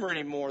a rumor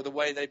anymore. The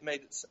way they've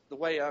made it, the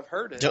way I've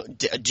heard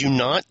it. Do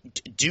not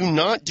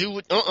do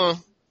it. Oh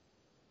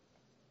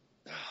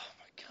my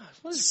God,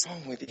 what is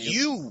wrong with you?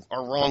 You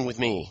are wrong with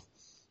me.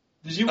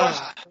 Did you watch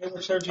the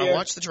trailer, Sergio? I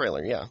watched the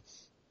trailer, yeah. Okay.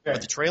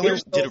 But the trailer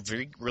did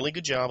a really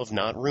good job of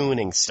not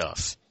ruining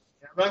stuff.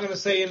 I'm not going to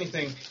say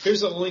anything.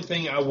 Here's the only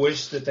thing I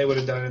wish that they would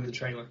have done in the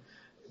trailer.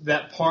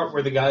 That part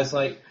where the guy's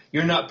like,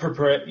 you're not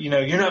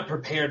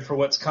prepared for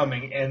what's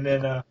coming. And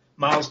then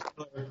Miles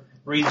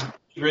Reed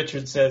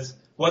Richards says,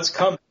 what's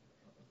coming?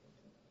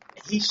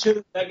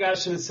 That guy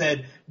should have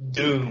said,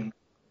 Doom.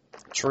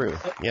 True,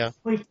 yeah.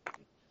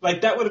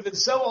 Like, that would have been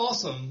so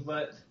awesome,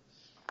 but,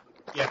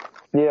 yeah.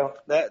 Yeah.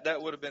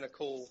 That would have been a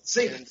cool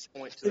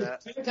point to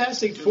that.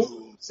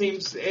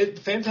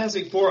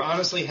 Fantastic Four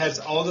honestly has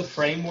all the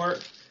framework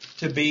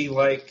to be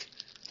like,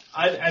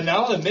 and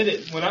I'll admit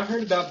it, when I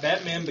heard about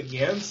Batman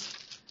Begins,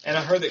 and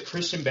I heard that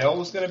Christian Bale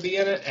was going to be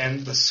in it,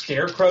 and the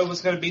Scarecrow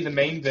was going to be the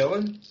main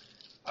villain,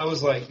 I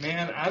was like,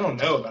 man, I don't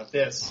know about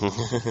this.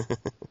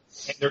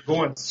 And they're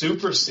going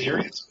super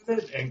serious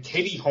with it, and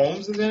Katie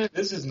Holmes is in it.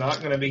 This is not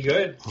going to be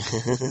good.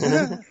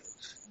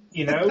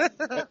 You know?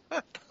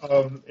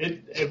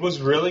 It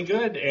was really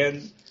good,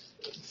 and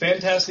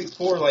Fantastic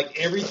Four, like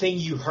everything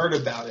you heard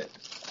about it,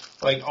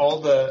 like all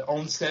the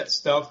on-set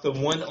stuff, the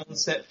one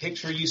on-set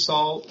picture you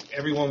saw,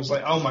 everyone was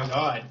like, oh my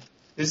God,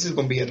 this is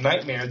going to be a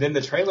nightmare. Then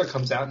the trailer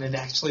comes out and it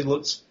actually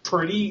looks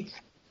pretty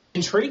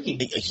intriguing.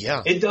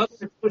 Yeah. It does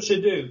what it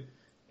should do.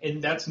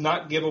 And that's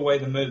not give away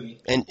the movie.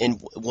 And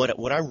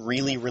what I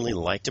really, really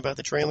liked about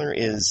the trailer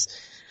is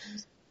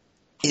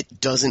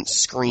it doesn't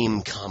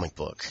scream comic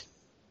book.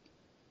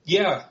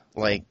 Yeah.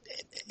 Like,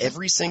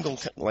 every single,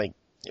 like,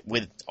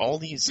 with all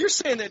these... You're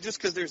saying that just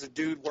because there's a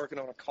dude working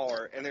on a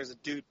car and there's a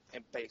dude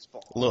in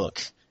baseball.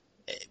 Look,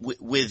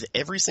 with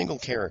every single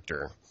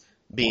character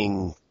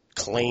being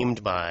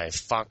claimed by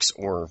Fox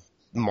or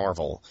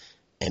Marvel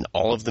and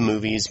all of the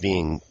movies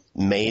being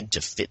made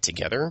to fit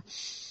together,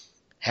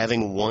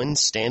 having one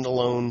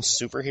standalone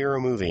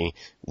superhero movie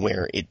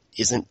where it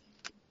isn't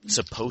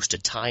supposed to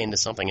tie into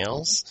something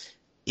else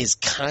is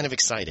kind of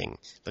exciting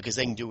because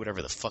they can do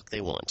whatever the fuck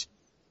they want.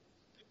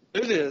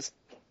 It is.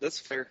 That's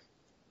fair.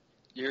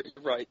 You're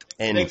right.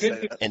 And they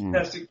could do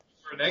Fantastic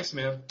Four and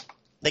X-Men.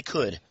 They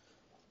could.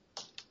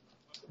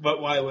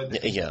 But why would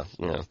they? Yeah.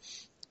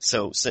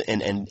 So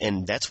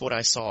and that's what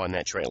I saw in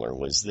that trailer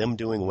was them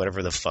doing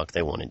whatever the fuck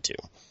they wanted to.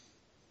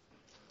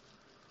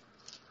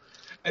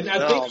 And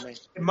I think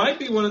it might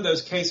be one of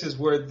those cases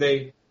where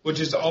which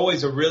is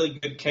always a really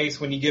good case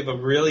when you give a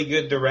really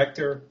good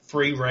director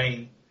free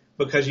reign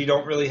because you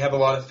don't really have a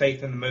lot of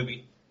faith in the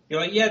movie. You're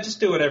like, yeah, just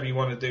do whatever you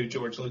want to do,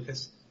 George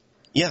Lucas.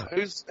 Yeah.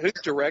 Who's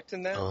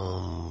directing that?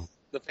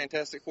 The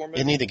Fantastic Four movie?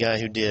 Isn't he the guy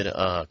who did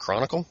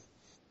Chronicle?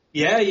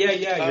 Yeah.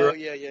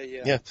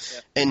 Yeah.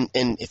 And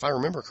if I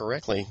remember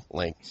correctly,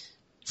 like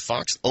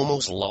Fox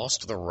almost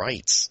lost the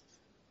rights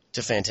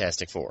to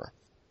Fantastic Four.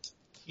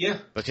 Yeah.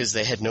 Because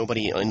they had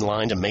nobody in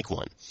line to make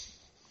one.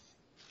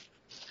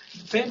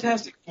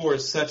 Fantastic Four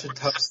is such a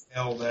tough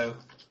sell, though.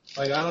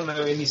 Like, I don't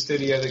know any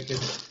studio that could.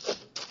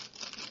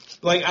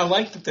 Like, I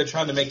like that they're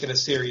trying to make it a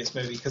serious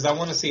movie because I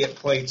want to see it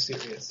played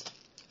serious.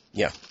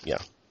 Yeah.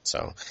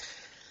 So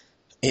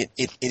it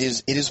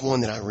is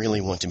one that I really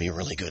want to be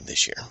really good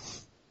this year.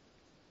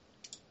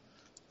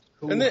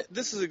 Cool. And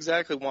this is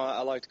exactly why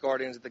I liked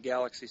Guardians of the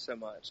Galaxy so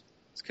much.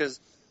 It's because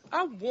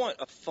I want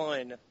a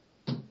fun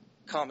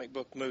comic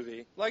book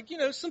movie. Like,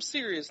 some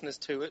seriousness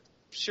to it,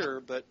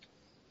 sure, but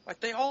like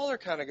they all are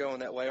kind of going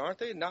that way, aren't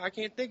they? No, I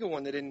can't think of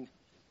one that isn't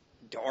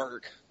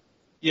dark.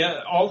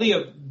 Yeah, all the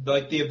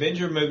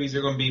Avenger movies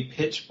are going to be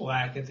pitch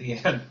black at the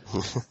end.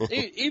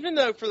 Even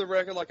though, for the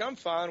record, like I'm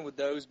fine with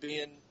those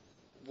being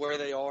where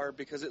they are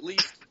because at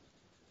least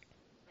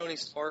Tony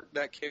Stark,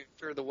 that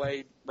character, the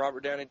way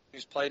Robert Downey Jr.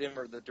 played him,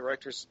 or the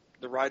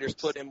writers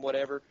put him,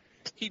 whatever,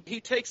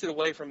 he takes it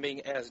away from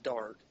being as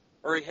dark,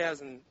 or he has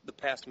in the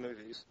past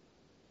movies.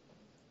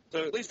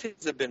 So at least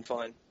his have been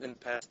fun in the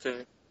past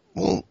too.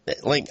 Well,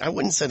 like I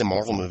wouldn't say the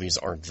Marvel movies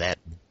are that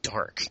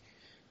dark.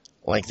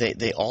 Like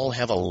they all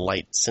have a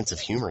light sense of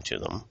humor to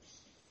them.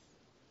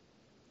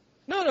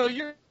 No,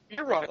 you're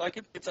right.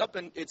 Like it's up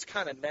and it's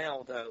kind of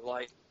now though.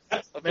 Like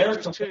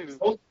Avengers Avengers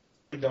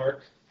 2,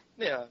 dark.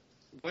 yeah,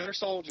 Winter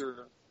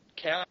Soldier,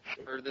 Cap,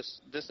 or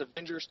this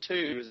Avengers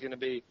 2 is going to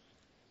be.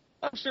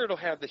 I'm sure it'll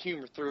have the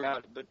humor throughout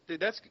it, but dude,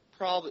 that's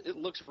probably it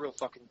looks real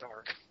fucking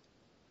dark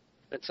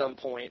at some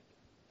point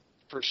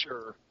for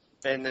sure.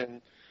 And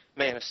then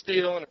Man of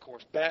Steel, and of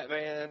course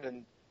Batman,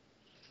 and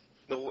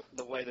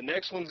the way the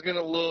next one's going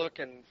to look,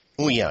 and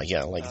Oh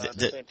yeah, like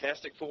the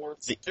Fantastic Four.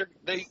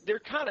 They're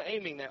kind of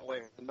aiming that way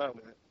at the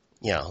moment.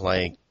 Yeah,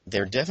 like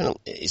they're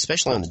definitely,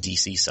 especially on the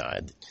DC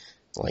side,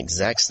 like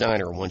Zack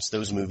Snyder wants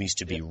those movies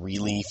to be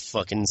really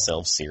fucking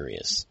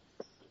self-serious.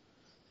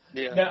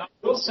 Yeah. Now,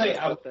 I will say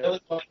I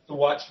really liked The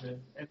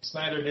Watchmen, and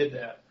Snyder did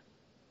that.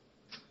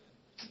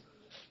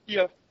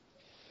 Yeah.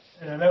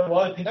 And I know a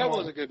lot of people. That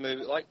was a good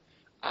movie. Like,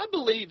 I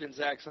believe in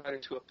Zack Snyder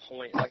to a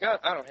point. Like,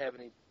 I don't have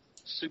any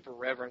super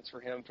reverence for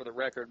him, for the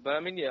record. But, I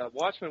mean, yeah,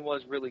 Watchmen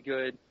was really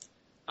good.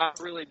 I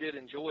really did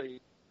enjoy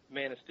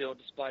Man of Steel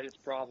despite its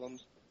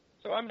problems.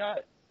 So I'm not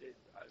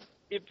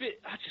 – I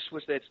just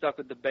wish they had stuck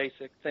with the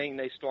basic thing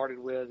they started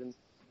with. And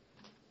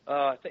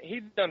I think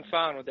he's done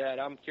fine with that.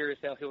 I'm curious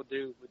how he'll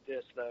do with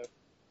this, though.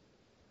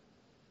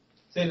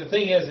 See, the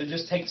thing is, it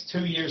just takes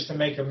 2 years to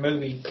make a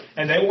movie,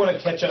 and they want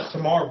to catch up to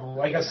Marvel.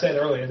 Like I said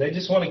earlier, they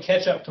just want to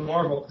catch up to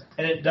Marvel,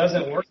 and it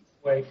doesn't work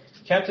that way.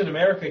 Captain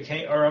America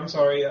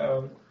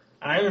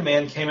Iron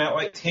Man came out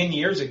like 10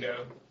 years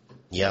ago.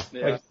 Yeah.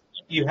 Like,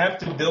 you have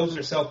to build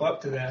yourself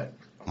up to that.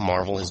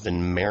 Marvel has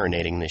been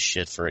marinating this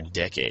shit for a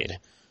decade.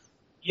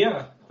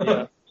 Yeah.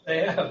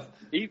 They have.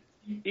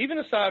 Even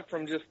aside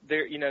from just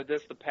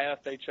this the path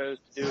they chose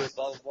to do it,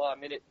 blah blah blah. I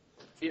mean,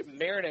 it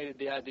marinated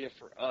the idea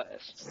for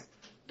us.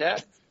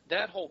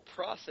 That whole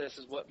process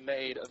is what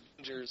made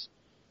Avengers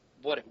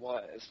what it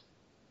was.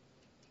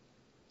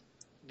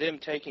 Them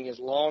taking as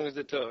long as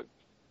it took.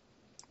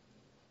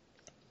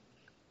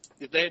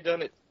 If they had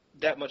done it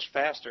that much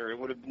faster, it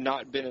would have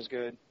not been as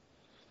good.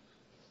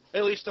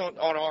 At least on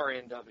our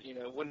end of it,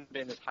 it wouldn't have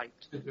been as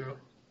hyped.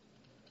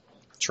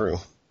 True.